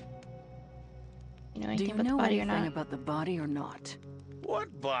 You know anything Do you about know the body or anything not? about the body or not?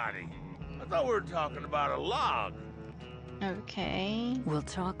 What body? I thought we were talking about a log. Okay. We'll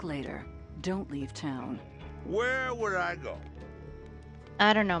talk later. Don't leave town. Where would I go?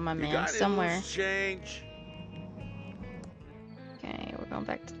 I don't know, my You man. got any Somewhere. loose change? Okay, we're going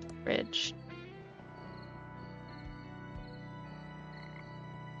back to the bridge.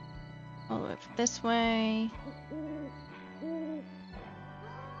 All the way this way.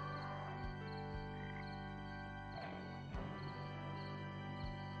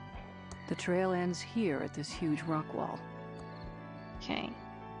 The trail ends here at this huge rock wall. Okay.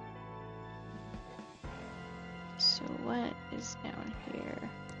 So what is down here?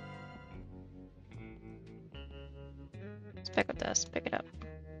 Let's pick up this. Pick it up.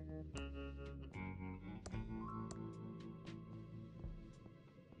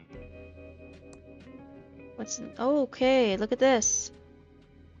 What's in... Oh, okay, look at this.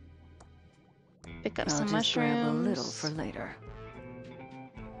 Pick up some mushrooms. Grab a little for later.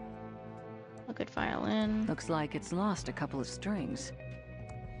 A good violin. Looks like it's lost a couple of strings.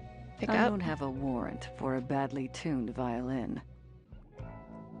 Pick I up. don't have a warrant for a badly tuned violin.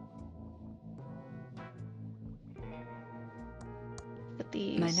 At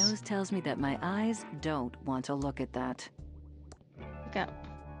these. My nose tells me that my eyes don't want to look at that. Pick up.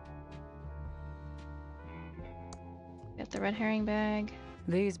 Got the red herring bag.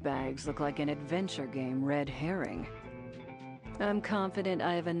 These bags look like an adventure game red herring. I'm confident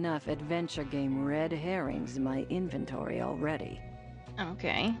I have enough adventure game red herrings in my inventory already.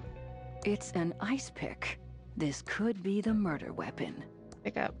 Okay. It's an ice pick. This could be the murder weapon.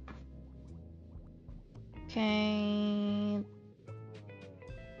 Pick up. Okay.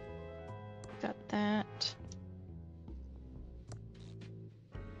 Got that.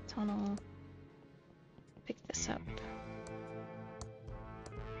 Tunnel. Pick this up.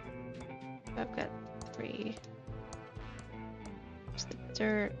 I've got 3. There's the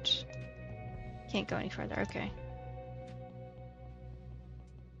dirt. Can't go any further. Okay.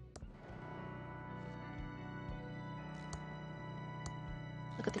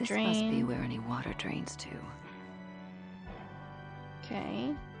 Look at the drain. This must be where any water drains to.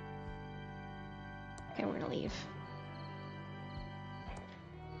 Okay. Okay, we're gonna leave.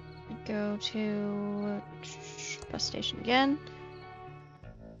 Go to bus station again.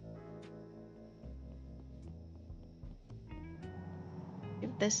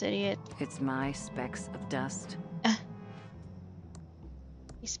 Give this idiot. It's my specks of dust.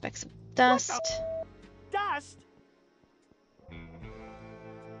 These specks of dust. Dust?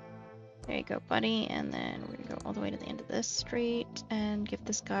 There you go, buddy. And then we're gonna go all the way to the end of this street and give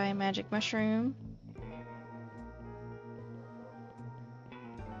this guy a magic mushroom.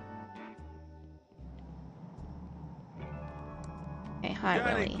 Okay, hi,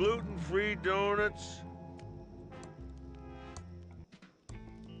 Got Willie. any gluten-free donuts?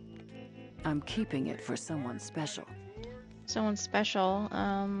 I'm keeping it for someone special. Someone special. You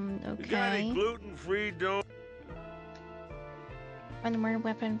got any Okay. gluten-free donuts? Find the murder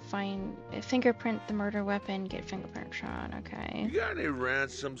weapon, find fingerprint the murder weapon, get fingerprint shot. Okay. You got any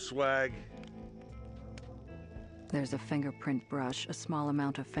ransom swag? There's a fingerprint brush, a small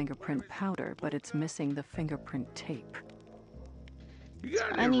amount of fingerprint powder, but it's missing the fingerprint tape. You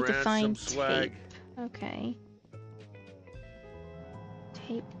got I any need to ransom find swag? tape. Okay.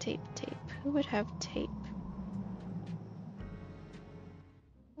 Tape, tape, tape. Who would have tape?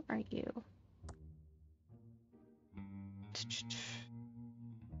 Where are you?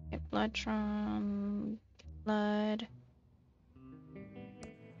 Get blood from blood.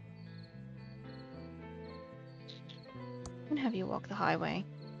 I'm gonna have you walk the highway.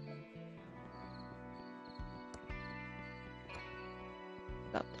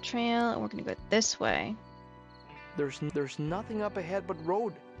 Go up the trail, and we're gonna go this way. There's nothing up ahead but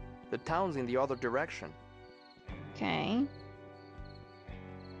road. The town's in the other direction. Okay.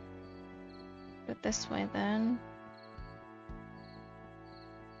 Go this way then.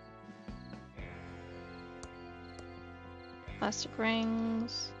 Plastic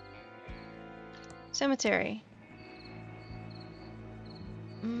rings. Cemetery.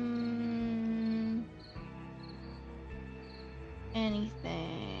 Anything.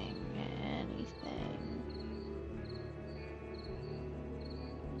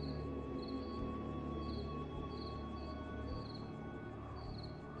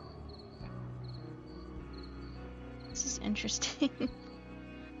 This is interesting.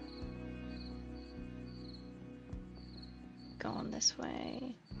 Going this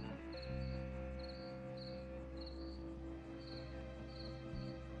way.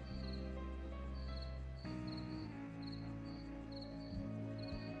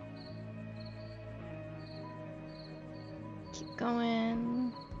 Keep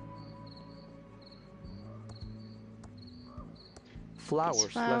going.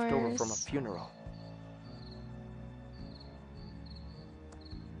 Flowers left over from a funeral.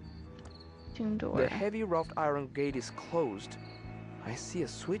 Tomb door. The heavy wrought iron gate is closed. I see a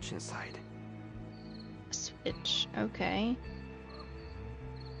switch inside. A switch, okay.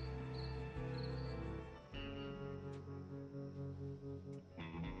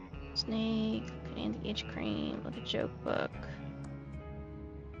 Snake, candy age cream with a joke book.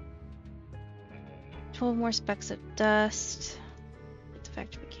 full of more specks of dust. Get the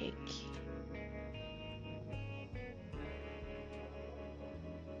factory cake.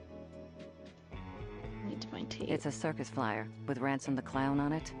 Need to find tape. It's a circus flyer with Ransom the Clown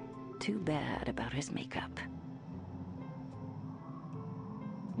on it. Too bad about his makeup.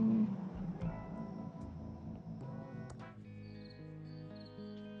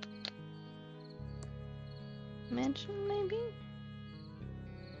 Mansion, maybe?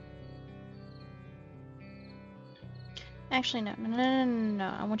 Actually, no.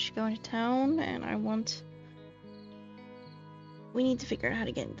 I want you to go into town, and I want... We need to figure out how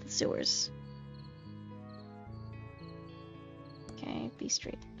to get into the sewers. Okay, B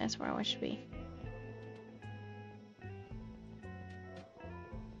Street. That's where I want you to be.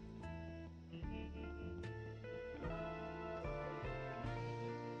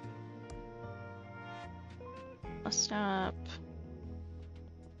 Bus stop.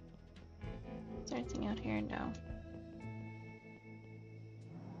 Is there anything out here? No.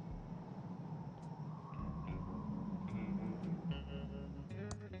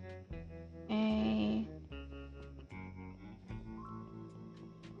 Okay.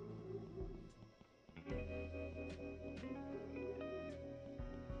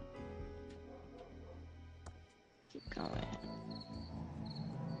 Keep going.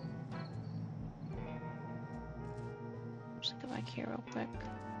 Just go back here real quick.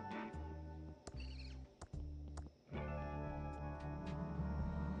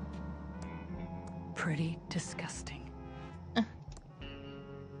 Pretty disgusting.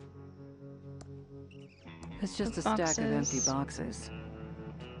 It's just a stack of empty boxes.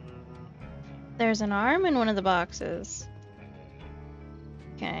 There's an arm in one of the boxes.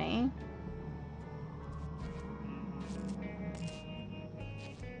 Okay.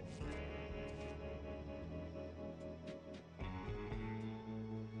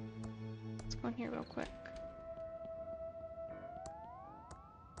 Let's go in here real quick.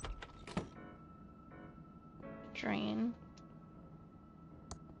 Drain.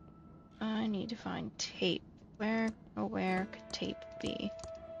 I need to find tape. Where could tape be?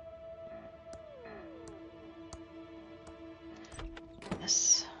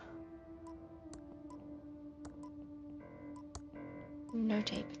 Yes. No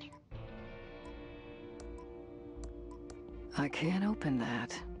tape in here. I can't open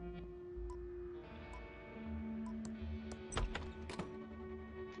that.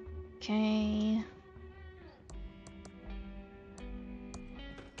 Okay.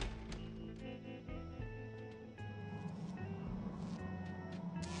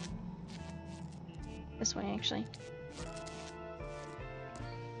 This way, actually.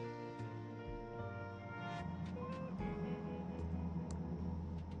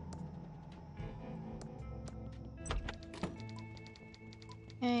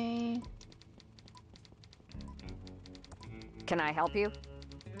 Okay. Can I help you?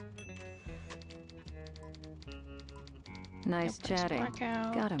 Nice Yep, let's chatting. work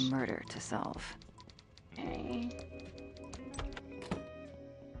out. Got a murder to solve. Okay.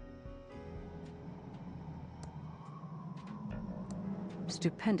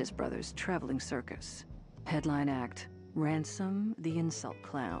 Stupendous Brothers Traveling Circus. Headline act, Ransom the Insult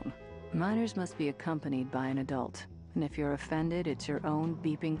Clown. Minors must be accompanied by an adult. And if you're offended, it's your own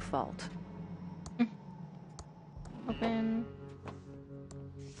beeping fault. Open.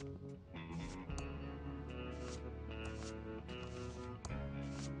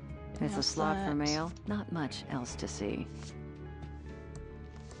 It's a slot for mail. Not much else to see.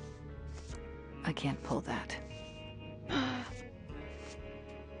 I can't pull that.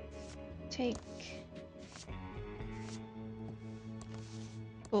 Take.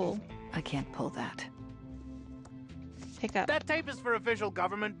 Cool. I can't pull that. Pick up. That tape is for official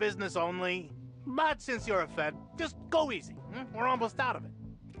government business only. But since you're a Fed, just go easy. We're almost out of it.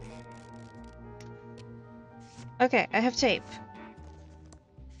 Okay, I have tape.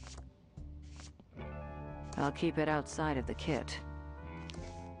 I'll keep it outside of the kit.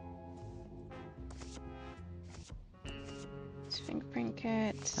 It's fingerprint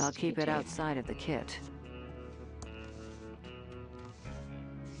kit. I'll keep it outside of the kit.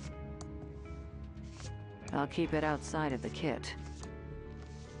 I'll keep it outside of the kit.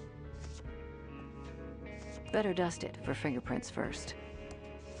 Better dust it for fingerprints first.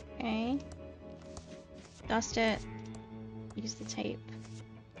 Okay. Dust it. Use the tape.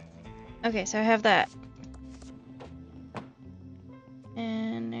 Okay, so I have that.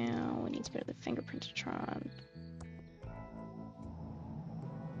 And now we need to go to the fingerprintatron.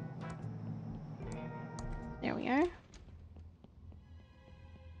 There we are.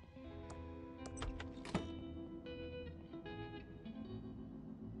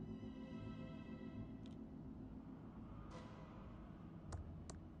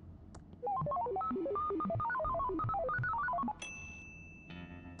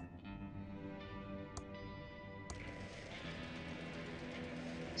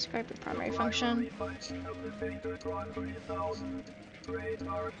 Describe your primary function.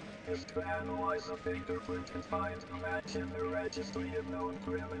 Trademark is to analyze a fingerprint and find a match in the registry of known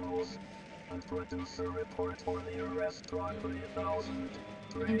criminals and produce a report for the arrest on 3000.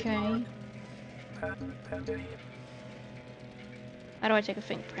 Okay. Patent pending. How do I take a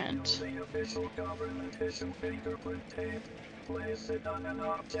fingerprint? The official government issue fingerprint tape. Place it on an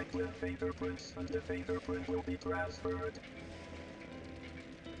object with fingerprints and the fingerprint will be transferred.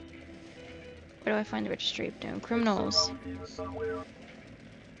 Where do I find the registry of known criminals?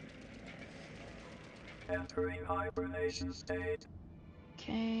 Entering hibernation state.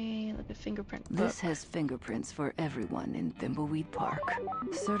 Okay, look at fingerprint book. This has fingerprints for everyone in Thimbleweed Park.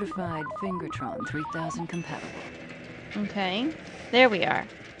 Certified Fingertron 3000 compatible. Okay, there we are.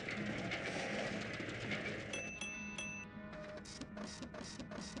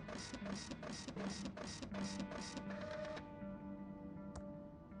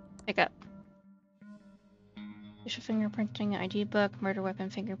 Pick up. Official fingerprinting ID book, murder weapon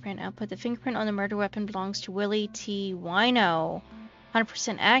fingerprint output. The fingerprint on the murder weapon belongs to Willie T. Wino.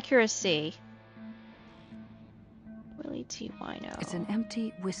 100% accuracy. Willie T. Wino. It's an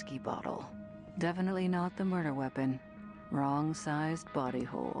empty whiskey bottle. Definitely not the murder weapon. Wrong-sized body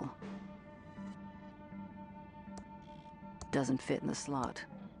hole. Doesn't fit in the slot.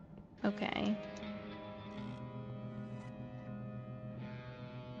 Okay.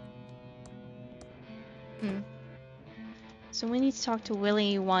 So we need to talk to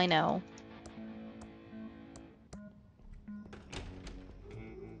Willie Wino.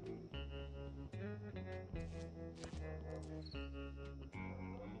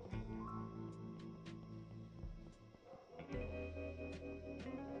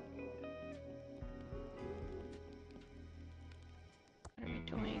 What are we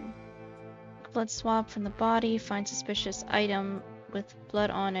doing? Blood swab from the body. Find suspicious item with blood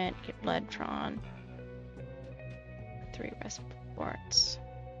on it. Get blood drawn. 3 arrest reports.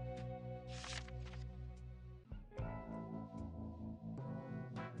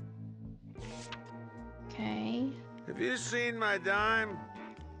 Okay. Have you seen my dime?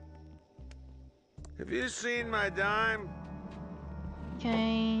 Have you seen my dime?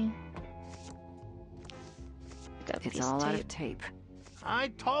 Okay. It's all out of tape. I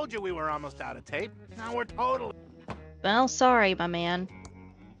told you we were almost out of tape. Now we're totally... Well, sorry, my man.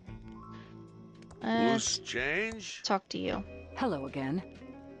 Loose change? Talk to you. Hello again.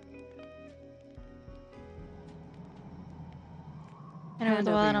 I know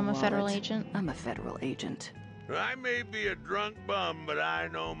the one, I'm a federal agent. I'm a federal agent. I may be a drunk bum, but I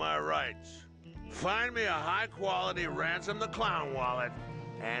know my rights. Find me a high-quality Ransom the Clown wallet,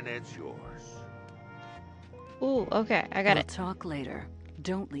 and it's yours. Ooh, okay, I got We'll it. Talk later.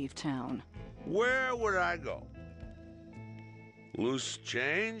 Don't leave town. Where would I go? Loose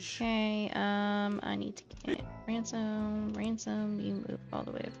change? Okay, I need to get ransom, you move all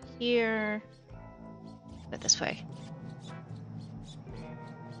the way over here. Go this way.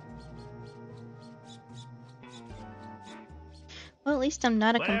 Well, at least I'm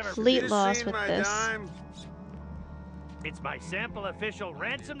not a complete loss with this. It's my sample official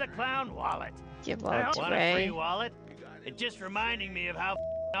Ransom the Clown wallet. Give wallet Want a away. free wallet? It's just reminding me of how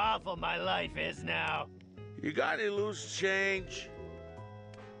awful my life is now. You got any loose change?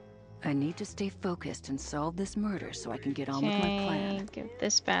 I need to stay focused and solve this murder so I can get on with my plan. Give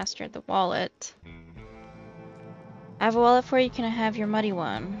this bastard the wallet. I have a wallet for you. Can I have your muddy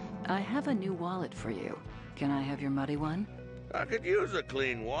one? I have a new wallet for you. Can I have your muddy one? I could use a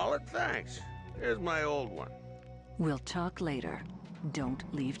clean wallet, thanks. Here's my old one. We'll talk later. Don't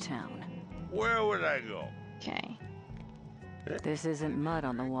leave town. Where would I go? Okay. This isn't mud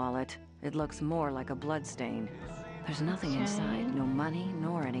on the wallet. It looks more like a blood stain. There's nothing inside. No money,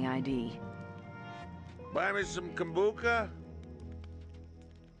 nor any ID. Buy me some kombucha?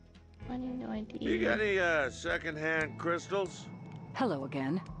 Money, no ID. You got any second-hand crystals? Hello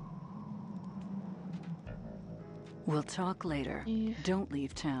again. We'll talk later. Don't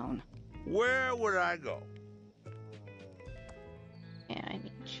leave town. Where would I go? Yeah, I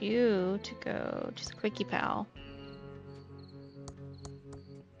need you to go to the Quickie Pal.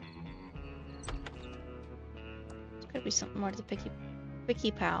 There's gotta be something more to the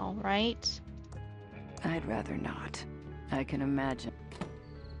Quickie Pal, right? I'd rather not. I can imagine.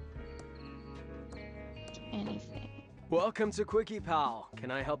 Anything. Welcome to Quickie Pal.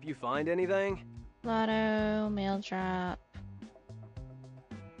 Can I help you find anything? Lotto, mail drop.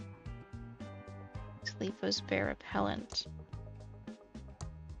 Sleepo's bear repellent.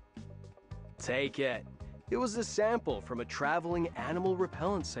 Take it. It was a sample from a traveling animal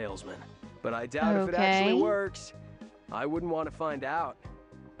repellent salesman. But I doubt if it actually works. I wouldn't want to find out.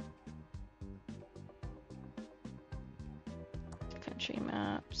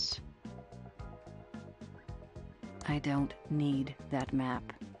 maps. I don't need that map.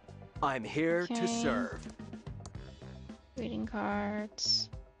 I'm here to serve. Reading cards.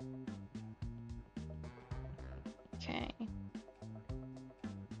 Okay.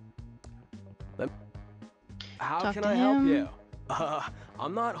 How can I help you?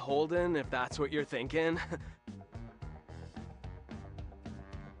 I'm not Holden, if that's what you're thinking.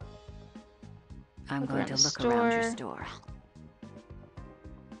 I'm going to look around your store.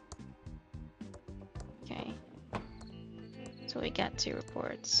 Okay. So we got 2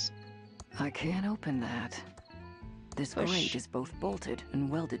 reports. I can't open that. This grate is both bolted and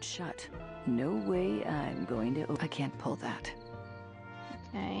welded shut. No way I'm going to I can't pull that.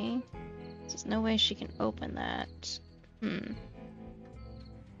 Okay. There's no way she can open that. Hmm.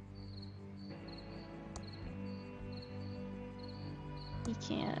 He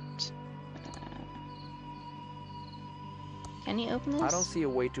can't. Can you open this? I don't see a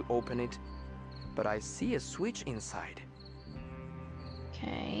way to open it, but I see a switch inside.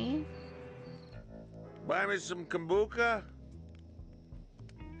 Okay. Buy me some kombucha?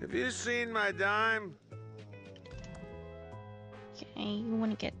 Have you seen my dime? Okay, you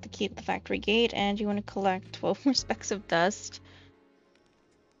want to get the key to the factory gate, and you want to collect 12 more specks of dust.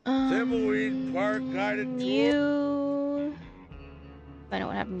 Thimbleweed Park guided tour. You find out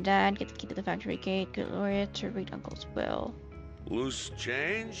what happened to Dad. Get the key to the factory gate. Get Gloria to read Uncle's will. Loose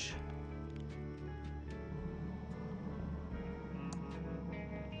change?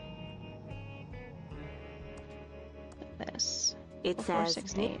 This. It says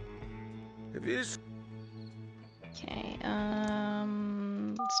 468. Have you? Okay.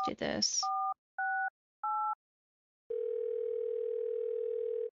 Let's do this.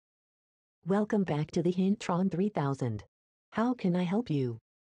 Welcome back to the Hintron 3000. How can I help you?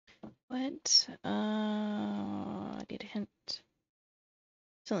 What? I need a hint.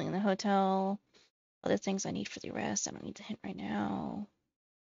 Something in the hotel. Other things I need for the arrest. I don't need the hint right now.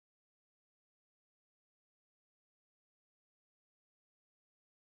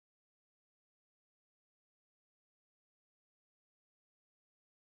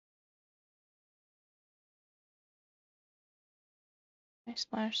 I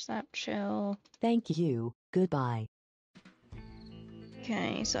splash, slap, chill. Thank you. Goodbye.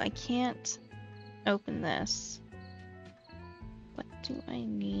 Okay, so I can't open this. What do I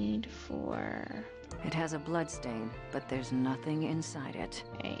need for... It has a blood stain, but there's nothing inside it.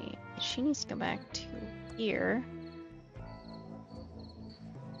 Okay, she needs to go back to here.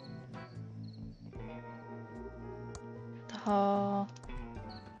 The hall.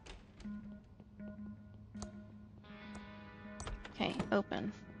 Okay,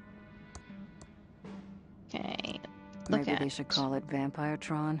 open. Okay, look Maybe at. they should call it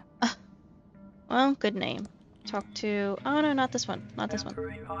Vampiretron. Well, good name. Talk to... Oh, no, not this one. Not this one.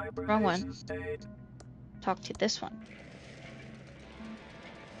 Wrong one. Talk to this one.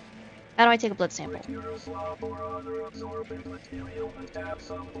 How do I take a blood sample?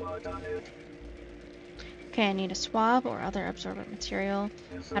 Okay, I need a swab or other absorbent material.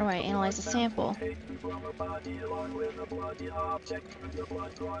 How do I analyze the sample?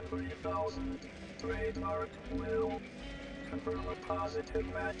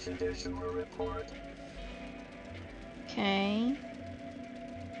 Okay.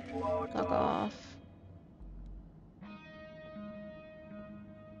 Log off.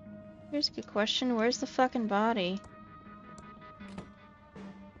 Here's a good question. Where's the fucking body?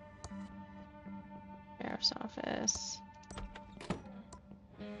 Sheriff's office.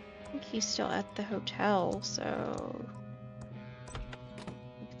 I think he's still at the hotel, so...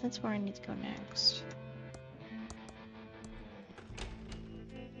 that's where I need to go next.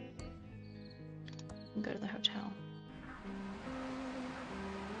 And go to the hotel.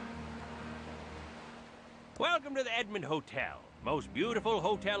 Welcome to the Edmond Hotel. Most beautiful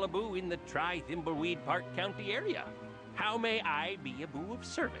hotel aboo in the Thimbleweed Park County area. How may I be a boo of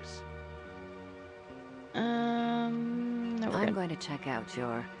service? No, I'm going to check out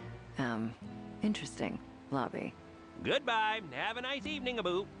your, interesting lobby. Goodbye. Have a nice evening,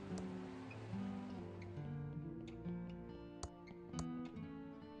 aboo.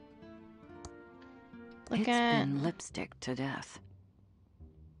 It's been lipstick to death.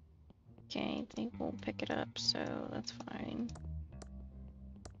 Okay, they won't pick it up, so that's fine.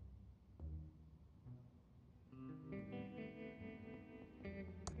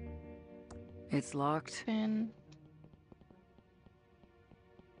 It's locked.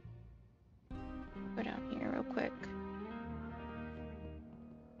 Go down here real quick.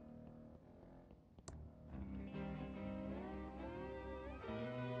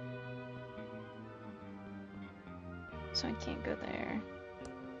 So I can't go there.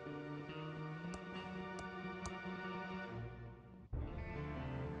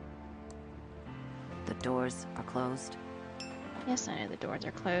 doors are closed. Yes, I know the doors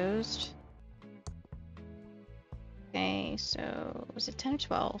are closed. Okay, so was it 10 or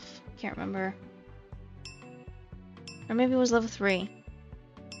 12? Can't remember. Or maybe it was level 3.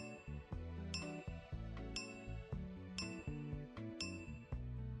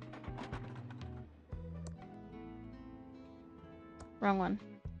 Wrong one.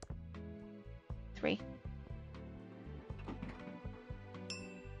 3.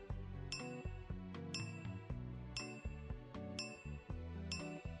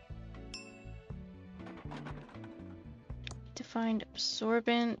 To find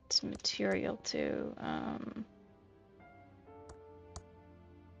absorbent material too.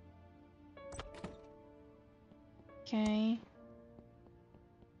 Okay.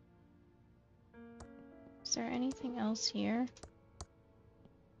 Is there anything else here?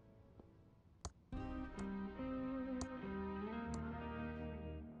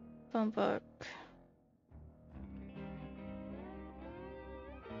 Phone book.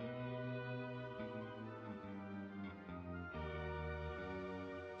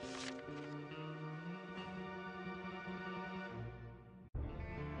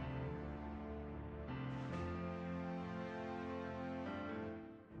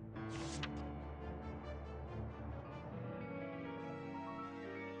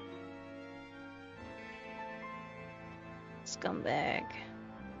 Scumbag.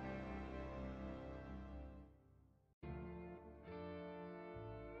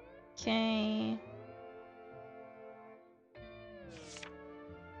 Okay.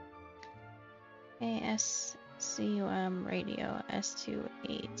 ASCUM radio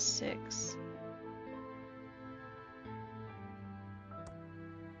S286.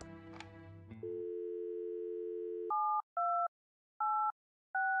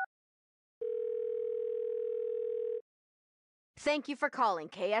 Thank you for calling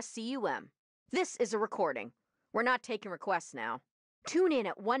KSCUM. This is a recording. We're not taking requests now. Tune in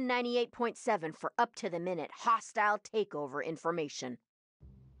at 198.7 for up-to-the-minute hostile takeover information.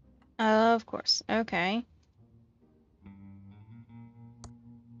 Of course. Okay.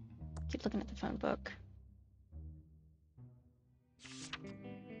 Keep looking at the phone book.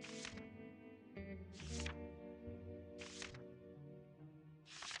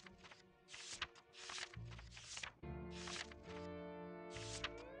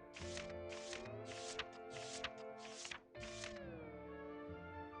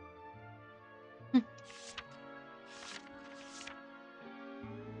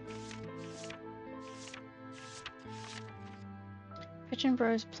 Pigeon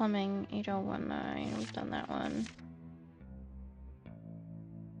Bros Plumbing 8019. We've done that one.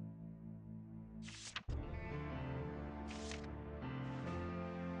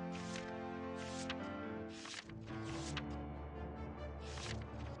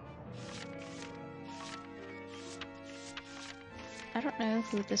 I don't know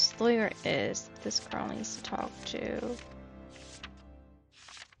who this lawyer is that this girl needs to talk to.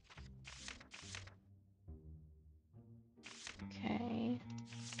 Okay.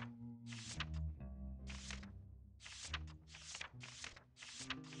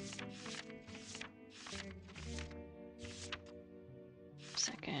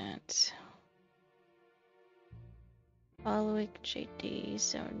 Second. Following JD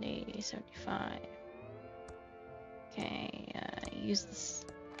 70, 75. Okay, use this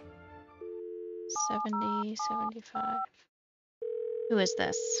 70, 75. Who is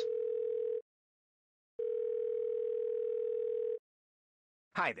this?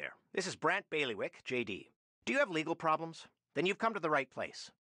 Hi there. This is Brant Bailiwick, JD. Do you have legal problems? Then you've come to the right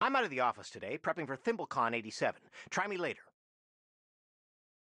place. I'm out of the office today, prepping for ThimbleCon 87. Try me later.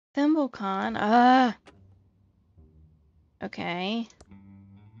 ThimbleCon? Okay.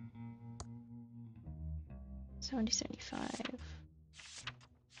 70, 75.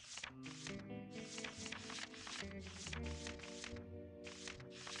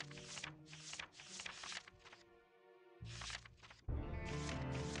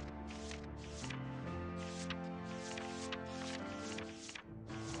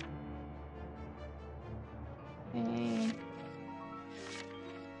 Okay.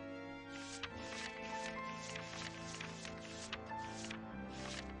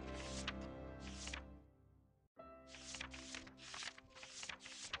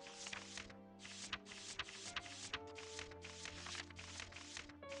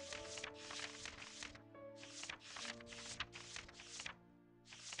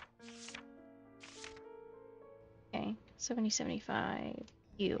 Okay, 70, 75.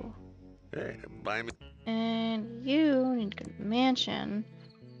 You. Hey, buy me. And you need to go to the mansion.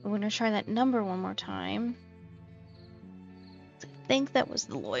 We're gonna try that number one more time. I think that was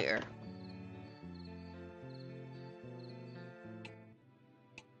the lawyer.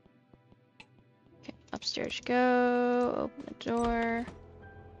 Upstairs you go. Open the door.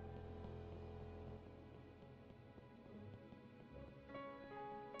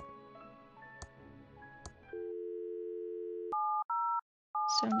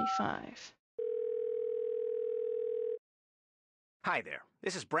 $75. Hi there.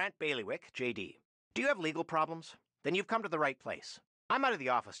 This is Brant Bailiwick, JD. Do you have legal problems? Then you've come to the right place. I'm out of the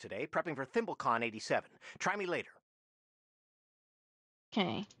office today, prepping for Thimblecon 87. Try me later.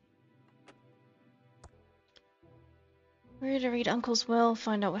 Okay. We're to read Uncle's will,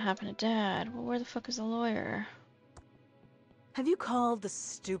 find out what happened to Dad. Well, where the fuck is the lawyer? Have you called the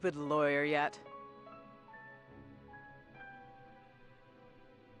stupid lawyer yet?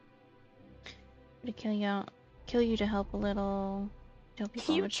 To kill you to help a little. Tell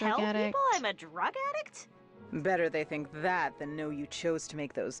people I'm a drug addict. People I'm a drug addict? Better they think that than know you chose to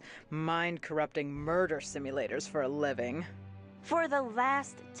make those mind-corrupting murder simulators for a living. For the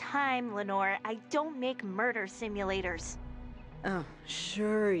last time, Lenore, I don't make murder simulators. Oh,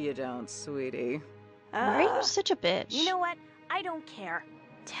 sure you don't, sweetie. Why are you such a bitch? You know what? I don't care.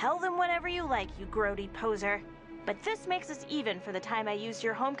 Tell them whatever you like, you grody poser. But this makes us even for the time I used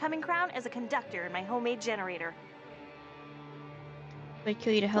your homecoming crown as a conductor in my homemade generator. Would it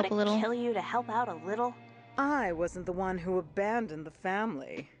kill you to help a little? Kill you to help out a little? I wasn't the one who abandoned the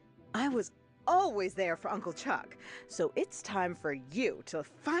family. I was always there for Uncle Chuck, so it's time for you to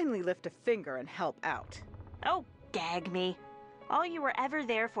finally lift a finger and help out. Oh, gag me. All you were ever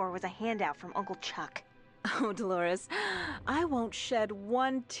there for was a handout from Uncle Chuck. Oh, Dolores, I won't shed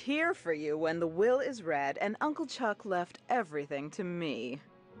one tear for you when the will is read and Uncle Chuck left everything to me.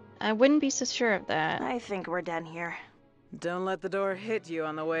 I wouldn't be so sure of that. I think we're done here. Don't let the door hit you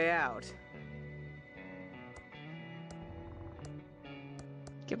on the way out.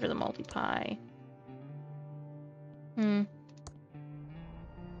 Give her the multi-pie. The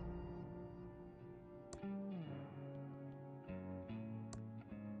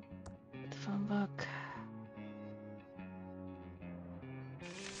phone book.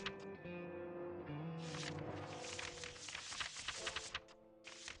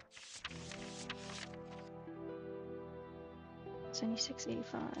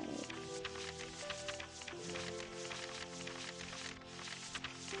 $76.85.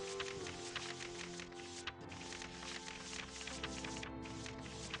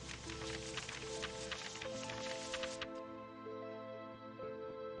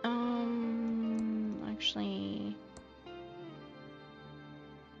 Actually,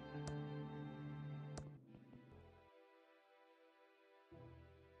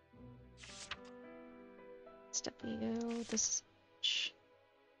 it's W. This is H.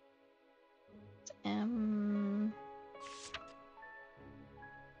 It's M.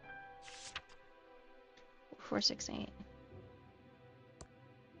 468.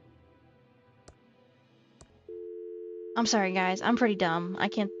 I'm sorry, guys. I'm pretty dumb. I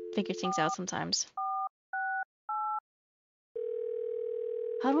can't figure things out sometimes.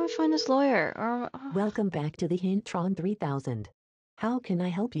 How do I find this lawyer? Or Welcome back to the Hintron 3000. How can I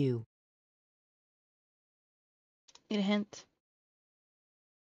help you? Need a hint.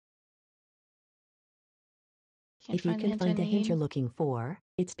 If you can find the hint you're looking for,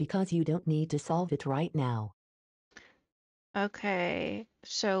 it's because you don't need to solve it right now. Okay,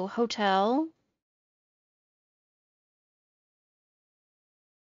 so hotel.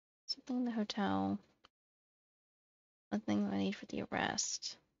 Something in the hotel. Nothing I need for the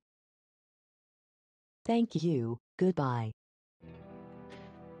arrest. Thank you. Goodbye.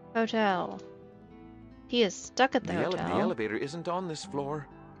 Hotel. He is stuck at the hotel. The elevator isn't on this floor.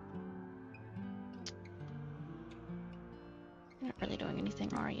 You're not really doing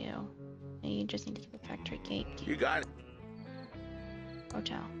anything, are you? You just need to keep a factory gate. You got it.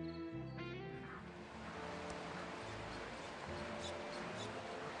 Hotel.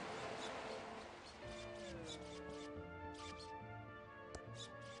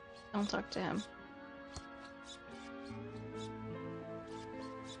 Don't talk to him.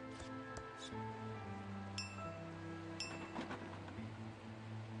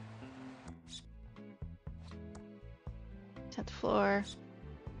 Tenth floor.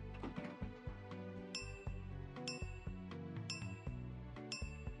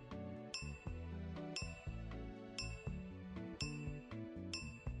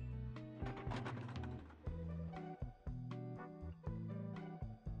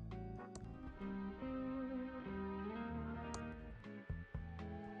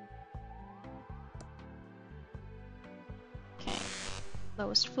 Okay.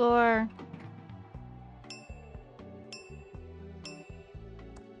 Lowest floor.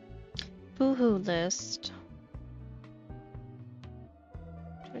 Boohoo list.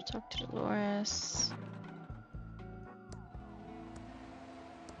 Should I talk to Dolores?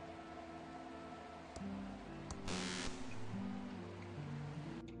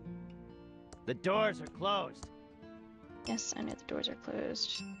 The doors are closed. Yes, I know the doors are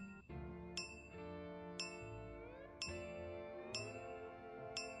closed.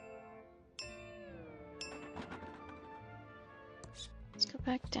 Let's go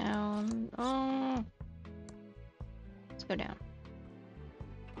back down. Oh. Let's go down.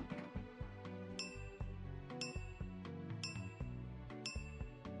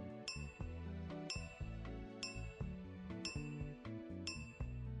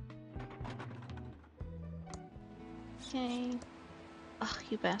 Okay. Ugh,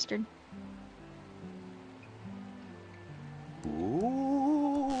 you bastard.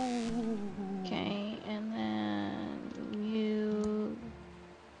 Ooh. Okay, and then you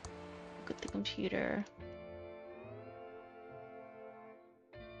look at the computer.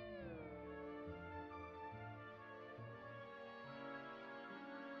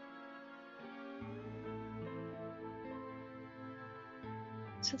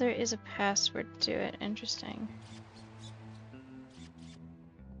 So there is a password to it. Interesting.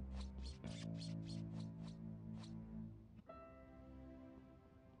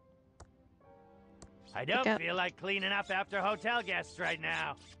 I don't feel like cleaning up after hotel guests right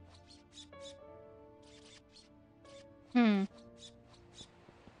now. So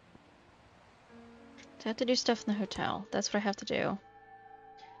I have to do stuff in the hotel. That's what I have to do.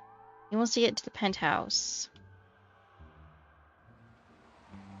 You wants to get to the penthouse.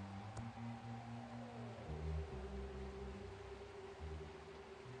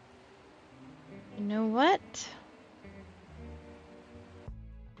 You know what?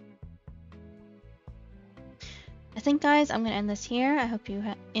 I think, guys, I'm going to end this here. I hope you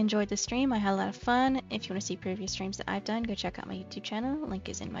enjoyed the stream. I had a lot of fun. If you want to see previous streams that I've done, go check out my YouTube channel. Link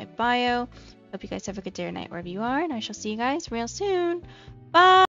is in my bio. Hope you guys have a good day or night wherever you are, and I shall see you guys real soon. Bye!